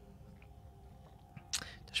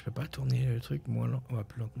 Je peux pas tourner le truc moins lent. Ouais,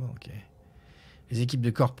 plus lentement, ok. Les équipes de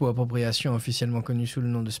corpo-appropriation, officiellement connues sous le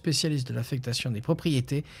nom de spécialistes de l'affectation des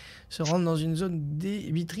propriétés, se rendent dans une zone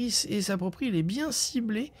débitrice et s'approprient les biens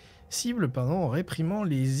cibles en réprimant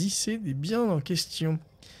les IC des biens en question.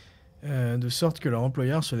 De sorte que leurs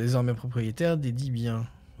employeurs soient désormais propriétaires des dits biens.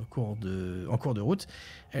 En cours de route,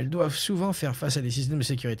 elles doivent souvent faire face à des systèmes de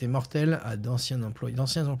sécurité mortels, à d'anciens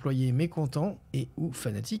employés mécontents et ou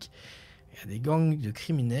fanatiques, et à des gangs de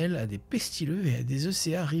criminels, à des pestileux et à des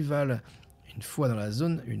ECA rivales. Une fois dans la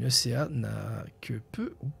zone, une ECA n'a que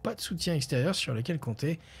peu ou pas de soutien extérieur sur lequel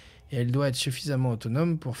compter, et elle doit être suffisamment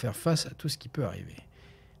autonome pour faire face à tout ce qui peut arriver.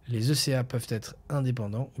 Les ECA peuvent être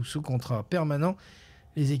indépendants ou sous contrat permanent.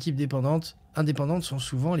 Les équipes indépendantes sont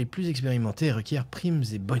souvent les plus expérimentées et requièrent primes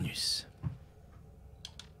et bonus.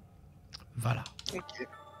 Voilà. Ok.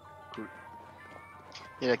 Cool.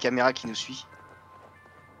 Il y a la caméra qui nous suit.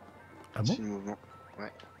 Ah bon? Le mouvement.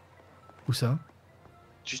 Ouais. Où ça?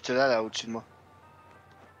 Juste là, au-dessus de moi.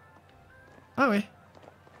 Ah ouais.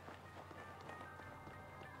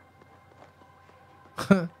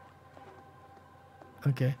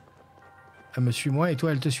 Ok. Elle me suit moi et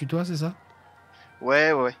toi elle te suit toi, c'est ça?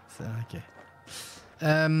 Ouais. Ça, ok.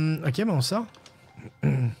 Ok, bah on sort.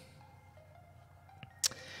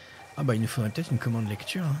 Ah bah il nous faudrait peut-être une commande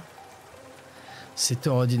lecture. Hein. C'est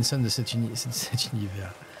Thor Odinson de cet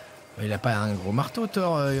univers. Il a pas un gros marteau,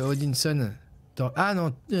 Thor Odinson. Ah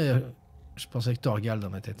non, je pensais que Thorgal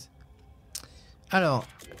dans ma tête. Alors,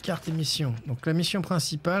 carte et mission. Donc la mission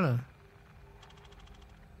principale,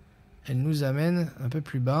 elle nous amène un peu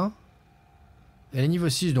plus bas. Elle est niveau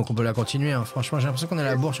 6, donc on peut la continuer. Hein. Franchement, j'ai l'impression qu'on est à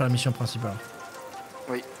la bourre sur la mission principale.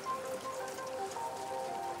 Oui.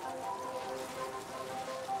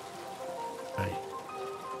 Allez.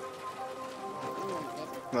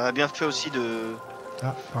 On a bien fait aussi de...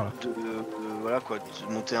 Ah, par là. Voilà quoi,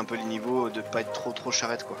 de monter un peu les niveaux, de pas être trop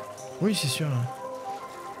charrette quoi. Oui, c'est sûr. Hein.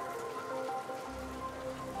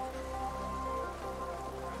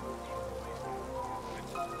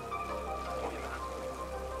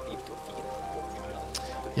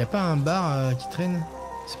 Y a pas un bar qui traîne?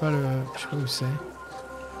 C'est pas le... Je sais pas où c'est.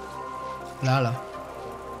 Là.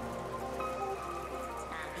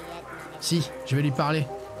 Si, je vais lui parler.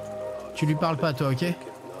 Tu lui parles pas toi, ok?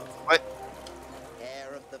 Ouais.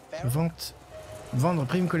 Vente. Vendre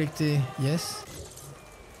prime collectée. Yes.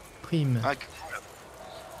 Prime. Ah,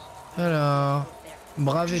 Alors...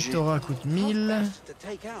 Bravetora coûte 1000.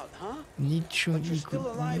 Nichuni coûte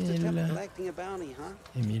 1000.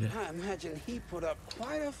 Et 1000.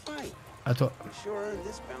 À toi.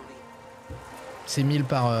 C'est 1000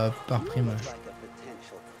 par prime.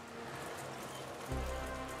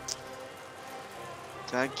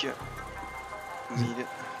 tac. 1000.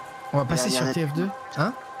 On va passer sur TF2.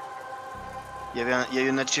 Hein? Il y a eu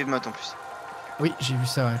un achievement en plus. Oui, j'ai vu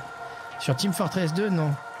ça, ouais. Sur Team Fortress 2, non.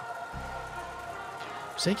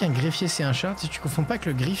 Vous savez qu'un greffier c'est un chat? Si tu confonds pas avec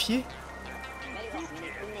le griffier?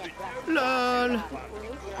 LOL.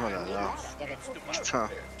 Oh là là. Putain.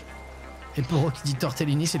 Et pour qui dit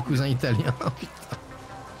Tortellini, c'est le cousin italien. Putain.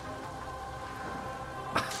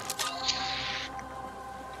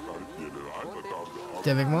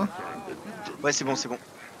 T'es avec moi? Ouais, c'est bon.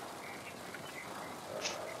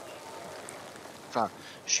 Enfin,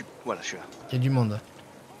 je suis là. Il y a du monde.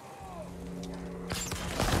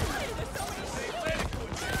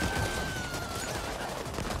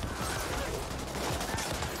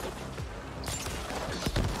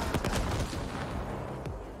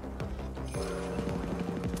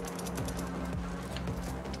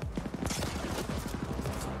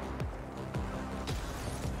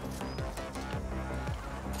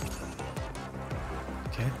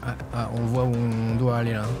 Ah, on voit où on doit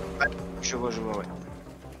aller là. Ouais, je vois, ouais.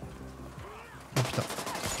 Oh putain.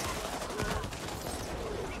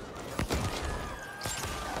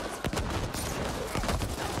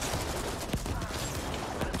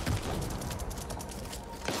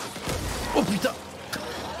 Oh putain.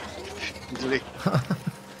 Désolé.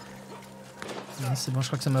 Non, c'est bon, je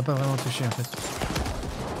crois que ça m'a pas vraiment touché en fait.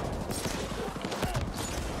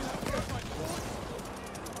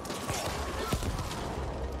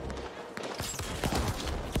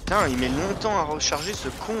 Putain, il met longtemps à recharger ce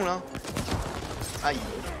con là. Aïe.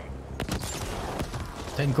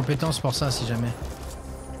 T'as une compétence pour ça si jamais.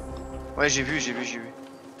 Ouais, j'ai vu.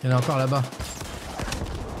 Il y en a encore là-bas.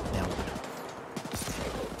 Merde.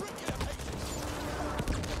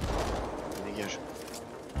 Dégage.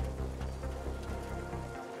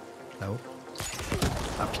 Là-haut.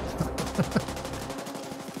 Ah putain.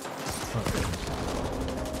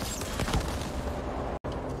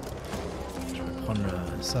 Je vais prendre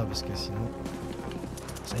ça parce que sinon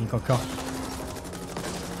ça nique encore.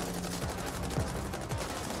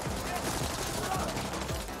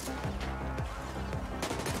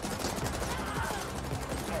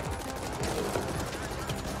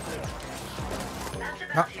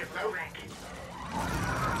 Ah.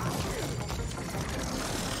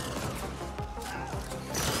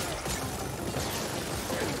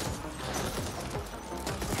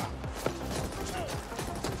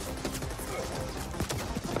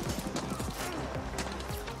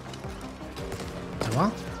 Ça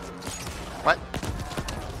va? Ouais.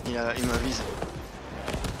 Il m'avise.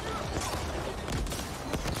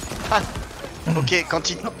 Ah. Ok, quand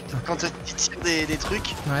il tire des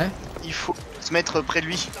trucs, Ouais. il faut se mettre près de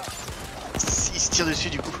lui. Il se tire dessus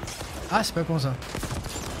du coup. Ah, c'est pas con ça.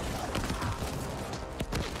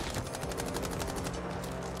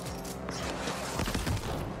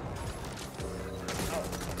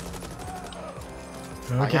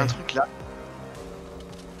 Ah, Ok. y a un truc là.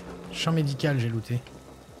 Champ médical, j'ai looté.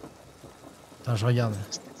 Attends, je regarde.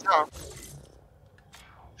 C'est ça, hein.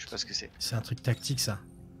 Je sais pas ce que c'est. C'est un truc tactique ça.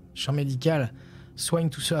 Champ médical. Soigne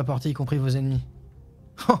tous ceux à portée, y compris vos ennemis.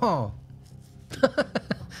 Oh.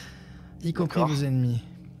 Y compris D'accord. vos ennemis.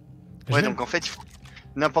 Je Ouais, vais- donc en fait, il faut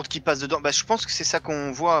n'importe qui passe dedans. Bah, je pense que c'est ça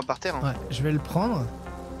qu'on voit par terre. Hein. Ouais, je vais le prendre.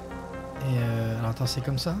 Et alors attends, c'est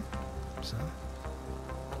comme ça. Comme ça.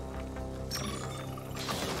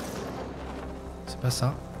 C'est pas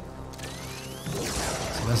ça.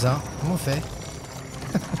 C'est pas ça. Comment on fait?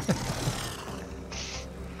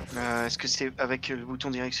 Est-ce que c'est avec le bouton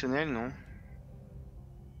directionnel? Non.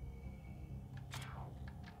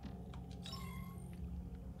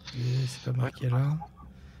 C'est pas marqué là.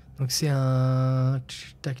 Donc c'est un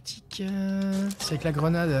tactique. C'est avec la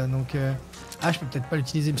grenade. Donc ah, je peux peut-être pas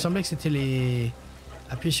l'utiliser. Il me semblait que c'était les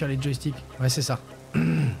appuyer sur les joysticks. Ouais, c'est ça.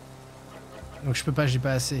 Donc je peux pas, j'ai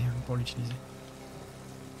pas assez pour l'utiliser.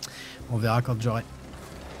 On verra quand j'aurai.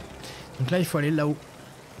 Donc là, il faut aller là-haut.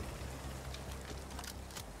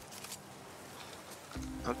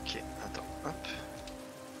 Ok, attends, hop.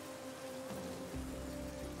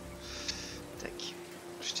 Tac.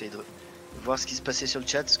 J'essaie de voir ce qui se passait sur le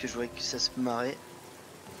chat, parce que je voyais que ça se marrait.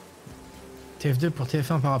 TF2 pour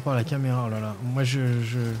TF1 par rapport à la caméra. Oh là là. Moi, je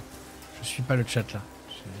suis pas le chat là.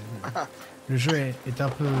 Le jeu est un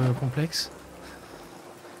peu complexe.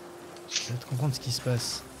 Je vais te comprendre ce qui se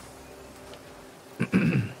passe.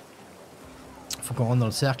 Faut qu'on rentre dans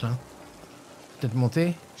le cercle. Hein. Peut-être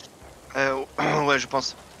monter. Ouais, je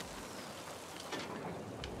pense.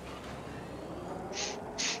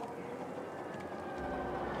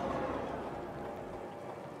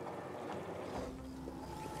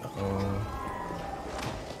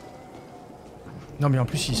 Non mais en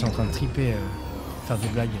plus ils sont en train de triper, faire des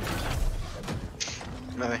blagues.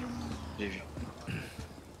 Bah ouais, j'ai vu.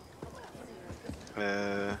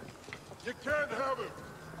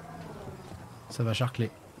 Ça va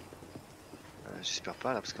charcler. J'espère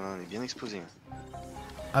pas là, parce qu'on est bien exposé.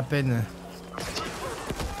 À peine.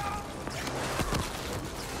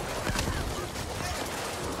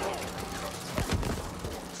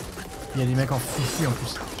 Il y a des mecs en fufu en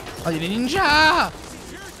plus. Oh, il y a des ninjas!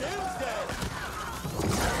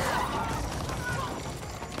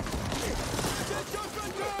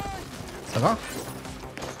 Ça va?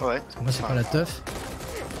 Ouais. Moi c'est pas la teuf.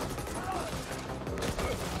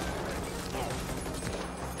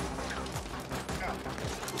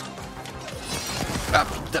 Ah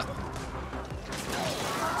putain!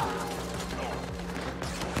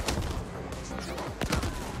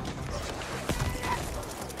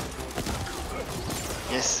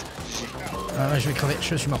 Yes, GG. Ah, je vais crever,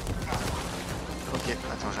 je suis mort. Ok,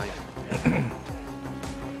 attends, j'arrive.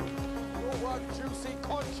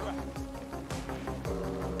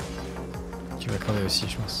 Tu vas crever aussi,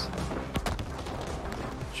 je pense.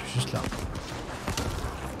 Je suis juste là.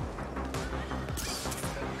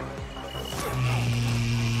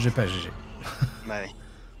 J'ai pas GG. Bah ouais.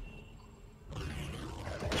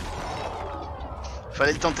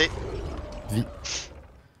 Fallait le tenter. Vie.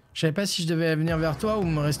 Je savais pas si je devais venir vers toi ou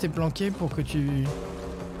me rester planqué pour que tu...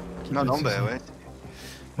 Non, non, bah ouais.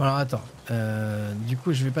 Bon alors attends. Du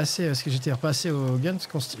coup, je vais passer, parce que j'étais repassé au gun, parce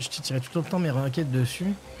que je tirais tout le temps mes roquettes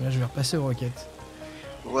dessus. Là, je vais repasser aux roquettes.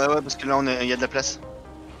 Ouais, parce que là, il y a de la place.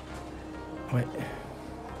 Ouais.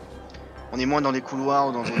 On est moins dans les couloirs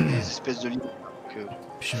ou dans des espèces de lignes. Donc,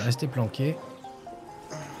 Puis je vais rester planqué.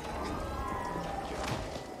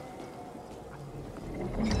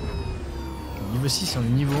 Niveau 6, on est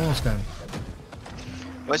niveau 11 quand même.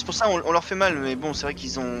 Ouais, c'est pour ça on leur fait mal, mais bon, c'est vrai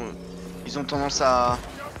qu'ils ont tendance à...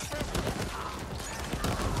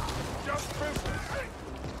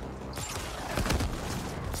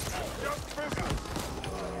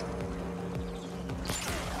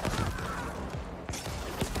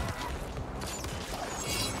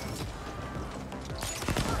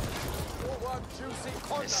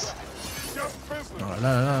 Yes. Oh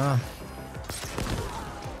là.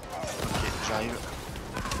 Ok, j'arrive.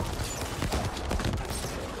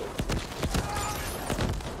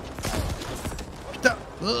 Putain.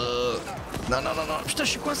 Non, putain, je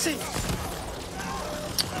suis coincé.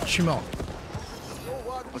 Je suis mort.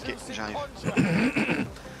 Ok, j'arrive.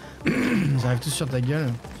 Ils arrivent tous sur ta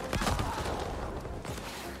gueule.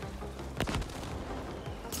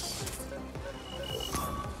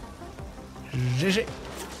 GG.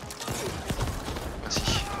 Merci.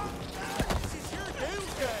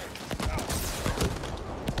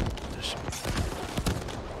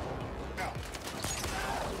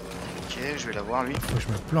 Ok, je vais l'avoir lui. Faut que je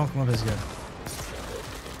me planque moi parce que...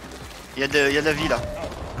 Il y a de la vie là.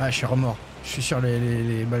 Ah, je suis remort. Je suis sur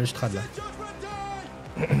les balustrades là.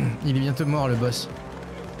 Il est bientôt mort le boss.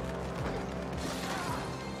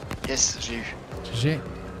 Yes, j'ai eu. GG.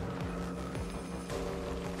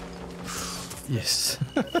 Yes.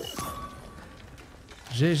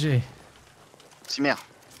 GG. Cimer.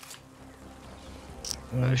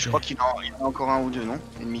 Ouais, Je crois qu'il y en a encore un ou deux, non?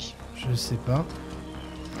 Ennemis. Je sais pas.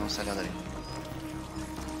 Non, ça a l'air d'aller.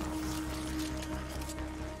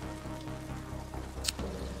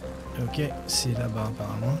 Ok, c'est là-bas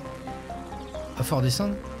apparemment. Pas fort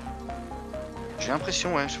descendre. J'ai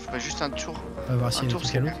l'impression, ouais, je ferais juste un tour. On va voir s'il y a des parce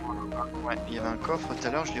trucs à qu'il y l'autre. avait- Ouais, il y avait un coffre tout à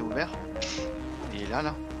l'heure, je l'ai ouvert. Et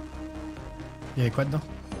là. Il y avait quoi dedans?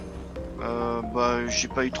 Bah, j'ai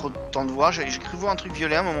pas eu trop de temps de voir. J'ai cru voir un truc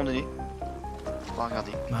violet à un moment donné. On va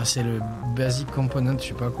regarder. Bah, c'est le basic component, je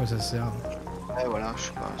sais pas à quoi ça sert. Ouais, voilà, je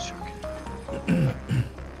suis pas sûr que...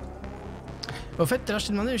 Au fait, tout à l'heure je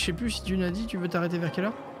t'ai demandé, je sais plus si tu m'as dit, tu veux t'arrêter vers quelle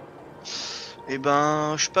heure? Eh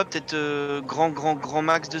ben, je sais pas, peut-être grand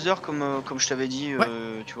max 2 heures comme je t'avais dit,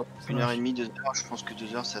 Ouais. tu vois, Ça 1h30, 2 heures. Je pense que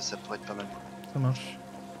 2 heures, ça pourrait être pas mal. Ça marche.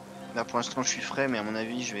 Là, pour l'instant, je suis frais, mais à mon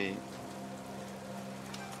avis, je vais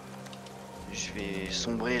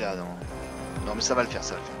sombrer là dans... Non, mais ça va le faire,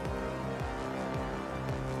 ça va le faire.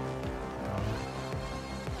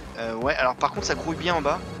 Ouais, alors par contre, ça grouille bien en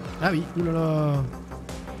bas. Ah oui, oulala.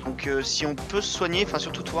 Donc, si on peut se soigner, enfin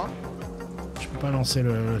surtout toi. Je peux pas lancer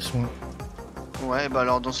le soin. Ouais, bah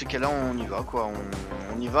alors dans ces cas-là, on y va quoi.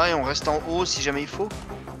 On y va et on reste en haut si jamais il faut.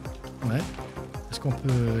 Ouais. Est-ce qu'on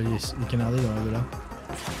peut les canarder dans de là?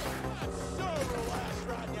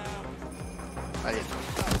 Allez.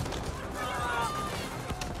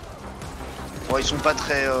 Bon, ils sont pas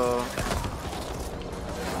très...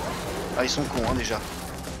 Ah, ils sont cons, hein, déjà.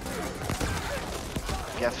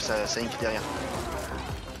 Gaffe, ça inquiète derrière.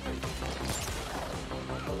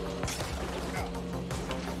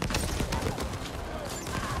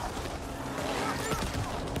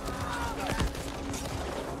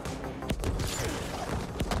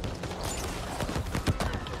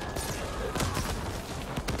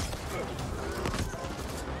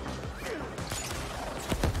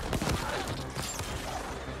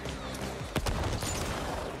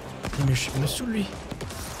 Il me saoule lui.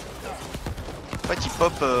 En fait, il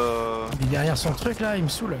pop... Il est derrière son truc là, il me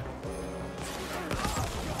saoule.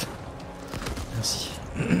 Merci.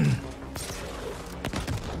 Je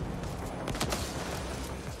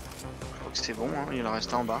crois que c'est bon, hein, il en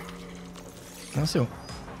reste un en bas. Non, c'est bon.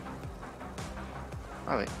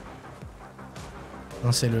 Ah ouais.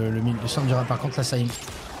 Non, c'est le centre du rat. Par contre, là, ça y est.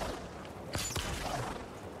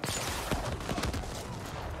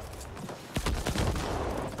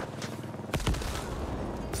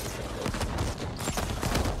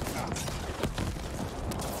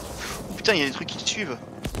 Putain, il y a des trucs qui te suivent.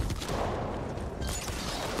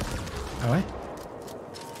 Ah ouais?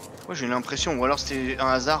 Ouais, j'ai eu l'impression, ou alors c'était un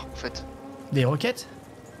hasard en fait. Des roquettes?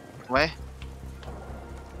 Ouais.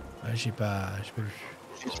 Ouais, j'ai pas vu.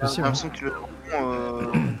 J'ai possible, l'impression que le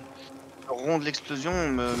rond de l'explosion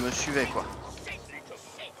me suivait quoi.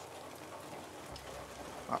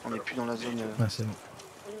 Ah, on est plus dans la zone. Ouais, c'est bon.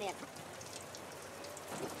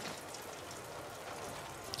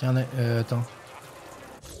 Tiens, attends.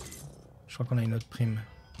 crois qu'on a une autre prime.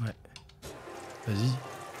 Ouais. Vas-y.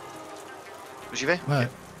 J'y vais? Ouais.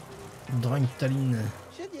 Drunk Tallinn.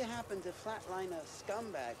 Should you happen to flatline a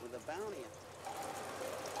scumbag with a bounty?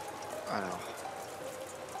 Alors.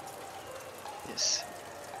 Yes.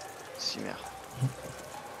 Cimer.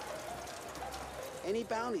 Any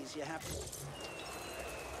bounties you have?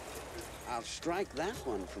 I'll strike that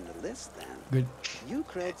one from the list then. Good. You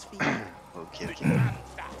creds for Ok, ok.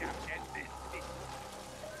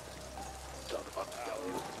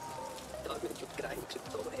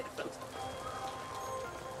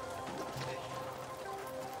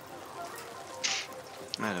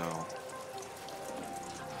 Alors.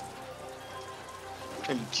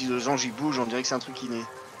 Les petits anges ils bougent, on dirait que c'est un truc qui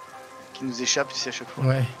nous échappe, tu sais, à chaque fois.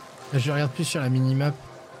 Ouais. Là, je regarde plus sur la minimap.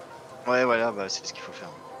 Ouais, voilà, bah, c'est ce qu'il faut faire.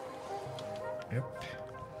 Hop.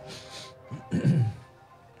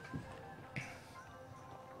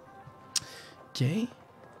 Ok.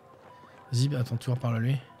 Vas-y, bah, attends, tu reparles à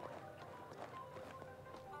lui.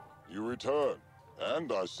 You return,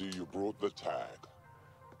 and I see you brought the tag.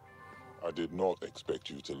 I did not expect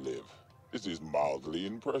you to live. This is mildly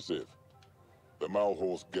impressive. The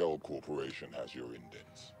Malhorse Gel Corporation has your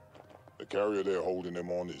indents. The carrier they're holding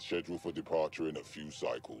him on is scheduled for departure in a few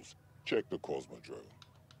cycles. Check the Cosmodrome.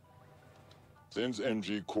 Since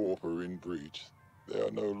MG Corp are in breach, they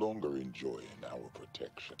are no longer enjoying our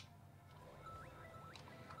protection.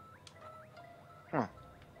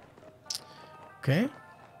 Ok.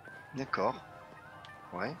 D'accord.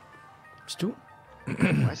 Ouais. C'est tout.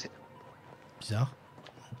 Ouais, c'est. Bizarre.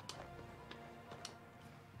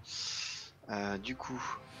 Du coup.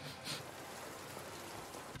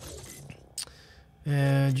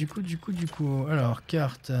 Du coup. Alors,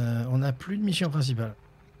 carte. On n'a plus de mission principale.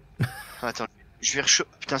 Attends, je vais rechauffer.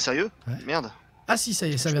 Putain, sérieux? Ouais. Merde. Ah si, ça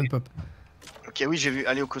y est, ça vient de pop. Ok, oui, j'ai vu.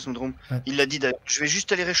 Aller au Cosmodrome. Ouais. Il l'a dit d'ailleurs. Je vais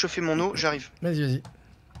juste aller réchauffer mon eau, j'arrive. Vas-y, vas-y.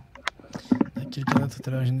 Il y a quelqu'un d'autre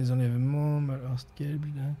à l'origine des enlèvements. Malheur Scale.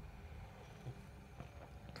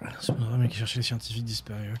 C'est pas vrai, qui cherchait les scientifiques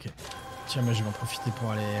disparus. Ok. Tiens, moi je vais en profiter pour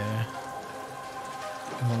aller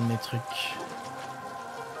vendre mes trucs.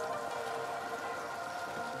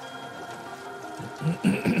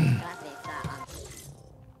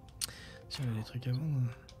 Si on a des trucs à vendre.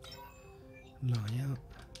 Là rien.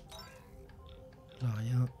 Là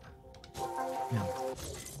rien. Merde.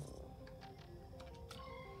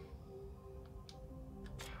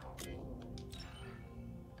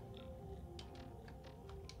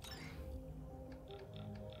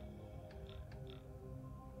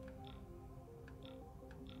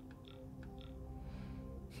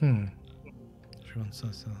 Je vais vendre ça.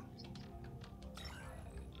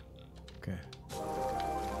 Ok.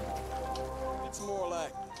 It's more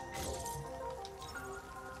like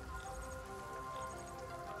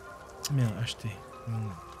Merde, acheter.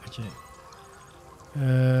 Ok.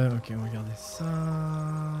 Ok, on va regarder ça.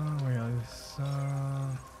 On va regarder ça.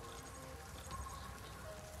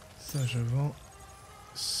 Ça, je vends.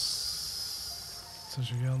 Ça,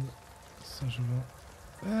 je garde. Ça, je vends.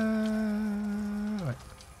 Ouais.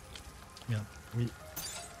 Merde, oui.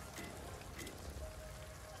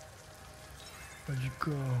 Pas du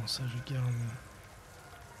corps, ça, je garde.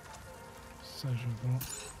 Ça, je vends.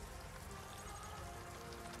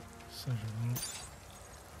 Ça, je vends.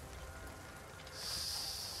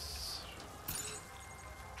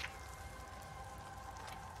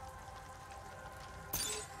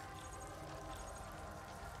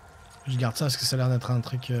 Je garde ça parce que ça a l'air d'être un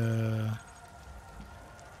truc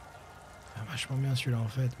vachement bien celui-là en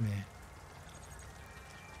fait, mais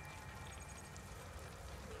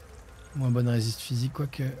moins bonne résiste physique,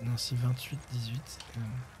 quoique. Non, si 28, 18.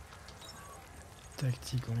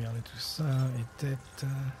 Tactique, on regarde tout ça. Et tête.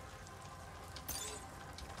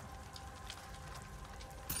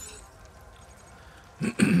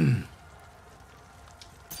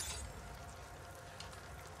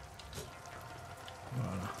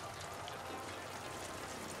 Voilà.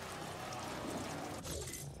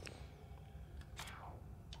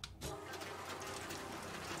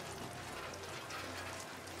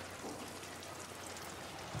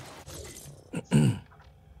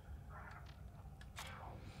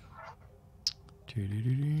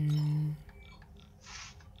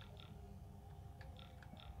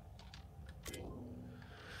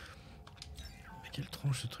 Mais quelle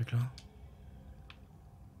tronche ce truc là.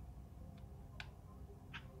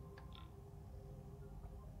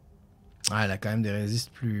 Ah, elle a quand même des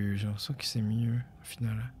résistes plus. J'ai l'impression que c'est mieux au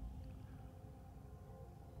final.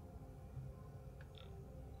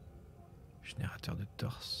 Générateur de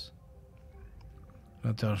torse.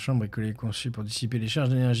 L'interchange bricolé est conçu pour dissiper les charges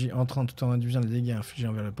d'énergie entrant tout en réduisant les dégâts infligés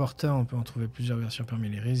envers le porteur. On peut en trouver plusieurs versions parmi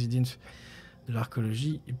les résidents de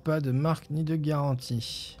l'archéologie et pas de marque ni de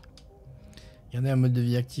garantie. Gardez un mode de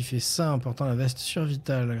vie actif et sain en portant la veste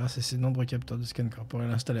survitale. Grâce à ces nombreux capteurs de scan corporel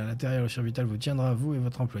installés à l'intérieur, le survital vous tiendra, vous et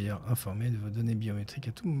votre employeur, informés de vos données biométriques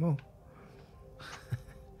à tout moment.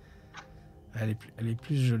 Elle est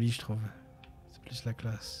plus jolie, je trouve. C'est plus la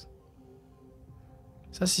classe.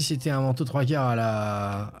 Ça, si c'était un manteau 3/4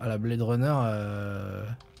 à la Blade Runner,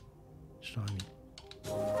 je l'aurais mis.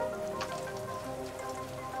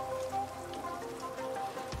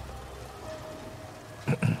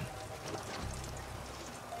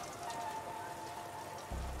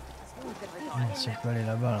 Si on peut aller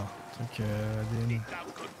là-bas, là. Truc ADN.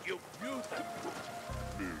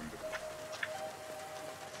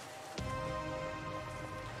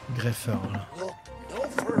 Greffeur, là.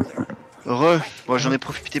 Heureux. Bon, j'en ai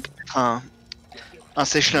profité pour mettre un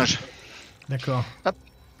sèche-linge. D'accord. Hop.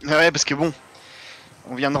 Ouais, parce que bon,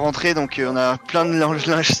 on vient de rentrer, donc on a plein de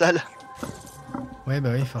linge sale. Ouais,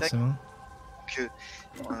 bah oui, forcément. Que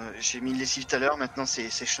j'ai mis le lessive tout à l'heure, maintenant c'est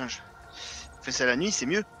sèche-linge. On fait ça la nuit, c'est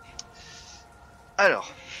mieux.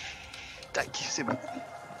 Alors, tac, c'est bon.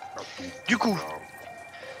 Du coup,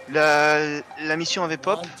 la mission avait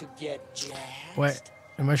pop. Ouais.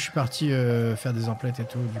 Et moi, je suis parti faire des emplettes et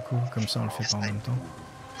tout, du coup, comme ça, on le fait pas en même temps.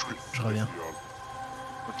 Je reviens.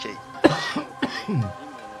 Ok.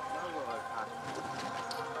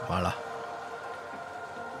 Voilà.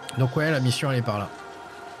 Donc ouais, la mission, elle est par là.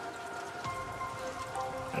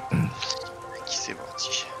 Qui c'est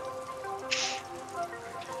parti.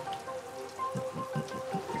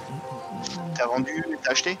 T'as vendu,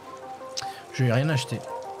 t'as acheté? Je n'ai rien acheté.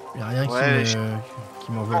 Il n'y a rien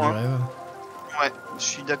qui m'envoie du rêve. Ouais, je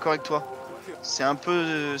suis d'accord avec toi. C'est un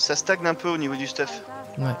peu, ça stagne un peu au niveau du stuff.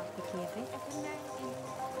 Ouais.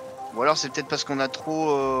 Ou alors c'est peut-être parce qu'on a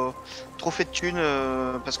trop fait de thunes,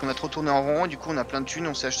 parce qu'on a trop tourné en rond, et du coup on a plein de thunes,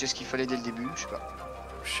 on s'est acheté ce qu'il fallait dès le début, je sais pas.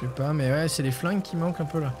 Je sais pas, mais ouais, c'est les flingues qui manquent un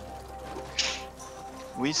peu là.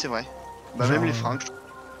 Oui, c'est vrai. Bah Genre, même les fringues.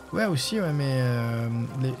 Ouais, aussi, ouais, mais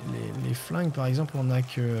les flingues, par exemple, on a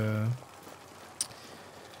que...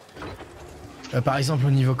 par exemple,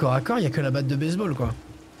 au niveau corps à corps, il n'y a que la batte de baseball, quoi.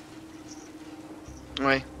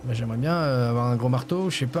 Ouais. Bah, j'aimerais bien avoir un gros marteau,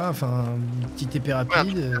 je sais pas, enfin, une petite épée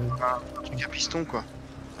rapide. Un truc à piston, quoi.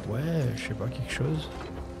 Ouais, je sais pas, quelque chose.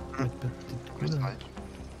 Peut-être Ouais, c'est cool. vrai.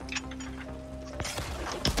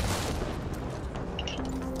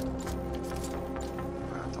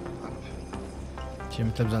 Si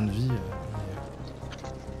t'as besoin de vie.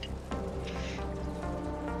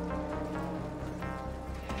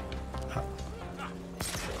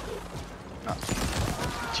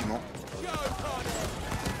 Effectivement.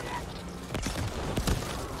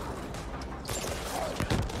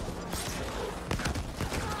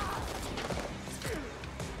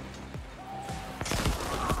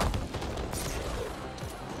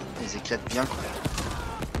 Ils éclatent bien, quoi.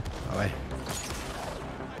 Ah ouais.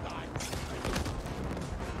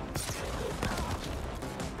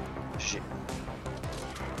 J'ai.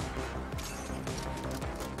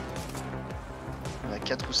 On a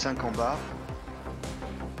 4 ou 5 en bas.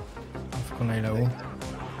 Faut qu'on aille là-haut.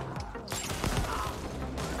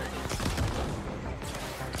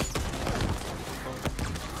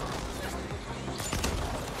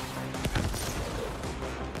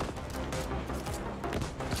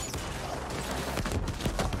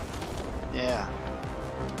 Yeah.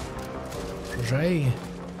 J'ai.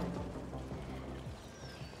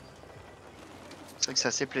 C'est vrai que c'est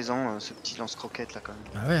assez plaisant ce petit lance-croquette là quand même.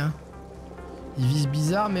 Ah ouais, hein. Il vise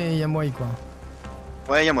bizarre, mais il y a moyen, quoi.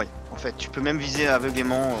 Ouais, il y a moyen. En fait, tu peux même viser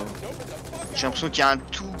aveuglément. J'ai l'impression qu'il y a un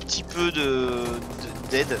tout petit peu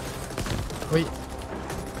d'aide. Oui.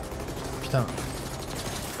 Putain.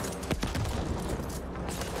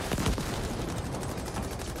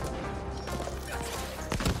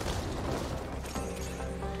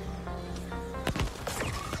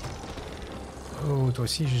 Oh, toi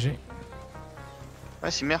aussi, GG. Ouais,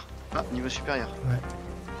 c'est merde. Ah, niveau supérieur. Ouais.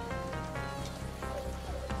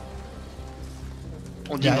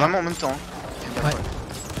 On dit Derrière. vraiment en même temps. Hein. Ouais.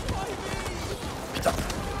 Putain.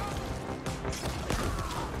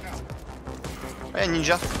 Ouais,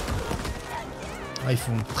 ninja. Ah, ils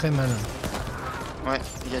font très mal. Ouais,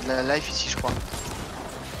 il y a de la life ici, je crois.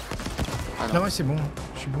 Ah non. Non, ouais, c'est bon.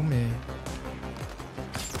 Je suis bon, mais...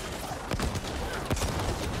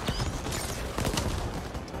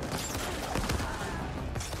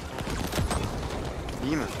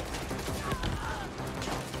 Bim.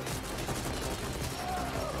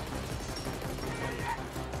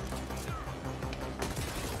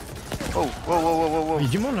 Oh, wow, wow, wow, wow, wow. Il y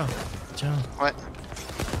a du monde là. Tiens. Ouais.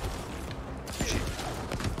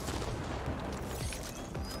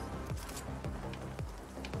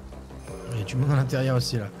 Il y a du monde à l'intérieur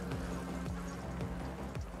aussi là.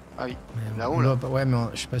 Ah oui. Mais Là-haut, on là. doit pas- Ouais, mais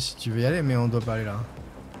je sais pas si tu veux y aller, mais on doit pas aller là.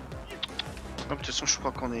 Non, de toute façon, je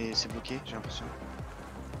crois qu'on est... c'est bloqué, j'ai l'impression.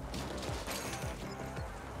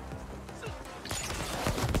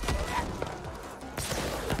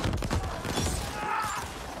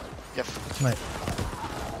 Gaffe. Ouais.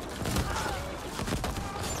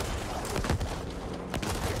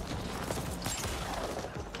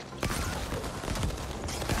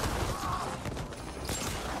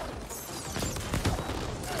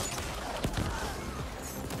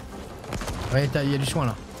 Ouais, il y a du soin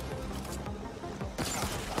là.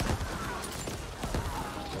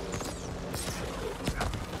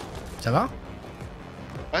 Ça va?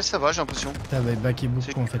 Ouais, ça va, j'ai l'impression. T'avais backé beaucoup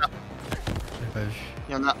C'est- en fait. J'avais pas vu.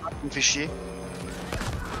 Il y en a un qui me fait chier.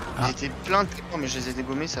 Ils Ah. étaient plein de clients, mais je les ai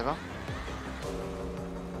dégommés, ça va.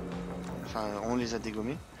 Enfin, on les a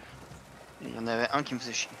dégommés. Et il y en avait un qui me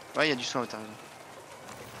faisait chier. Ouais, il y a du soin, t'as raison.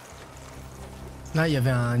 Là, il y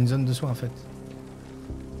avait une zone de soin en fait.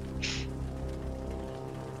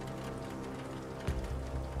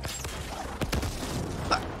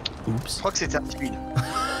 Je Oups. crois que c'était un civil.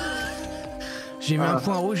 J'ai mis Ah. un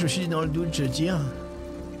point rouge, je me suis dit dans le doute, je tire.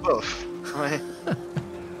 Bof. Ouais.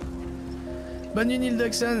 Bonne nuit, Neil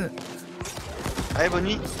Dawson. Allez, bonne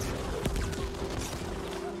nuit.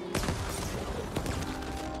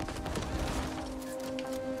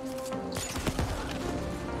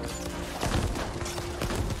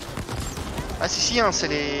 Ah si, hein, ça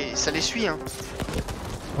les suit, hein.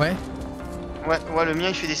 Ouais. Ouais, le mien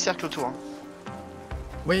il fait des cercles autour. Hein.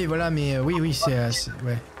 Oui, voilà, mais oui, c'est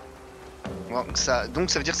ouais. Bon, donc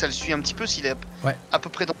ça veut dire que ça le suit un petit peu s'il est Ouais. à peu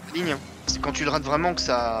près dans la ligne. C'est quand tu le rates vraiment que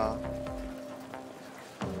ça...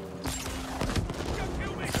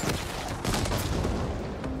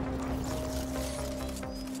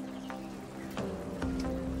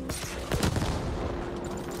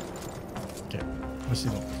 Ok, ouais, c'est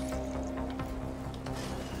bon.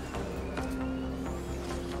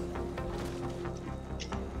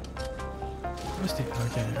 Ouais, c'était...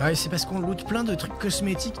 Ok. Ouais, c'est parce qu'on loot plein de trucs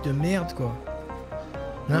cosmétiques de merde, quoi.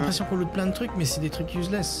 On a l'impression qu'on loot plein de trucs, mais c'est des trucs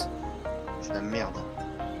useless. C'est la merde.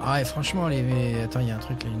 Ah ouais, franchement, Attends, il y a un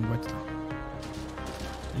truc, là, une boîte, là.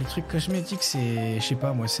 Les trucs cosmétiques, c'est... Je sais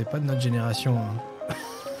pas, moi, c'est pas de notre génération. Hein.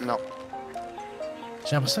 Non.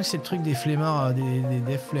 J'ai l'impression que c'est le truc des flemmards,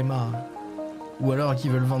 des flemmards. Ou alors qu'ils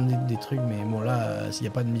veulent vendre des trucs, mais bon, là, il n'y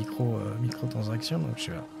a pas de micro-transaction, donc je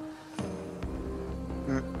suis là.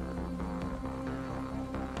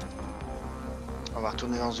 On va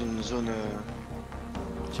retourner dans une zone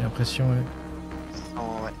J'ai l'impression, ouais.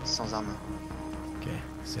 sans armes. Ok,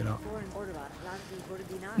 c'est là.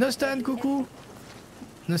 Nostan, coucou!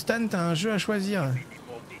 Nostan, t'as un jeu à choisir.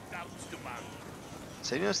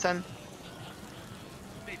 Salut Nostan.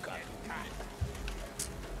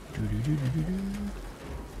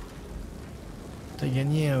 T'as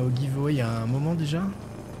gagné au giveaway il y a un moment déjà?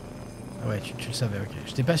 Ah ouais, tu le savais, ok.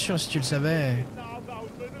 J'étais pas sûr si tu le savais.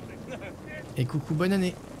 Et coucou, bonne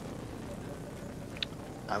année.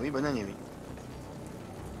 Ah oui, bonne année, oui.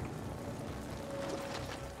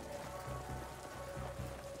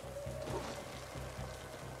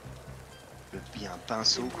 Il y a un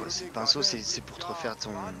pinceau, quoi. Ce pinceau, c'est pour te refaire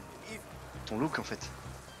ton look, en fait.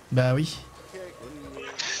 Bah oui.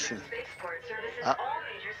 Ah.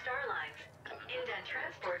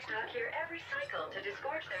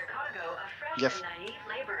 Gaffe.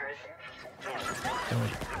 Ah ouais.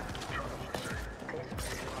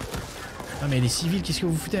 Ah mais les civils, qu'est-ce que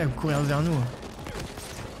vous foutez à courir vers nous?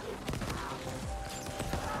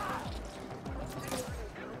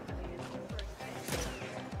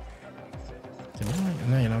 C'est bon,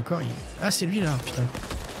 non, il y en a encore. Ah, c'est lui là, putain.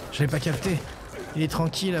 Je l'avais pas capté. Il est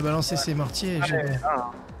tranquille à balancer ses mortiers. Et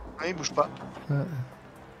Ah, il bouge pas. Ouais.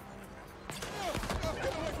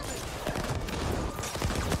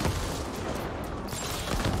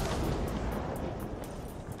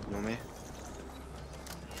 Non mais...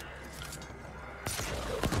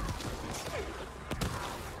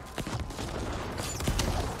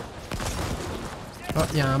 Oh,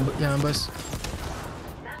 il y a un boss.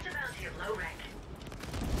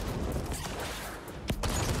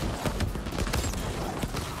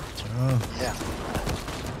 Tiens. Yeah.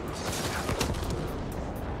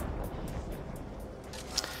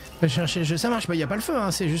 Je vais chercher le jeu. Ça marche pas, il n'y a pas le feu,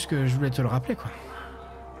 hein. C'est juste que je voulais te le rappeler, quoi.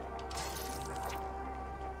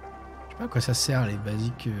 Je sais pas à quoi ça sert, les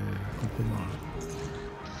basiques composants.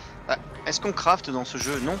 Ah, est-ce qu'on craft dans ce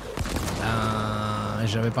jeu? Non. Ben, Enfin,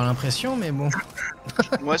 j'avais pas l'impression, mais bon.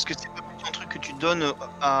 Moi, est-ce que c'est pas plutôt un truc que tu donnes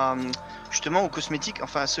à justement aux cosmétiques,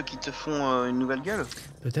 enfin à ceux qui te font une nouvelle gueule?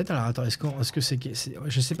 Peut-être, alors attends, est-ce que c'est...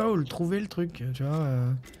 Je sais pas où le trouver le truc, tu vois.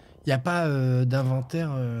 Y a pas d'inventaire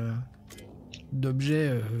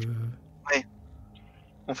d'objets. Ouais.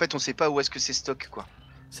 En fait, on sait pas où est-ce que c'est stock, quoi.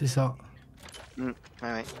 C'est ça. Ouais,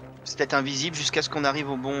 ouais. C'est peut-être invisible jusqu'à ce qu'on arrive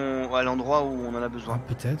à l'endroit où on en a Ah, besoin.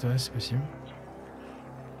 peut-être, ouais, c'est possible.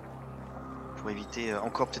 Pour éviter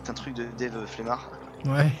encore peut-être un truc de dev flemmard.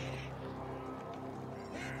 Ouais.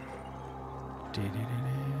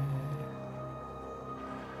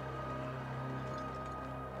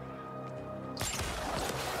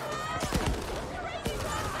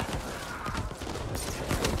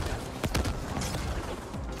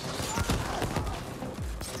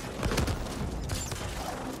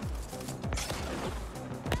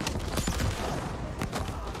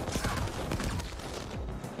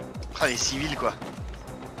 Ah, les civils, quoi.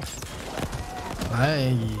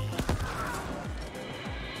 Ouais,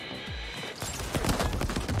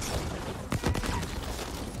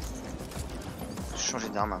 Changer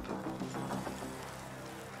d'arme un peu.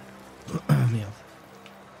 Merde.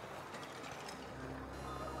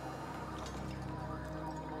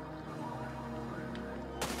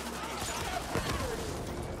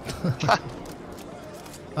 Ah,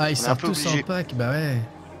 ils On est un sortent peu tous obligé. en pack, bah ouais.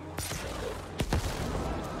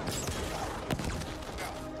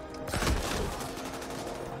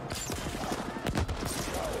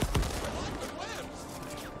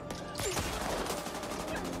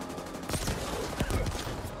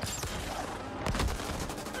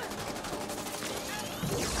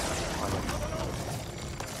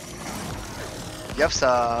 Gaffe,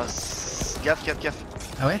 ça. Gaffe.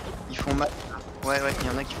 Ah ouais? Ils font mal. Ouais, il y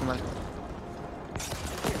en a qui font mal.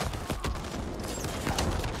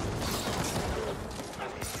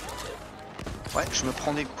 Ouais, je me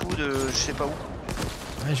prends des coups de je sais pas où.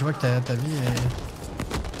 Ouais, je vois que ta vie est...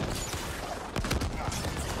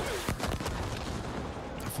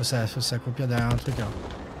 Faut s'accroupir derrière un truc, alors.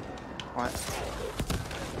 Ouais.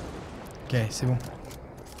 Ok, c'est bon.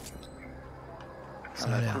 Ça Ah, a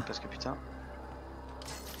bah, l'air. cool parce que putain.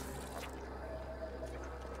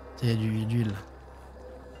 Il y a de l'huile.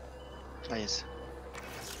 Ah yes.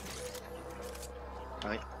 Ah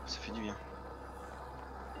oui, ça fait du bien.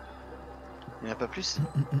 Il n'y en a pas plus?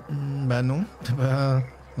 Bah non. Bah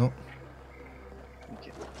non.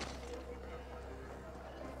 Ok.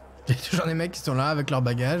 Il y a toujours des mecs qui sont là avec leur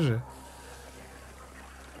bagage.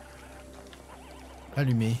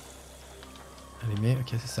 Allumé. Allumé, ok,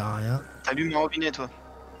 ça sert à rien. T'allumes un robinet, toi?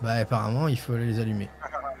 Bah apparemment, il faut les allumer.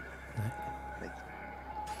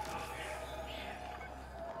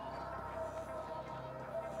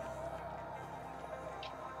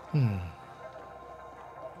 Hmm.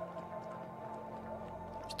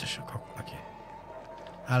 Putain, je suis encore... Ok.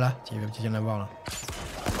 Ah là, il va peut-être y en avoir là.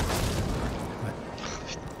 Ouais.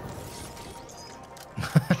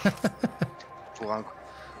 Pour un coup.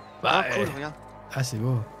 Bah, Ah, cool, regarde. Ah, c'est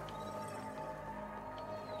beau.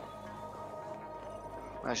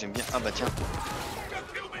 Ouais, j'aime bien. Ah bah tiens.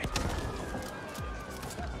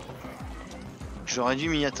 J'aurais dû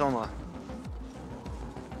m'y attendre.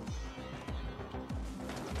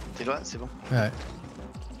 T'es là, c'est bon. Ouais.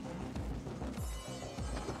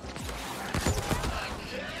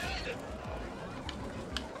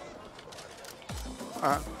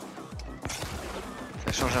 Ah.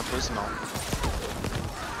 Ça change un peu, c'est marrant.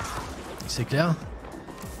 C'est clair.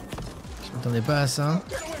 Je m'attendais pas à ça.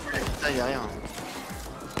 Là, y a rien.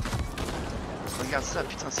 Regarde ça,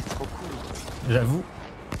 putain, c'est trop cool. J'avoue.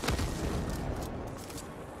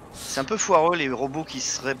 C'est un peu foireux les robots qui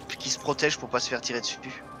se protègent pour pas se faire tirer dessus. Tu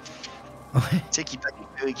Ouais. sais, qui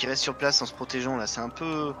restent sur place en se protégeant là, c'est un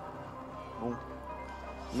peu. Bon.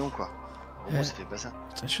 Non quoi. Robot, ça fait pas ça.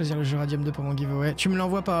 Je vais choisir le jeu Radium 2 pour mon giveaway. Tu me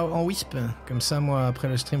l'envoies pas en Wisp. Comme ça, moi, après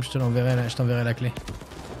le stream, je t'enverrai la clé.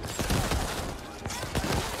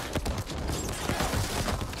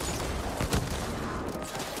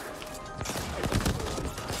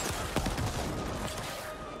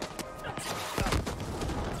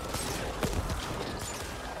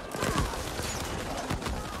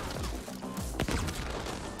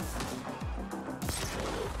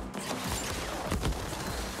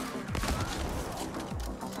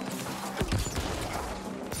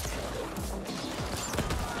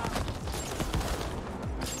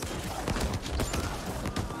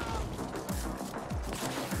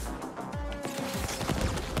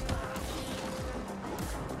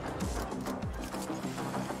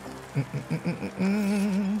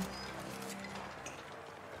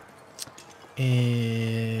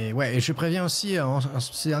 Et Ouais, et je préviens aussi,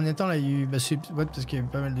 ces derniers temps, là, il y a eu, parce qu'il y a eu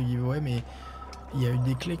pas mal de giveaways, mais il y a eu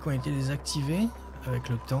des clés qui ont été désactivées avec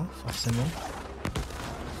le temps, forcément.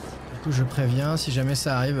 Du coup, je préviens, si jamais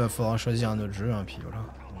ça arrive, il faudra choisir un autre jeu, hein, puis voilà.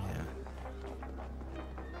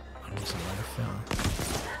 Mais, ça va le faire. Hein.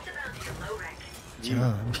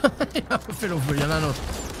 Tiens, il a fait l'envol, il y en a un autre.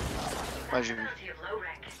 Ouais, j'ai vu.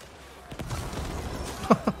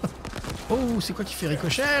 Oh, c'est quoi qui fait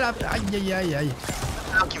ricochet là? Aïe aïe aïe aïe.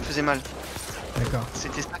 Ah, qui me faisait mal. D'accord.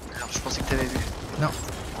 C'était ça, alors, je pensais que t'avais vu. Non.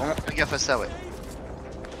 Vraiment, fais gaffe à ça, ouais.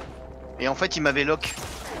 Et en fait, il m'avait lock.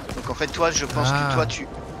 Donc en fait, toi, je pense que toi, tu...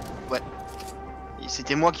 Ouais.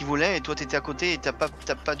 C'était moi qui voulais et toi, t'étais à côté et t'as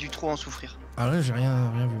pas dû trop en souffrir. Ah là, j'ai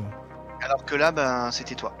rien vu moi. Alors que là, ben,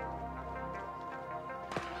 c'était toi.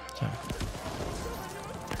 Tiens.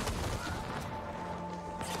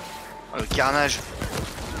 Oh, le carnage.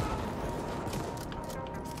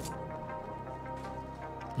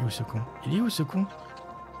 Il est où ce con? Il est où ce con?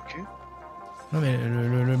 Ok. Non mais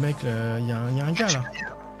le mec, il y a un gars là.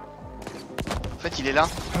 En fait, il est là.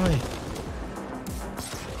 Ah ouais.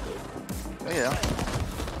 Ouais, il est là.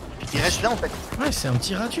 Il reste là en fait. Ouais, c'est un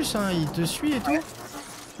petit ratus, hein. Il te suit et tout.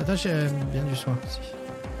 Attends, j'ai bien du soin. Si.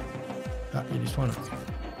 Ah, il y a du soin là.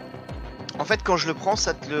 En fait, quand je le prends,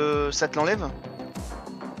 ça te l'enlève.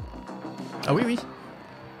 Ah oui, oui.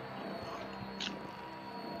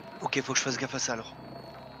 Ok, faut que je fasse gaffe à ça alors.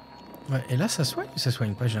 Ouais, et là ça soigne ou ça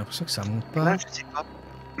soigne pas? J'ai l'impression que ça monte pas. Là, je sais pas.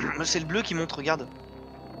 Moi, c'est le bleu qui monte, regarde.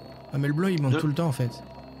 Ah mais le bleu il monte tout le temps en fait.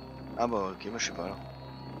 Ah bah ok, moi je sais pas alors.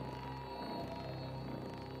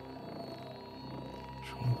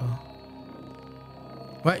 Je comprends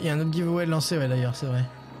pas. Ouais, il y a un autre giveaway de lancer, ouais d'ailleurs, c'est vrai.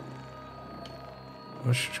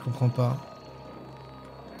 Moi je comprends pas.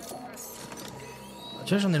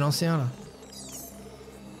 Tu vois, j'en ai lancé un là.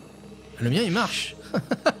 Le mien il marche.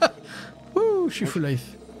 Ouh, je suis full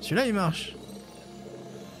life. Celui-là il marche.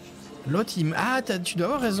 L'autre il... Ah, tu dois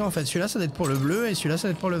avoir raison en fait. Celui-là ça doit être pour le bleu et celui-là ça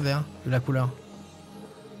doit être pour le vert de la couleur.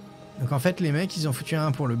 Donc en fait les mecs ils ont foutu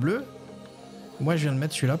un pour le bleu. Moi je viens de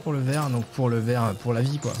mettre celui-là pour le vert. Donc pour le vert, pour la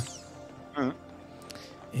vie quoi.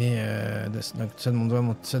 Et donc ça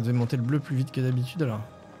devait monter le bleu plus vite que d'habitude alors.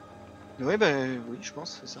 Ouais bah oui je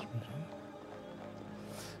pense c'est ça.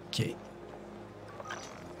 Ok.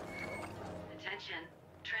 Attention.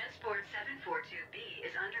 Transport 742B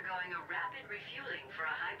is undergoing a rapid refueling for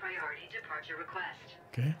a high priority departure request.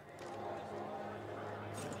 Ok. Il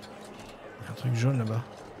y a un truc jaune là-bas.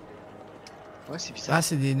 Ouais c'est bizarre. Ah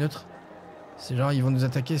c'est des neutres. C'est genre ils vont nous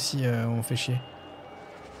attaquer si on fait chier.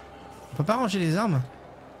 On peut pas ranger les armes?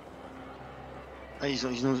 Ah,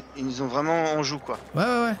 ils nous ont vraiment en joue quoi.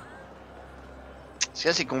 Ouais. Ce qu'il y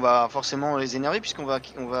a c'est qu'on va forcément les énerver puisqu'on va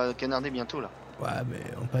canarder bientôt là. Ouais mais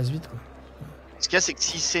on passe vite quoi. Ce qu'il y a c'est que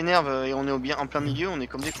s'ils s'énervent et on est en plein milieu, on est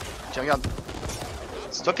comme des... Tiens regarde.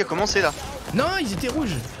 C'est toi qui as commencé là. Non, ils étaient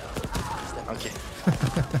rouges. Ok.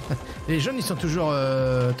 Les jaunes ils sont toujours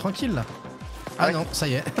tranquilles là. Ah ouais. Non, ça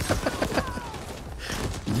y est.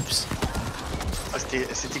 Oups. Ah,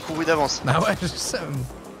 c'était couru d'avance. Bah ouais, je sais.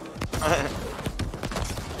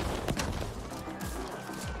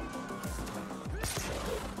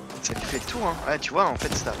 Ça lui fait tout hein. Ouais tu vois en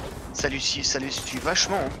fait ça lui suit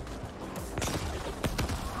vachement hein.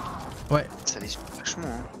 Ouais. Ça les suit vachement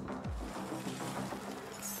hein.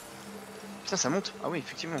 Putain ça monte. Ah oui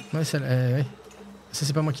effectivement. Ouais, ouais. Ça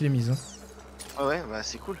c'est pas moi qui l'ai mise. Hein. Ah ouais bah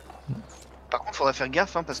c'est cool. Par contre faudrait faire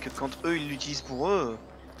gaffe hein, parce que quand eux ils l'utilisent pour eux.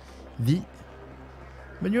 Vie.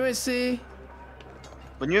 Bonne USC.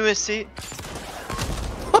 Bonne USC.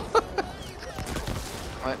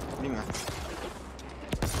 Ouais, bim.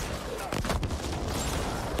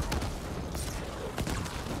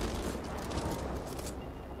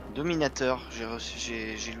 Dominateur, j'ai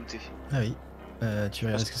looté. Ah oui. Tu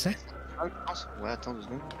regardes ce que c'est? Ouais, attends 2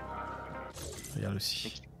 secondes. Regarde aussi.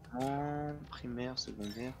 Équipement, primaire,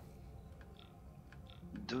 secondaire.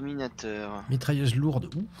 Dominateur. Mitrailleuse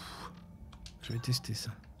lourde. Ouf. Je vais tester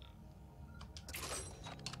ça.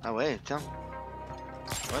 Ah ouais, tiens.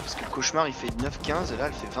 Ouais, parce que le cauchemar il fait 9,15 et là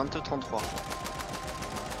elle fait 22,33. Ouais,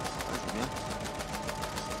 c'est bien.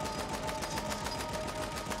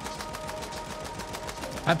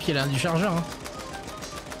 Ah, puis elle a du chargeur. Hein.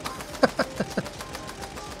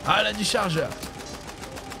 Ah, elle a du chargeur.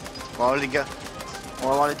 Bon, les gars, on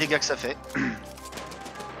va voir les dégâts que ça fait.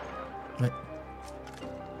 Ouais.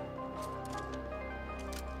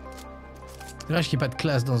 C'est dommage qu'il n'y ait pas de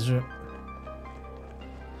classe dans ce jeu.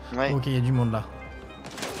 Ouais. Ok, il y a du monde là.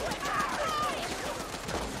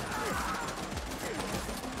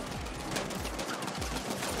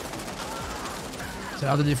 Ça a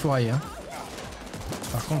l'air de défourailler, hein.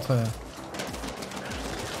 Par contre...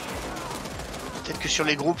 Peut-être que sur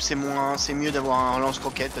les groupes, c'est mieux d'avoir un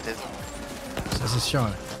lance-roquette, peut-être. Ça, c'est sûr. Ouais.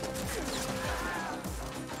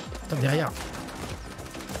 Attends, derrière.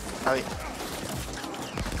 Ah oui.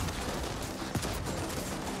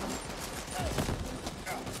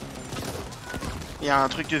 Il y a un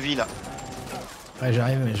truc de vie là. Ouais,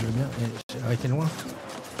 j'arrive, mais je veux bien. J'ai arrêté loin.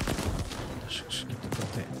 Je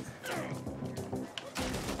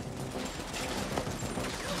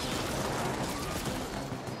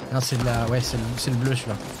non, c'est de la. Ouais, c'est le bleu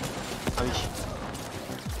celui-là. Ah oui.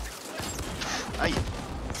 Aïe.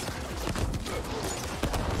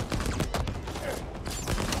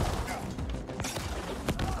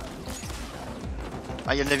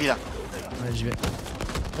 Ah, il y a de la vie là. Ouais, j'y vais.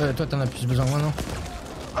 Toi, t'en as plus besoin que moi, non?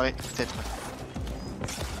 Ah ouais, peut-être.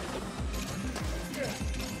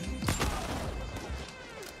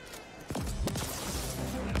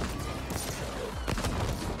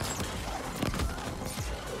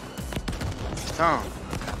 Putain.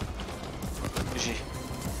 J'ai.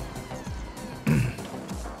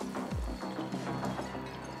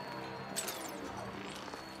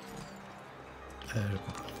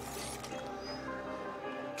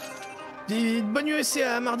 Bonne USC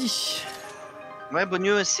à mardi. Ouais, bonne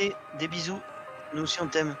nuit, c'est des bisous. Nous aussi on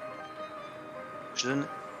t'aime. Je donne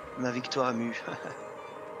ma victoire à Mu.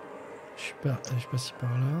 Je suis pas si par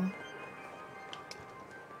là.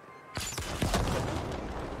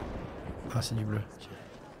 Ah, c'est du bleu.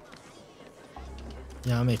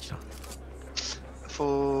 Il y a un mec là.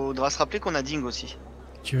 Faudra se rappeler qu'on a Ding aussi.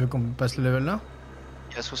 Tu veux qu'on passe le level là?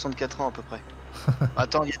 Il a 64 ans à peu près.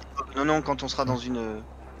 Attends, il y a... Non, quand on sera dans une...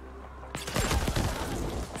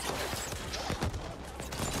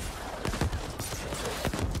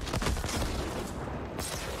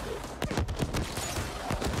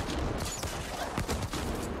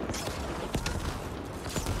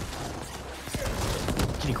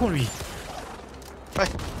 Il est con lui. Ouais,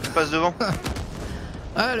 je passe devant.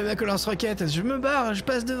 Ah, le mec au lance-roquette, je me barre, je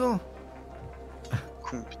passe devant.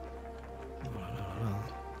 Con.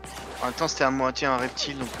 En même temps, c'était à moitié un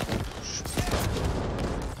reptile, donc...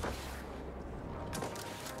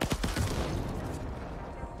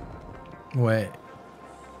 Ouais.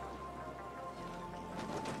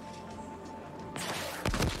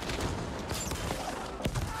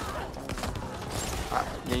 Ah,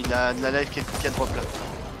 il y a de la live qui a drop là.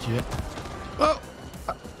 Tu veux? Oh!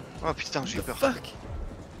 Ah. Oh putain, j'ai eu peur. Fuck!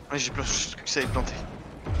 Ouais, j'ai peur que ça ait planté.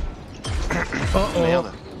 Oh oh!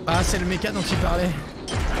 Merde. Ah, c'est le méca dont tu parlais.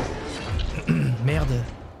 Merde.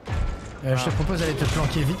 Je te propose d'aller te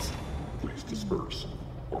planquer vite.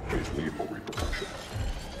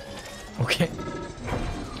 Ok. Ouais,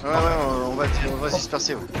 on va se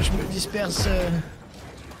disperser. Ouais. Je me disperse. Extreme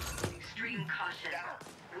caution.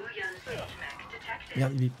 Wuyun Sage detected.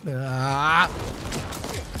 Merde, il est... Ah!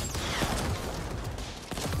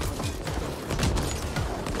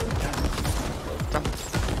 Putain.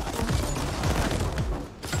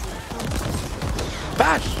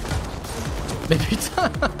 Vache! Mais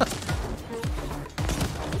putain!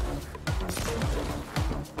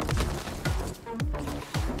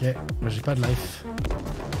 Ok, moi j'ai pas de life.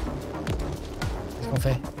 Qu'est-ce qu'on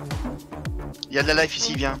fait? Il y a de la life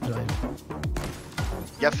ici, viens. J'arrive.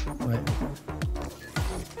 Gaffe. Ouais.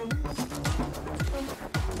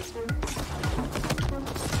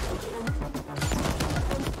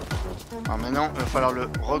 Alors maintenant, il va falloir le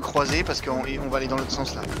recroiser parce qu'on va aller dans l'autre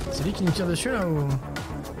sens là. C'est lui qui nous tire dessus là ou?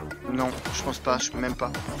 Non, je pense pas, même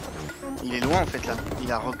pas. Il est loin en fait là,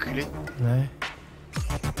 il a reculé. Ouais.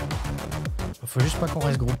 Faut juste pas qu'on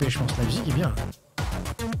reste groupé, je pense. La musique est bien.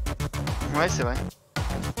 Ouais, c'est vrai.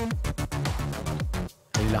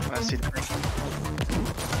 Elle est là. Ah, c'est...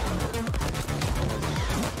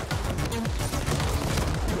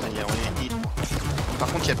 Par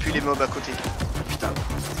contre, il n'y a plus les mobs à côté. Putain.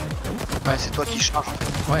 Ouais, c'est toi qui charge.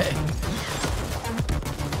 Ouais.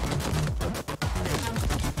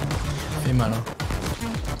 Fait mal, hein.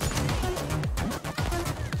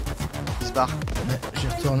 Il se barre. Ouais, j'y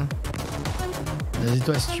retourne. Vas-y,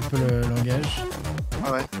 toi, si tu peux l'engage.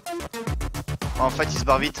 Ah ouais. En fait, il se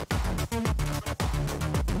barre vite.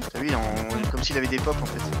 T'as vu, comme s'il avait des pops en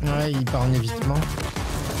fait. Ouais, il part en évitement.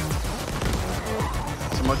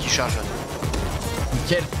 C'est moi qui charge là.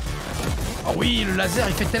 Nickel. Oh oui, le laser,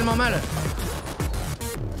 il fait tellement mal.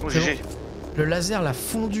 Oh, C'est GG. bon. Le laser l'a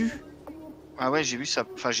fondu. Ah ouais, j'ai vu ça.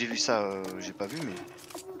 Enfin, j'ai vu ça, j'ai pas vu, mais...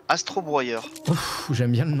 Astro Broyeur. Ouf,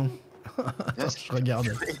 j'aime bien le nom. Yes. Je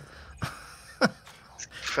regarde.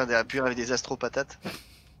 Faire des purs avec des astro patates.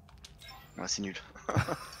 Ouais, c'est nul.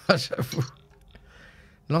 Ah, j'avoue.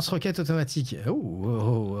 Lance-roquette automatique. Il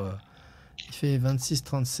fait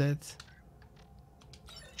 26-37.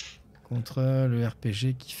 contre le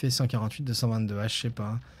RPG qui fait 148-222. Ah, je sais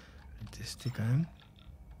pas. Je vais tester quand même.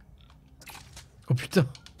 Oh putain!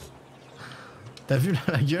 T'as vu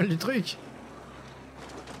la gueule du truc?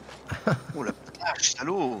 Oh la vache,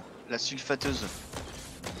 salaud! La sulfateuse.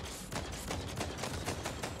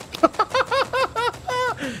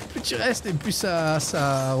 Plus tu restes et plus ça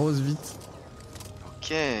arrose vite.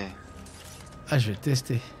 Ok. Ah, je vais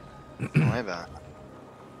tester. Ouais, bah.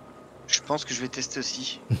 Je pense que je vais tester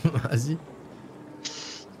aussi. Vas-y.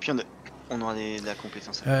 Puis on aura de la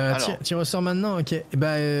compétence. Tu ressors maintenant, ok. Et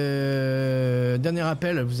bah, dernier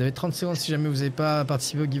rappel, vous avez 30 secondes si jamais vous n'avez pas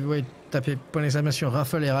participé au giveaway. Tapez point d'exclamation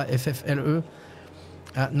raffle RAFFLE.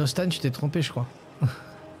 Ah, Nostan, tu t'es trompé, je crois.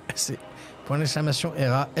 C'est point d'exclamation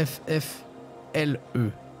RAFFLE.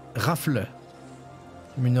 Rafle.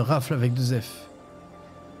 Comme une rafle avec 2 F.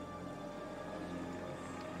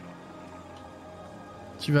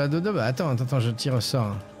 Tu vas à dodo? Bah attends, je tire au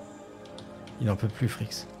sort. Il en peut plus,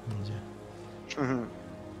 Frix. Mon dieu.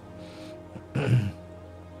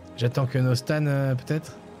 J'attends que Nostan,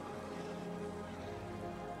 peut-être.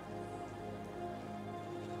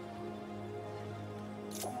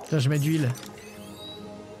 Tiens, je mets d'huile.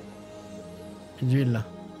 D'huile là.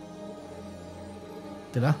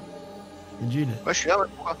 T'es là? Et d'huile. Ouais, je suis là, ouais,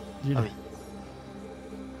 pourquoi? D'huile. Ah oui.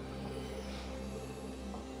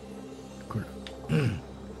 Cool.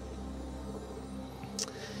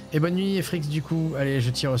 Et bonne nuit, Frix, du coup. Allez, je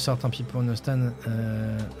tire au sort, tant pis pour Nostan.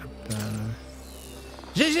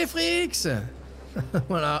 GG Frix.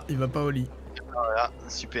 Voilà, il va pas au lit. Voilà,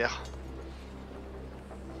 super.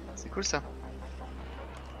 C'est cool ça.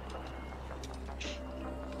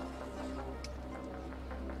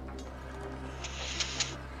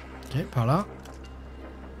 Ok, par là.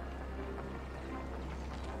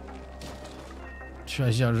 Tu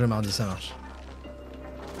agir le jeu mardi, ça marche.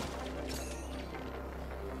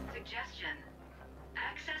 Suggestion.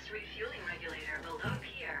 Access refueling regulator below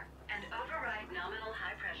pier and override nominal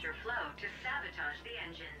high pressure flow to sabotage the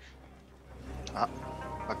engines. Ah,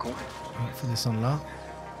 pas con. Ouais, faut descendre là.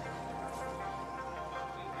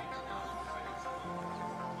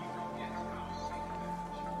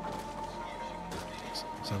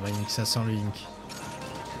 Ça va, Link, ça sent le Link.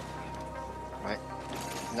 Ouais.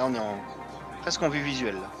 Là, on est en presque en vue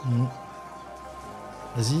visuelle. Là. Mmh.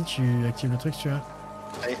 Vas-y, tu actives le truc, tu veux.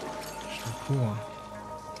 Allez. Je te cours.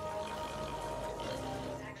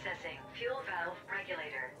 Accessing fuel valve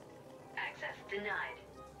regulator. Access denied.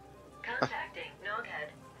 Contacting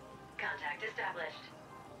Noghead. Contact established.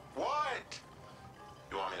 What?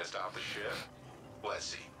 You want me to stop the ship? Let's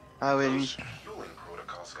see. Ah ouais, lui. Fueling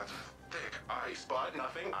protocols got some thick ice, but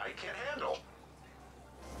nothing I can't handle.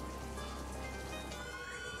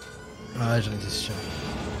 Ah, j'en étais sûr.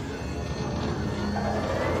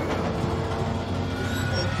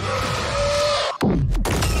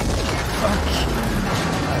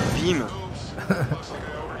 Bim. Looks like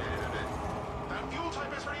I overheated a bit. That fuel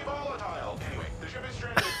type is pretty volatile. Anyway, the ship is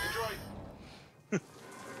stranded. Enjoy.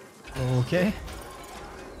 Ok.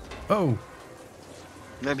 Oh.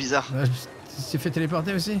 Là, bizarre. Tu t'es fait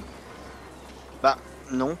téléporter aussi? Bah,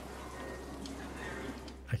 non.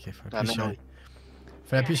 Ok, faut Ah, appuyer sur non. X.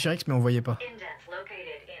 Fallait appuyer sur X, mais on voyait pas. Indents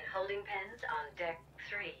located in holding pens on deck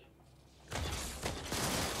 3.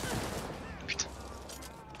 Putain.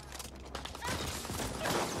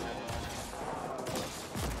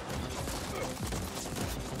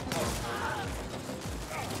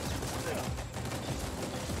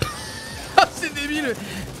 Ah, c'est débile!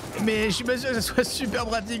 Mais je suis pas sûr que ça soit super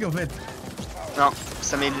pratique en fait. Non,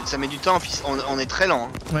 ça met du temps, puis on est très lent.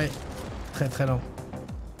 Hein. Ouais, très très lent.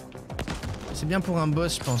 C'est bien pour un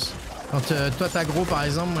boss, je pense. Quand toi t'as gros par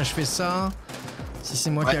exemple, moi je fais ça. Si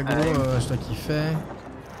c'est moi qui a gros, c'est toi qui fais.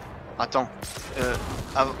 Attends,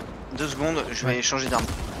 2 secondes, je vais changer d'arme.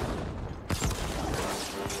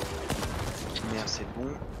 Merde, c'est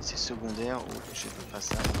bon, c'est secondaire. Oh, je peux pas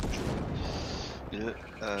ça. Je vais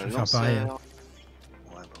faire lanceur. pareil. Ouais,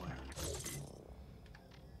 bah ouais.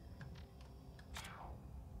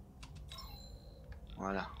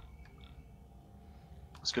 Voilà.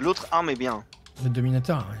 Parce que l'autre arme est bien. Le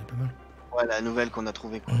Dominator, il est pas mal. Ouais, la nouvelle qu'on a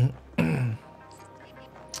trouvée quoi.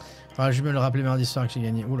 Ah, je vais me le rappeler mardi soir que j'ai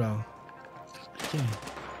gagné. Oula. Ok.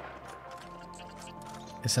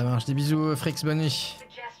 Et ça marche. Des bisous, Frix, bonne nuit.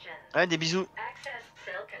 Suggestion. Ouais, des bisous. Access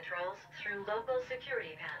cell controls through local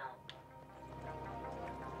security panel.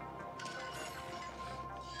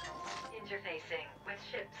 Interfacing with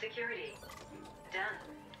ship security. Done.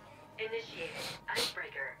 Initiating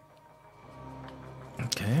icebreaker.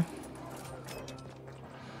 Ok.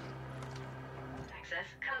 Access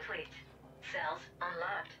complete. Cells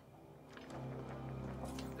unlocked.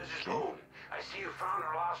 This is Coop. I see you found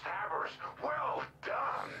our lost hammers. Well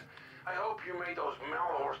done. I hope you made those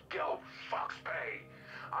Melhorse Gelb fucks pay.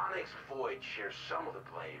 Onyx Void shares some of the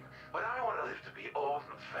blame, but I want to live to be old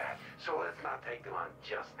and fat, so let's not take them on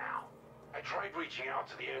just now. I tried reaching out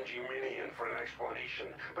to the MG Minion for an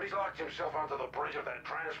explanation, but he's locked himself onto the bridge of that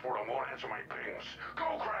transport and won't answer my pings.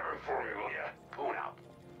 Go grab him for me, will ya? Poon out.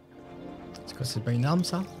 C'est quoi, c'est pas une arme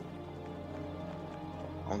ça?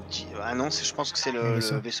 Ah non, je pense que c'est le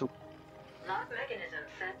vaisseau. Lock mechanism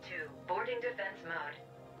set to boarding defense mode.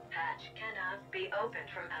 Hatch cannot be opened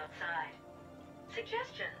from outside.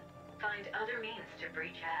 Suggestion: find other means to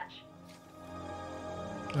breach hatch.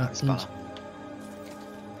 Ah, C'est pas grave.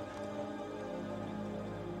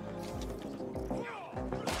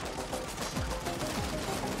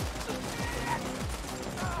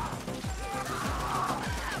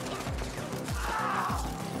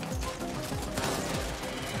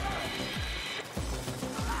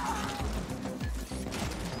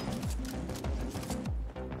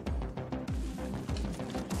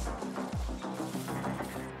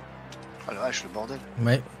 Oh la vache, le bordel.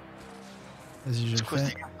 Ouais. Vas-y, je C'est le quoi ce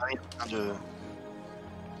fais. délire de...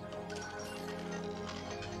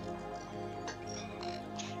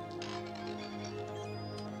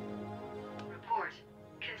 Report: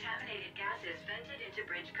 contaminated gases vented into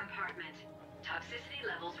bridge compartment. Toxicity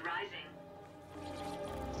levels rising.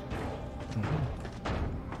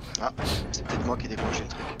 Ah, c'est peut-être moi qui ai déclenché le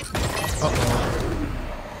truc. Oh,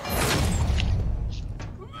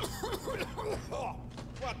 Oh,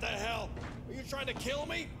 what the hell? Are you trying to kill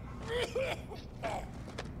me?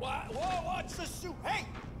 What? Whoa, what's the suit? Hey,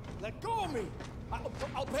 let go of me.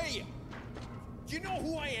 I'll pay you. Do you know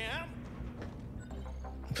who I am?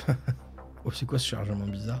 oh, c'est quoi ce chargement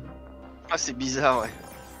bizarre? Ah, c'est bizarre, ouais.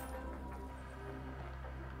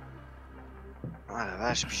 Ah la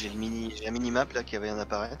vache, puis j'ai la mini-map là qui vient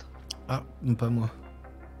d'apparaître. Ah, non, pas moi.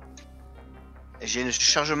 Et j'ai le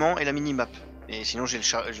chargement et la mini-map. Et sinon j'ai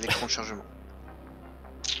l'écran de chargement.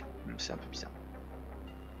 C'est un peu bizarre.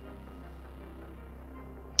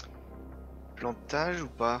 Plantage ou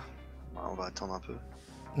pas? On va attendre un peu.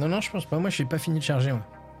 Non, non, je pense pas. Moi, je n'ai pas fini de charger. Moi.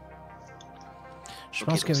 Je Ok,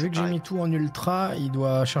 pense donc que c'est vu que j'ai pareil. mis tout en ultra, il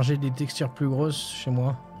doit charger des textures plus grosses chez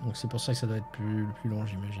moi. Donc c'est pour ça que ça doit être plus long,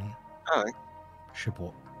 j'imagine. Ah ouais. Je sais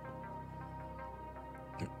pas.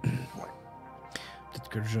 Peut-être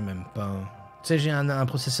que le jeu m'aime pas. Tu sais, j'ai un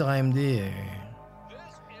processeur AMD et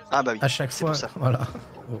Ah bah oui. à chaque c'est fois, pour ça. voilà.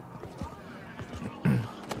 Oh.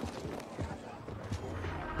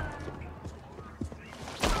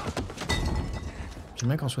 J'aime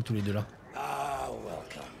bien qu'on soit tous les deux là. Ah,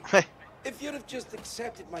 welcome. Ouais. If you'd have just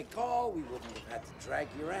accepted my call, we wouldn't have had to drag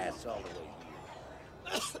your ass all the way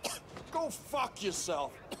here. Go fuck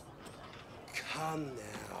yourself. Come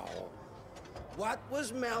now. What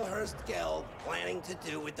was Melhurst Gelb planning to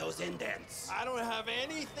do with those indents? I don't have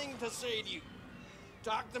anything to say to you.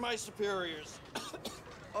 Talk to my superiors.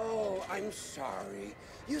 Oh, I'm sorry.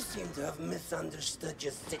 You seem to have misunderstood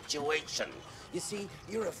your situation. You see,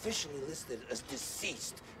 you're officially listed as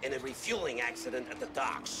deceased in a refueling accident at the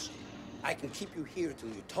docks. I can keep you here till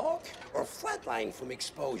you talk, or flatline from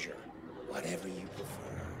exposure. Whatever you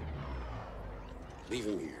prefer. Leave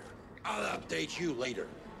him here. I'll update you later.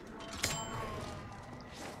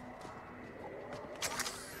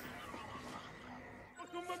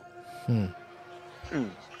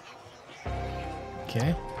 Ok.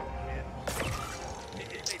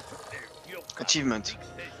 Achievement.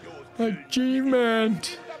 Achievement.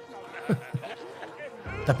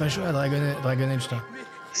 T'as pas joué à Dragon Age, toi?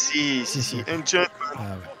 Si. Enchant.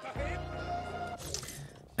 Ah ouais.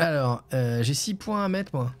 Alors, j'ai 6 points à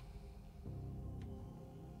mettre, moi.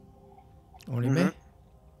 On les met?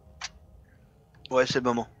 Ouais, c'est le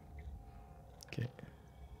moment. Ok.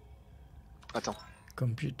 Attends.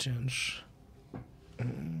 Compute change.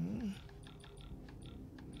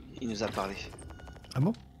 Il nous a parlé. Ah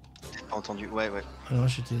bon? J'ai pas entendu. Ouais. Ah non,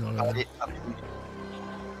 j'étais dans le... Allez,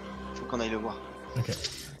 faut qu'on aille le voir. Ok.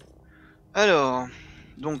 Alors,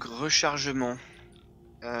 donc rechargement.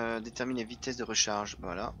 Détermine la vitesse de recharge.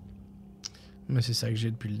 Voilà. Mais c'est ça que j'ai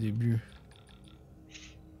depuis le début.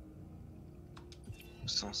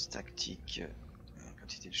 Sens tactique.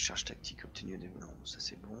 Quantité de charge tactique obtenue. Non, ça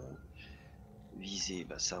c'est bon. Visée,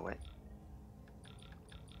 bah ça ouais.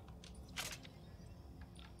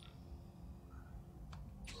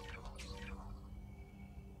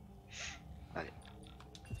 Allez.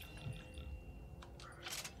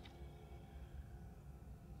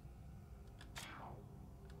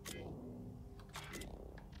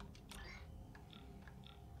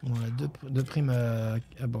 On a deux primes à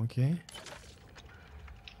banquer.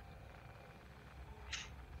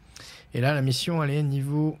 Et là, la mission, elle est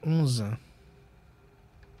niveau 11.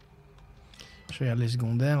 Je regarde les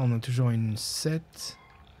secondaires. On a toujours une 7.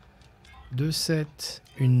 2 7.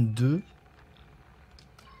 Une 2.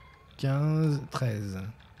 15, 13.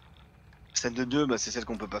 Celle de 2, bah, c'est celle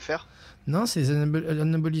qu'on peut pas faire. Non, c'est les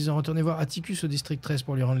anabolisants. Retournez voir Atticus au district 13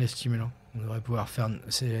 pour lui rendre les stimulants. On devrait pouvoir faire...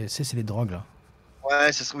 C'est les drogues, là.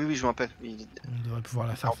 Ouais, ça serait... oui, je me rappelle. On devrait pouvoir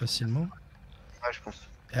la faire facilement. Ouais, je pense.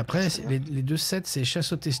 Et après, les 2 sets, c'est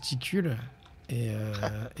chasse aux testicules et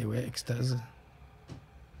ouais, extase.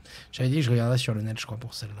 J'avais dit que je regarderais sur le net, je crois,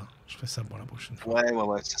 pour celle-là. Je ferai ça pour la prochaine fois.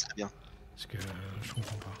 Ouais, ça serait bien. Parce que je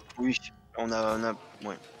comprends pas. Oui, on a...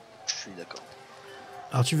 Ouais, je suis d'accord.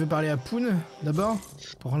 Alors, tu veux parler à Poon, d'abord,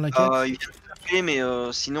 pour rendre la quête Il vient de taper, mais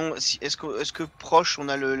sinon, est-ce que proche, on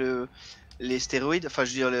a les stéroïdes, enfin,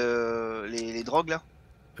 je veux dire, les drogues, là?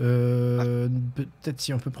 Peut-être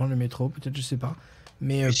si on peut prendre le métro, peut-être, je sais pas.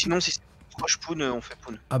 Mais sinon, si c'est proche Poon, on fait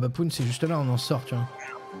Poon. Ah bah Poon, c'est juste là, on en sort, tu vois.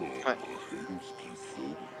 Ouais.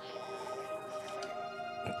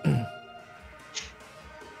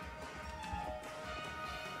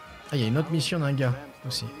 Ah, il y a une autre mission d'un gars,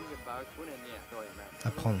 aussi. À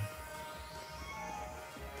prendre.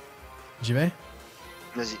 J'y vais?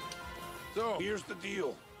 Vas-y. So, here's the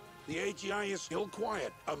deal. The AGI is still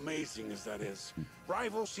quiet, amazing as that is.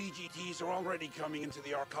 Rival CGTs are already coming into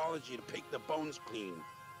the arcology to pick the bones clean.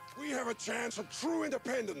 We have a chance of true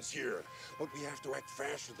independence here, but we have to act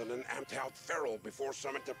faster than an amped-out feral before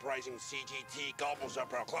some enterprising CGT gobbles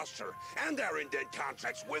up our cluster, and our indent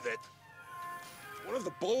contracts with it. One of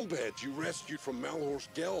the bulbheads you rescued from Malhor's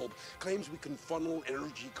Gelb claims we can funnel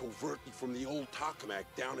energy covertly from the old tokamak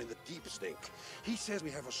down in the deep stink. He says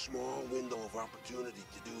we have a small window of opportunity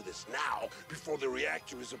to do this now, before the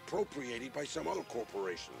reactor is appropriated by some other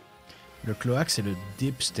corporation. Le cloaque, c'est le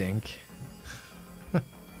deep stink.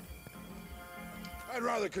 I'd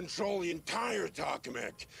rather control the entire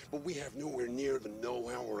tokamak, but we have nowhere near the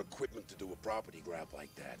know-how or equipment to do a property grab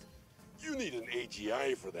like that. You need an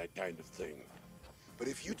AGI for that kind of thing. But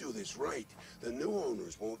if you do this right, the new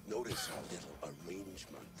owners won't notice our little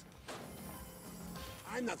arrangement.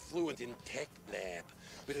 I'm not fluent in tech lab,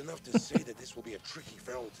 but enough to say that this will be a tricky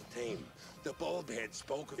feral to tame. The bulbhead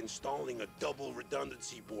spoke of installing a double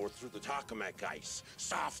redundancy board through the tokamak ice,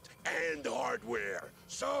 soft and hardware.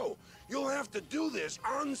 So, you'll have to do this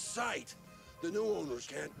on site. The new owners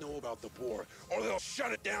can't know about the board, or they'll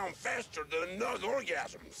shut it down faster than nug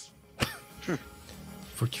orgasms.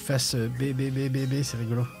 Faut que tu fasses B, c'est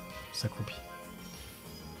rigolo. Ça copie.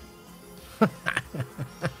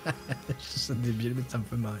 C'est débile, mais ça me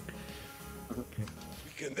fait marrer. Okay.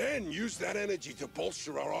 We can then use that energy to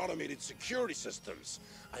bolster our automated security systems.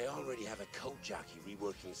 I already have a code jockey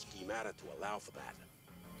reworking schemata to allow for that.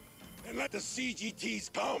 And let the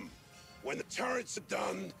CGTs come. When the turrets are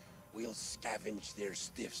done, we'll scavenge their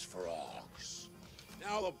stiffs for augs.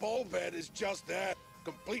 Now the bulbhead is just that.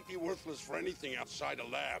 Completely worthless for anything outside a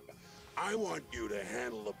lab. I want you to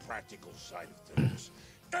handle the practical side of things.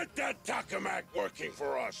 Get that tokamak working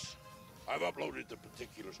for us. I've uploaded the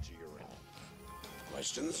particulars to your end.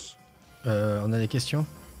 Questions? On a des questions?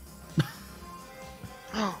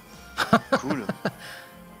 Cool.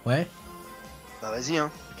 Ouais. Bah vas-y,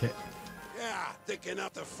 hein. Ok. Yeah, thick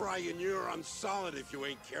enough to fry your neurons solid if you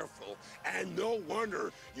ain't careful. And no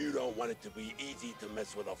wonder you don't want it to be easy to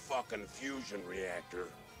mess with a fucking fusion reactor.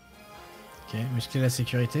 Ok, muscler la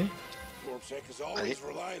sécurité. Corpsec has always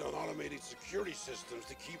relied on automated security systems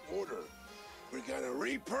to keep order. We're gonna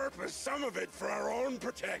repurpose some of it for our own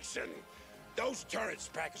protection. Those turrets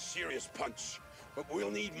pack a serious punch, but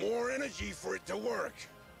we'll need more energy for it to work.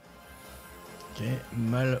 Ok,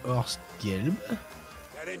 Malhorst Gelb.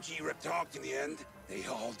 That NG rep talked in the end. They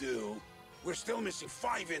all do. We're still missing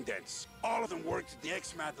 5 indents. All of them worked at the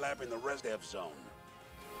XMAT lab in the ResDev zone.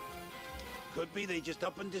 Could be they just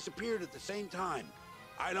up and disappeared at the same time.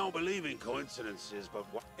 I don't believe in coincidences, but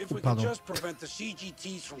if we can just prevent the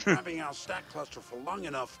CGTs from grabbing our stack cluster for long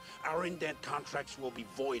enough, our indent contracts will be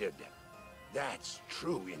voided. That's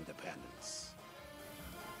true independence.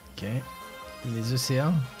 Ok. Les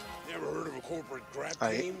ECA. Never heard of a corporate grab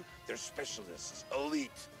team? They're specialists,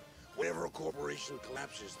 elite. Whenever a corporation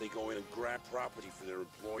collapses, they go in and grab property for their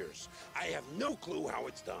employers. I have no clue how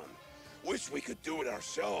it's done. Wish we could do it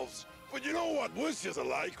ourselves, but you know what wishes are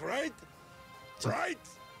like, right? Right?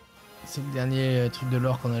 C'est le dernier truc de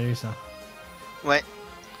l'or qu'on a lu, ça. Ouais.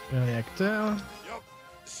 Le réacteur. Yup.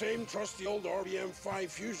 Same trusty old RBM-5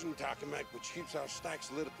 fusion tokamak which keeps our stacks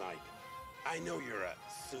lit at night. I know you're a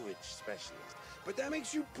sewage specialist, but that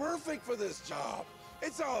makes you perfect for this job.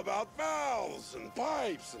 It's all about valves and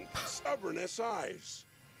pipes and stubborn SIs.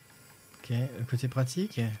 Ok, le côté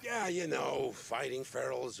pratique. Yeah, you know, fighting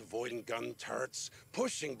ferals, avoiding gun turrets,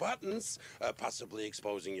 pushing buttons, possibly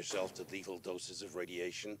exposing yourself to lethal doses of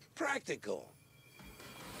radiation. Practical.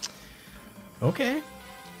 Ok.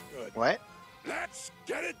 Good. Ouais. Let's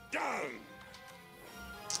get it done.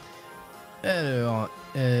 Alors,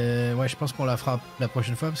 ouais, je pense qu'on la fera la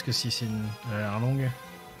prochaine fois parce que si c'est une... elle a l'air longue.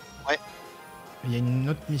 Ouais. Il y a une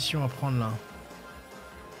autre mission à prendre là.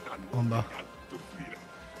 En bas.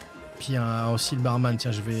 Puis il y a aussi le barman.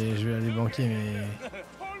 Tiens, je vais aller banquer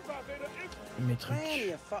mes trucs.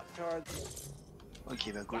 Plenty of fucktards.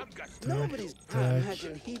 Ok, bah cool. Nobody's Tac. I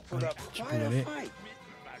imagine he put Ouais, up tu peux quite y a aller. fight.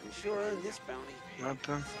 You sure earned this bounty. Hop.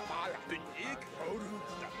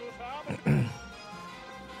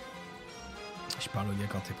 Je parle au gars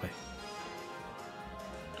quand t'es prêt.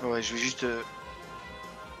 Ouais, je vais juste... Le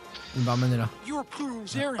barman est là. Your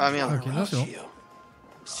Plume's errand Ah, merde. Ok, non, c'est bon.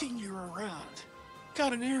 Seen you around.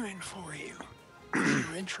 Got an errand for you. If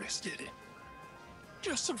you're interested.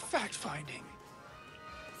 Just some fact-finding.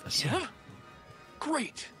 Facile. Yeah?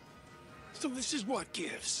 Great. So this is what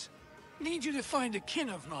gives. Need you to find a kin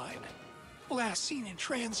of mine. Last seen in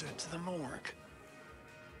transit to the morgue.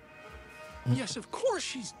 Yes, of course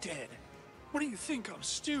she's dead. What do you think, I'm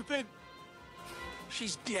stupid?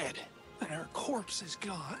 She's dead, and her corpse is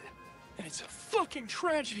gone. And it's a fucking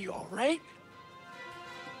tragedy, all right?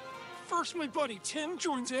 First, my buddy Tim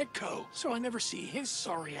joins Edco, so I never see his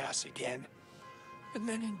sorry ass again. And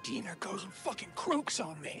then Indina goes and fucking croaks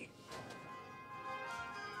on me.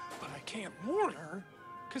 But I can't mourn her,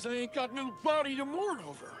 because I ain't got no body to mourn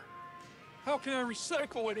over. How can I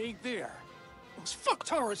recycle what ain't there? Those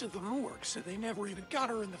fucktaras at the morgue said they never even got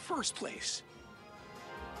her in the first place.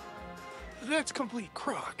 That's complete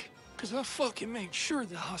crock, because I fucking made sure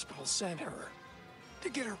the hospital sent her. To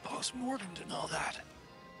get her post-mortemed and all that.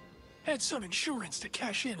 Had some insurance to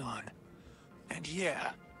cash in on. And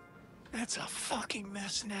yeah, that's a fucking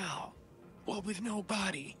mess now. Well, with no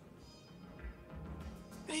body.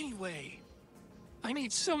 Anyway, I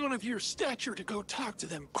need someone of your stature to go talk to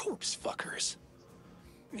them corpse fuckers.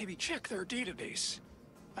 Maybe check their database.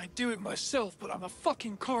 I'd do it myself, but I'm a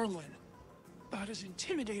fucking Carlin. About as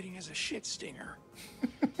intimidating as a shit stinger.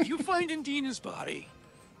 If you find Indina's body,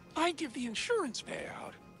 I give the insurance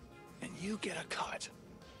payout, and you get a cut.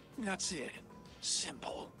 That's it.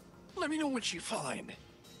 Simple. Let me know what you find.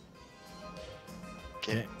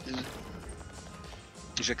 Ok.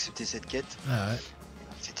 J'ai accepté cette quête. Ah ouais.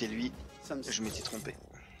 C'était lui. Je m'étais trompé.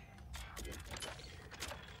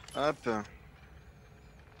 Hop.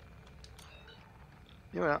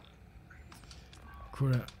 Et voilà.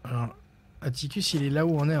 Cool. Alors, Atticus, il est là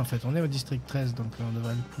où on est en fait. On est au district 13, donc on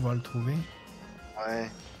devrait pouvoir le trouver.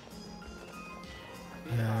 Ouais.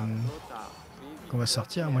 Qu'on va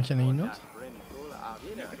sortir, à moins qu'il y en ait une autre.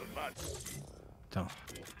 Putain.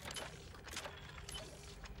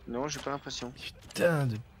 Non, j'ai pas l'impression. Putain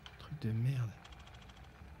de truc de merde.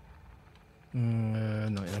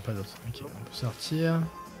 Non, il n'y en a pas d'autre. Ok, on peut sortir.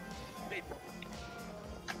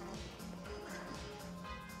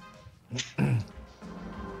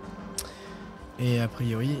 Et a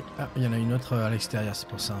priori... Ah, il y en a une autre à l'extérieur, c'est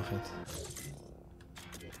pour ça en fait.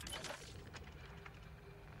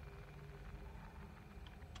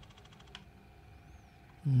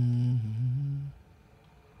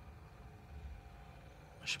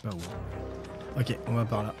 Je sais pas où. Ok, on va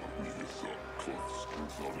par là.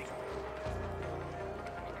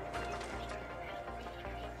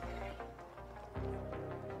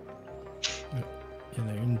 Il y en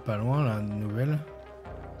a une pas loin là, une nouvelle.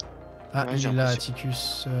 Ah, Ouais, il j'ai est là, l'impression.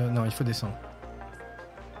 Atticus. Non, il faut descendre.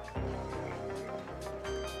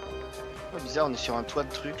 Oh, bizarre, on est sur un toit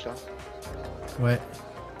de truc là. Ouais.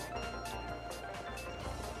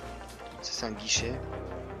 Ça, c'est un guichet.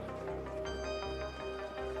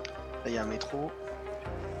 Là, il y a un métro.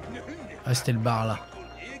 Ah, c'était le bar là.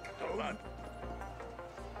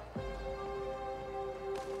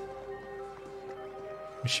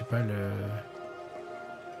 Je sais pas le...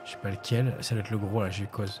 Je sais pas lequel. Ça doit être le gros là, j'ai eu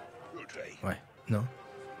cause. Ouais, non.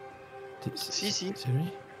 Si, si. C'est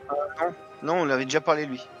lui? Non, non, on l'avait déjà parlé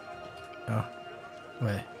lui. Ah,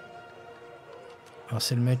 ouais. Alors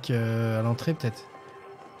c'est le mec à l'entrée peut-être?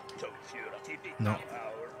 Non.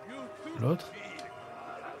 L'autre?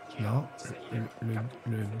 Non.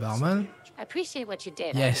 Le barman? I appreciate what you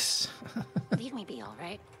did. Yes. Leave me be, all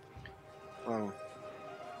right? Wow.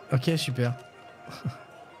 Ok, super.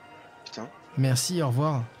 Putain. Merci, au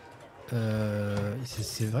revoir.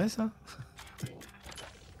 C'est vrai ça?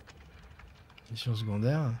 Mission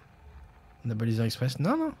secondaire. Anaboliseur express.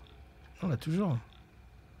 Non, non. Non, on l'a toujours.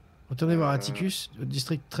 Retournez voir Atticus au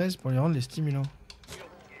district 13 pour lui rendre les stimulants.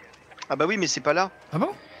 Ah bah oui, mais c'est pas là. Ah bon?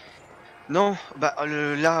 Non, bah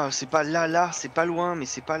là, c'est pas là, c'est pas loin, mais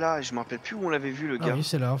c'est pas là. Je me rappelle plus où on l'avait vu, le Ah gars. oui,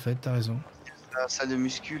 c'est là en fait, t'as raison. La salle de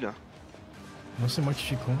muscu, là. Non, c'est moi qui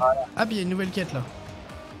suis con. Ah, puis il y a une nouvelle quête là.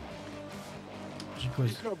 J'y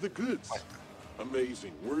cause. Pick up the goods.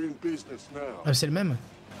 Amazing. We're in business now. Ah, c'est le même?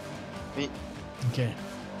 Oui. Ok.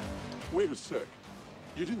 Wait a sec.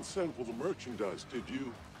 You didn't send for the merchandise, did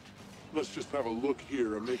you? Let's just have a look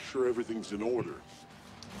here and make sure everything's in order.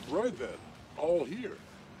 Right then. All here.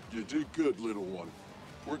 You did good, little one.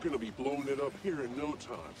 We're gonna be blowing it up here in no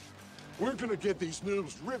time. We're gonna get these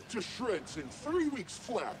noobs ripped to shreds in 3 weeks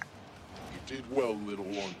flat. You did well, little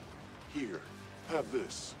one. Here, have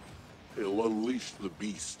this. It'll unleash the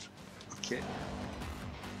beast. Ok.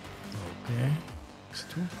 Ok. C'est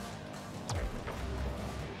tout.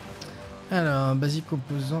 Alors, basique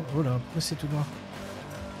composant. Oh là, pourquoi c'est tout noir?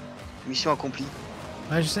 Mission accomplie.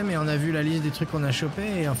 Ouais, je sais, mais on a vu la liste des trucs qu'on a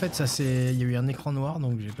chopés et en fait, ça c'est. Il y a eu un écran noir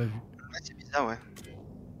donc j'ai pas vu. Ouais, c'est bizarre, ouais.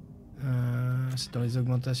 C'est dans les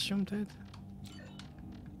augmentations peut-être?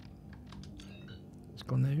 Ce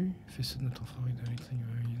qu'on a eu? Faisceau de notre fabrique d'électrique.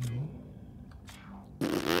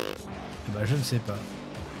 Bah, je ne sais pas. En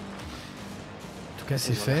tout cas,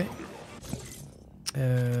 c'est fait.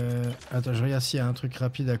 Attends, je regarde s'il y a un truc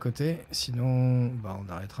rapide à côté. Sinon, bah, on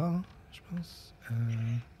arrêtera, hein, je pense.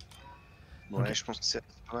 Ouais, okay. je pense que c'est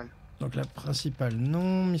pas mal. Donc, la principale,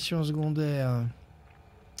 non. Mission secondaire.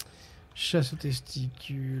 Chasse aux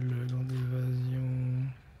testicules, grande évasion.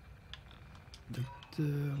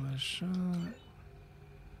 Docteur, machin.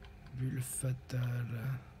 Bulle fatale.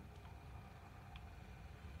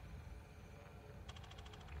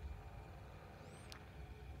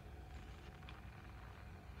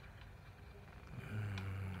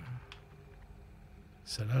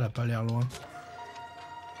 Celle-là, elle a pas l'air loin.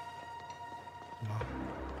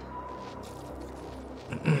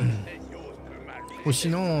 Ou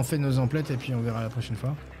sinon, on fait nos emplettes et puis on verra la prochaine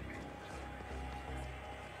fois.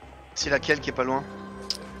 C'est laquelle qui est pas loin?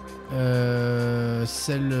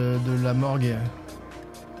 Celle de la morgue.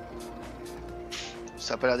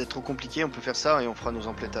 Ça a pas l'air d'être trop compliqué, on peut faire ça et on fera nos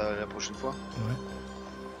emplettes la prochaine fois. Ouais.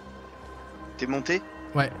 T'es monté?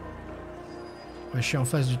 Ouais. Ouais, je suis en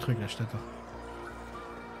face du truc là, je t'attends.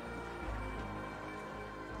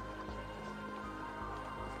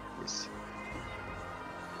 Yes.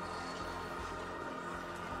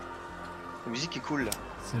 La musique est cool là.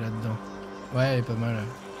 C'est là-dedans. Ouais, elle est pas mal.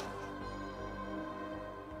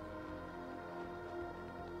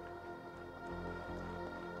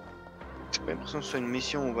 J'ai pas l'impression que ce soit une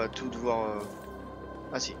mission où on va tout devoir...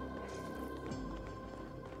 Ah si.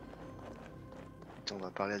 Attends, on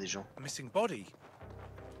va parler à des gens. A missing body.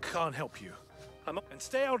 Can't help you. And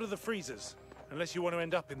stay out of the freezers, unless you want to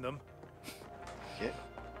end up in them. Ok.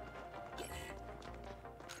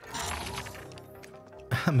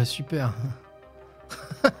 Ah bah super.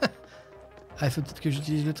 Ah, il faut peut-être que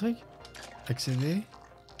j'utilise le truc. Accéder.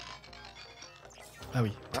 Ah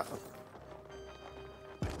oui. Ah.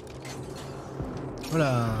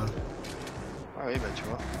 Voilà. Ah oui, bah tu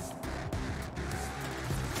vois.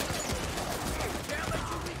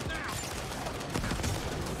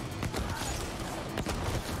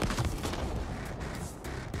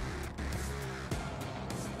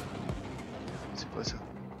 C'est quoi ça?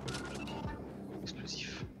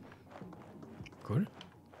 Explosif. Cool.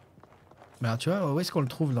 Bah tu vois, où est-ce qu'on le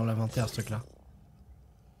trouve dans l'inventaire ce truc-là?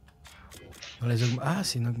 Dans les Ah,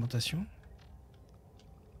 c'est une augmentation.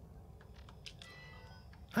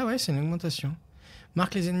 Ah ouais, c'est une augmentation.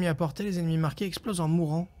 Marque les ennemis à portée, les ennemis marqués explosent en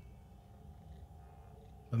mourant.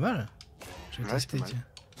 Pas mal. Je vais tester, tiens.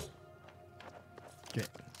 Ok.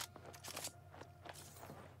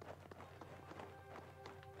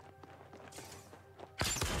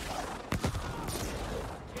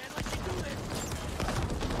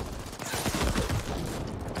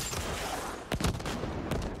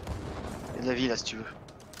 Il y a de la vie là si tu veux.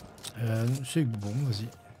 C'est bon, vas-y.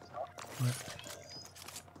 Ouais.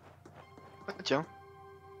 Ah, tiens.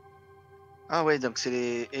 Ah ouais, donc c'est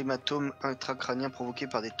les hématomes intracrâniens provoqués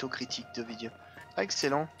par des taux critiques de vidéo. Ah,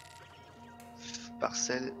 excellent.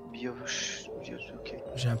 Parcelle ok.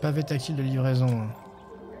 J'ai un pavé tactile de livraison.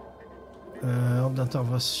 Ordre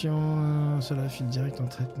d'intervention, cela file direct en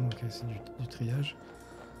traitement. Ok, c'est du triage.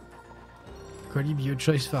 Colis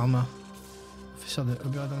BioChoice Pharma. Professeur de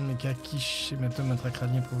Oberadon Mecha, quiche, hématome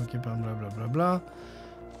intracrânien provoqué par blablabla.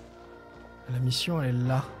 La mission, elle est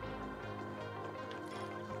là.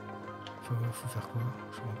 Faut faire quoi?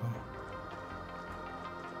 Je comprends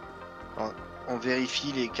pas. Alors, on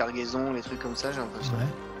vérifie les cargaisons, les trucs comme ça, j'ai l'impression. Ouais.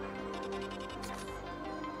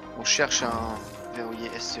 On cherche un verrouillé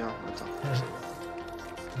SC1. Attends.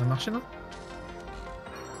 Ça a marché, non?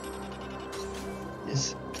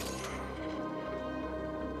 Yes.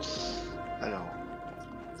 Alors.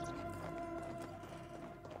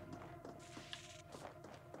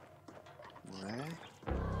 Ouais.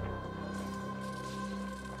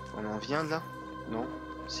 On en vient de là? Non?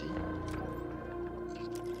 Si?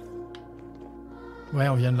 Ouais,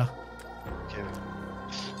 on vient de là. Ok, ouais.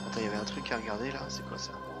 Attends, il y avait un truc à regarder là, c'est quoi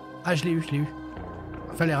ça? Ah, je l'ai eu, je l'ai eu.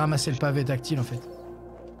 Fallait ramasser le pavé tactile en fait.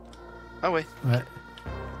 Ah ouais? Ouais.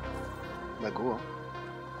 Bah go, hein.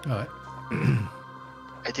 Ah ouais.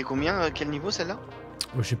 Elle était combien? Quel niveau celle-là?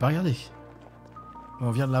 Oh, j'ai pas regardé.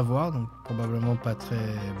 On vient de la voir, donc probablement pas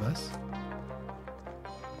très basse.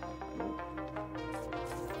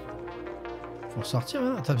 Faut ressortir,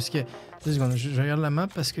 hein? Attends, parce que... 2 secondes, je regarde la map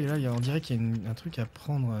parce que là, on dirait qu'il y a un truc à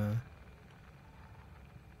prendre...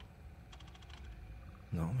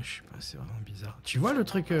 Non, mais je sais pas, c'est vraiment bizarre. Tu vois le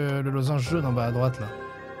truc, le losange jaune en bas à droite, là?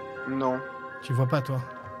 Non. Tu vois pas, toi?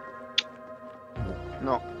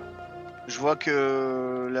 Non. Je vois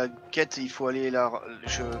que la quête, il faut aller là.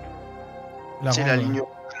 C'est la ligne.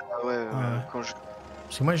 Ah ouais, quand je...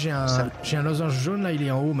 Parce que moi, j'ai un losange jaune, là, il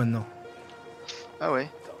est en haut maintenant. Ah ouais.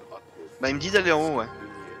 Bah, il me dit d'aller en haut, ouais.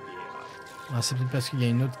 Ah, c'est peut-être parce qu'il y a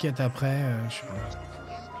une autre quête après, je sais pas.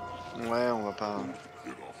 Ouais, on va pas...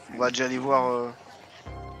 On va déjà aller voir...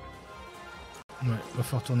 Ouais,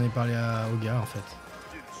 faut retourner parler au gars, en fait.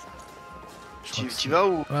 Tu vas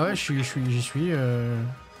ou... Ouais, j'y suis. Je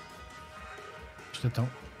t'attends.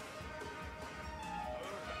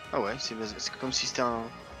 Ah ouais, c'est comme si c'était un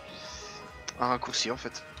raccourci, en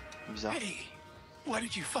fait. Bizarre. Hey, what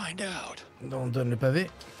did you find out? On donne le pavé.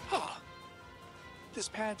 Huh. This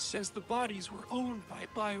pad says the bodies were owned by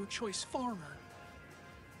Bio-Choice Farmer.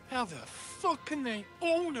 How the fuck can they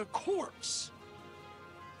own a corpse?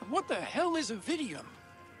 And what the hell is a vidium?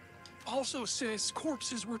 Also says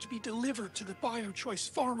corpses were to be delivered to the Bio-Choice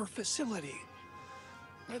Farmer facility.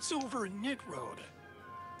 That's over in Knit Road.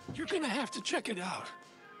 You're gonna have to check it out.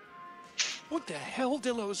 What the hell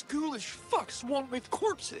do those ghoulish fucks want with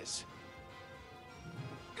corpses?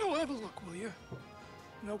 Go have a look, will you?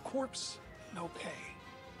 No corpse, no pay.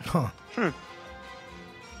 Huh.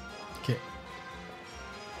 Ok.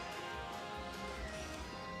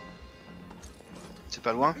 C'est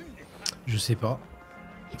pas loin? Je sais pas.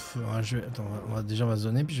 Attends, déjà on va se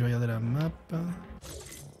donner, puis je vais regarder la map.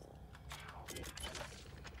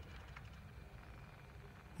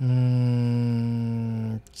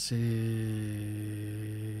 C'est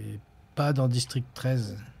pas dans District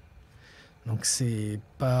 13. Donc c'est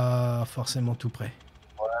pas forcément tout près.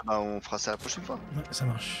 Ouais, bah on fera ça la prochaine fois. Ouais, ça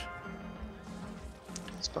marche.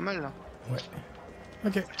 C'est pas mal là. Ouais.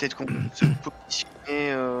 Ok. Peut-être qu'on peut se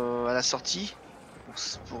positionner à la sortie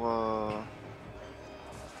pour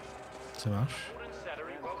ça marche.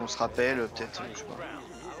 qu'on se rappelle peut-être, je sais pas.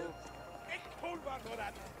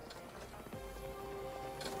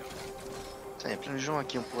 Il y a plein de gens à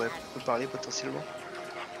qui on pourrait parler potentiellement.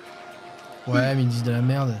 Ouais, mais ils disent de la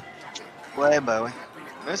merde. Ouais, bah ouais.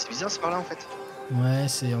 Ouais, c'est bizarre, c'est par là en fait. Ouais,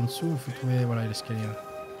 c'est en dessous, il faut trouver voilà l'escalier.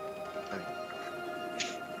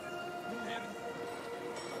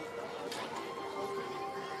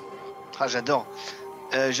 Ah, j'adore.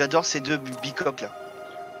 J'adore ces deux bicoques là.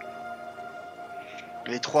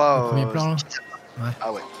 Les trois. Le premier plan là. Ouais.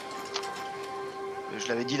 Ah ouais. Je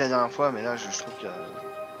l'avais dit la dernière fois, mais là je trouve que.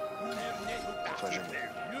 Enfin, j'aime.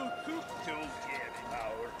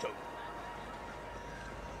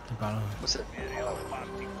 C'est par là. Bon, c'est...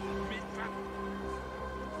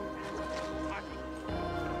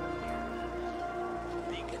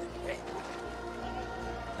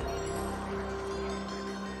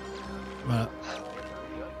 Voilà.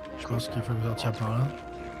 Je pense qu'il faut sortir par là.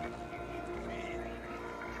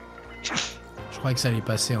 Je crois que ça allait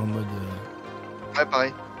passer en mode... Ouais,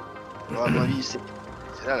 pareil. Bon, à mon avis, c'est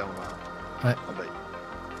là, on va... Ouais. Ah bah...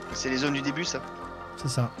 C'est les zones du début, ça. C'est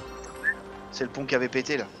ça. C'est le pont qui avait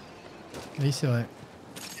pété, là. Oui, c'est vrai.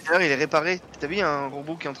 D'ailleurs, il est réparé. T'as vu, il y a un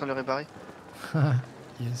robot qui est en train de le réparer.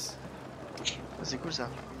 Yes. Ah, c'est cool, ça.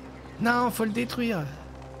 Non, faut le détruire.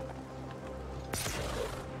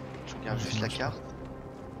 Je regarde juste la carte.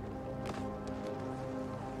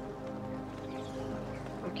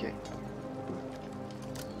 Ok.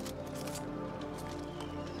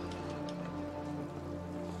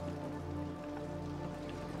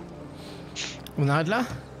 On arrête là?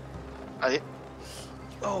 Allez.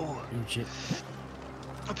 Oh. Ok.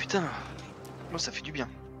 Oh putain. Oh, ça fait du bien.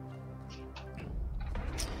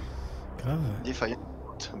 Grave. Défaillant.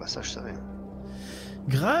 Bah ça, je savais.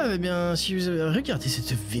 Grave, eh bien, si vous avez regardé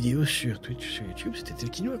cette vidéo sur Twitch, sur YouTube, c'était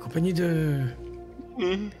Telkino accompagné de...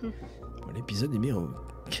 l'épisode numéro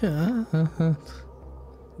 4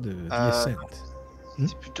 de The Ascent.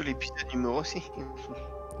 C'est plutôt l'épisode numéro 6.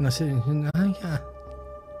 Non, c'est...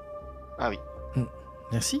 Ah oui.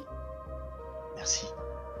 Merci. Merci.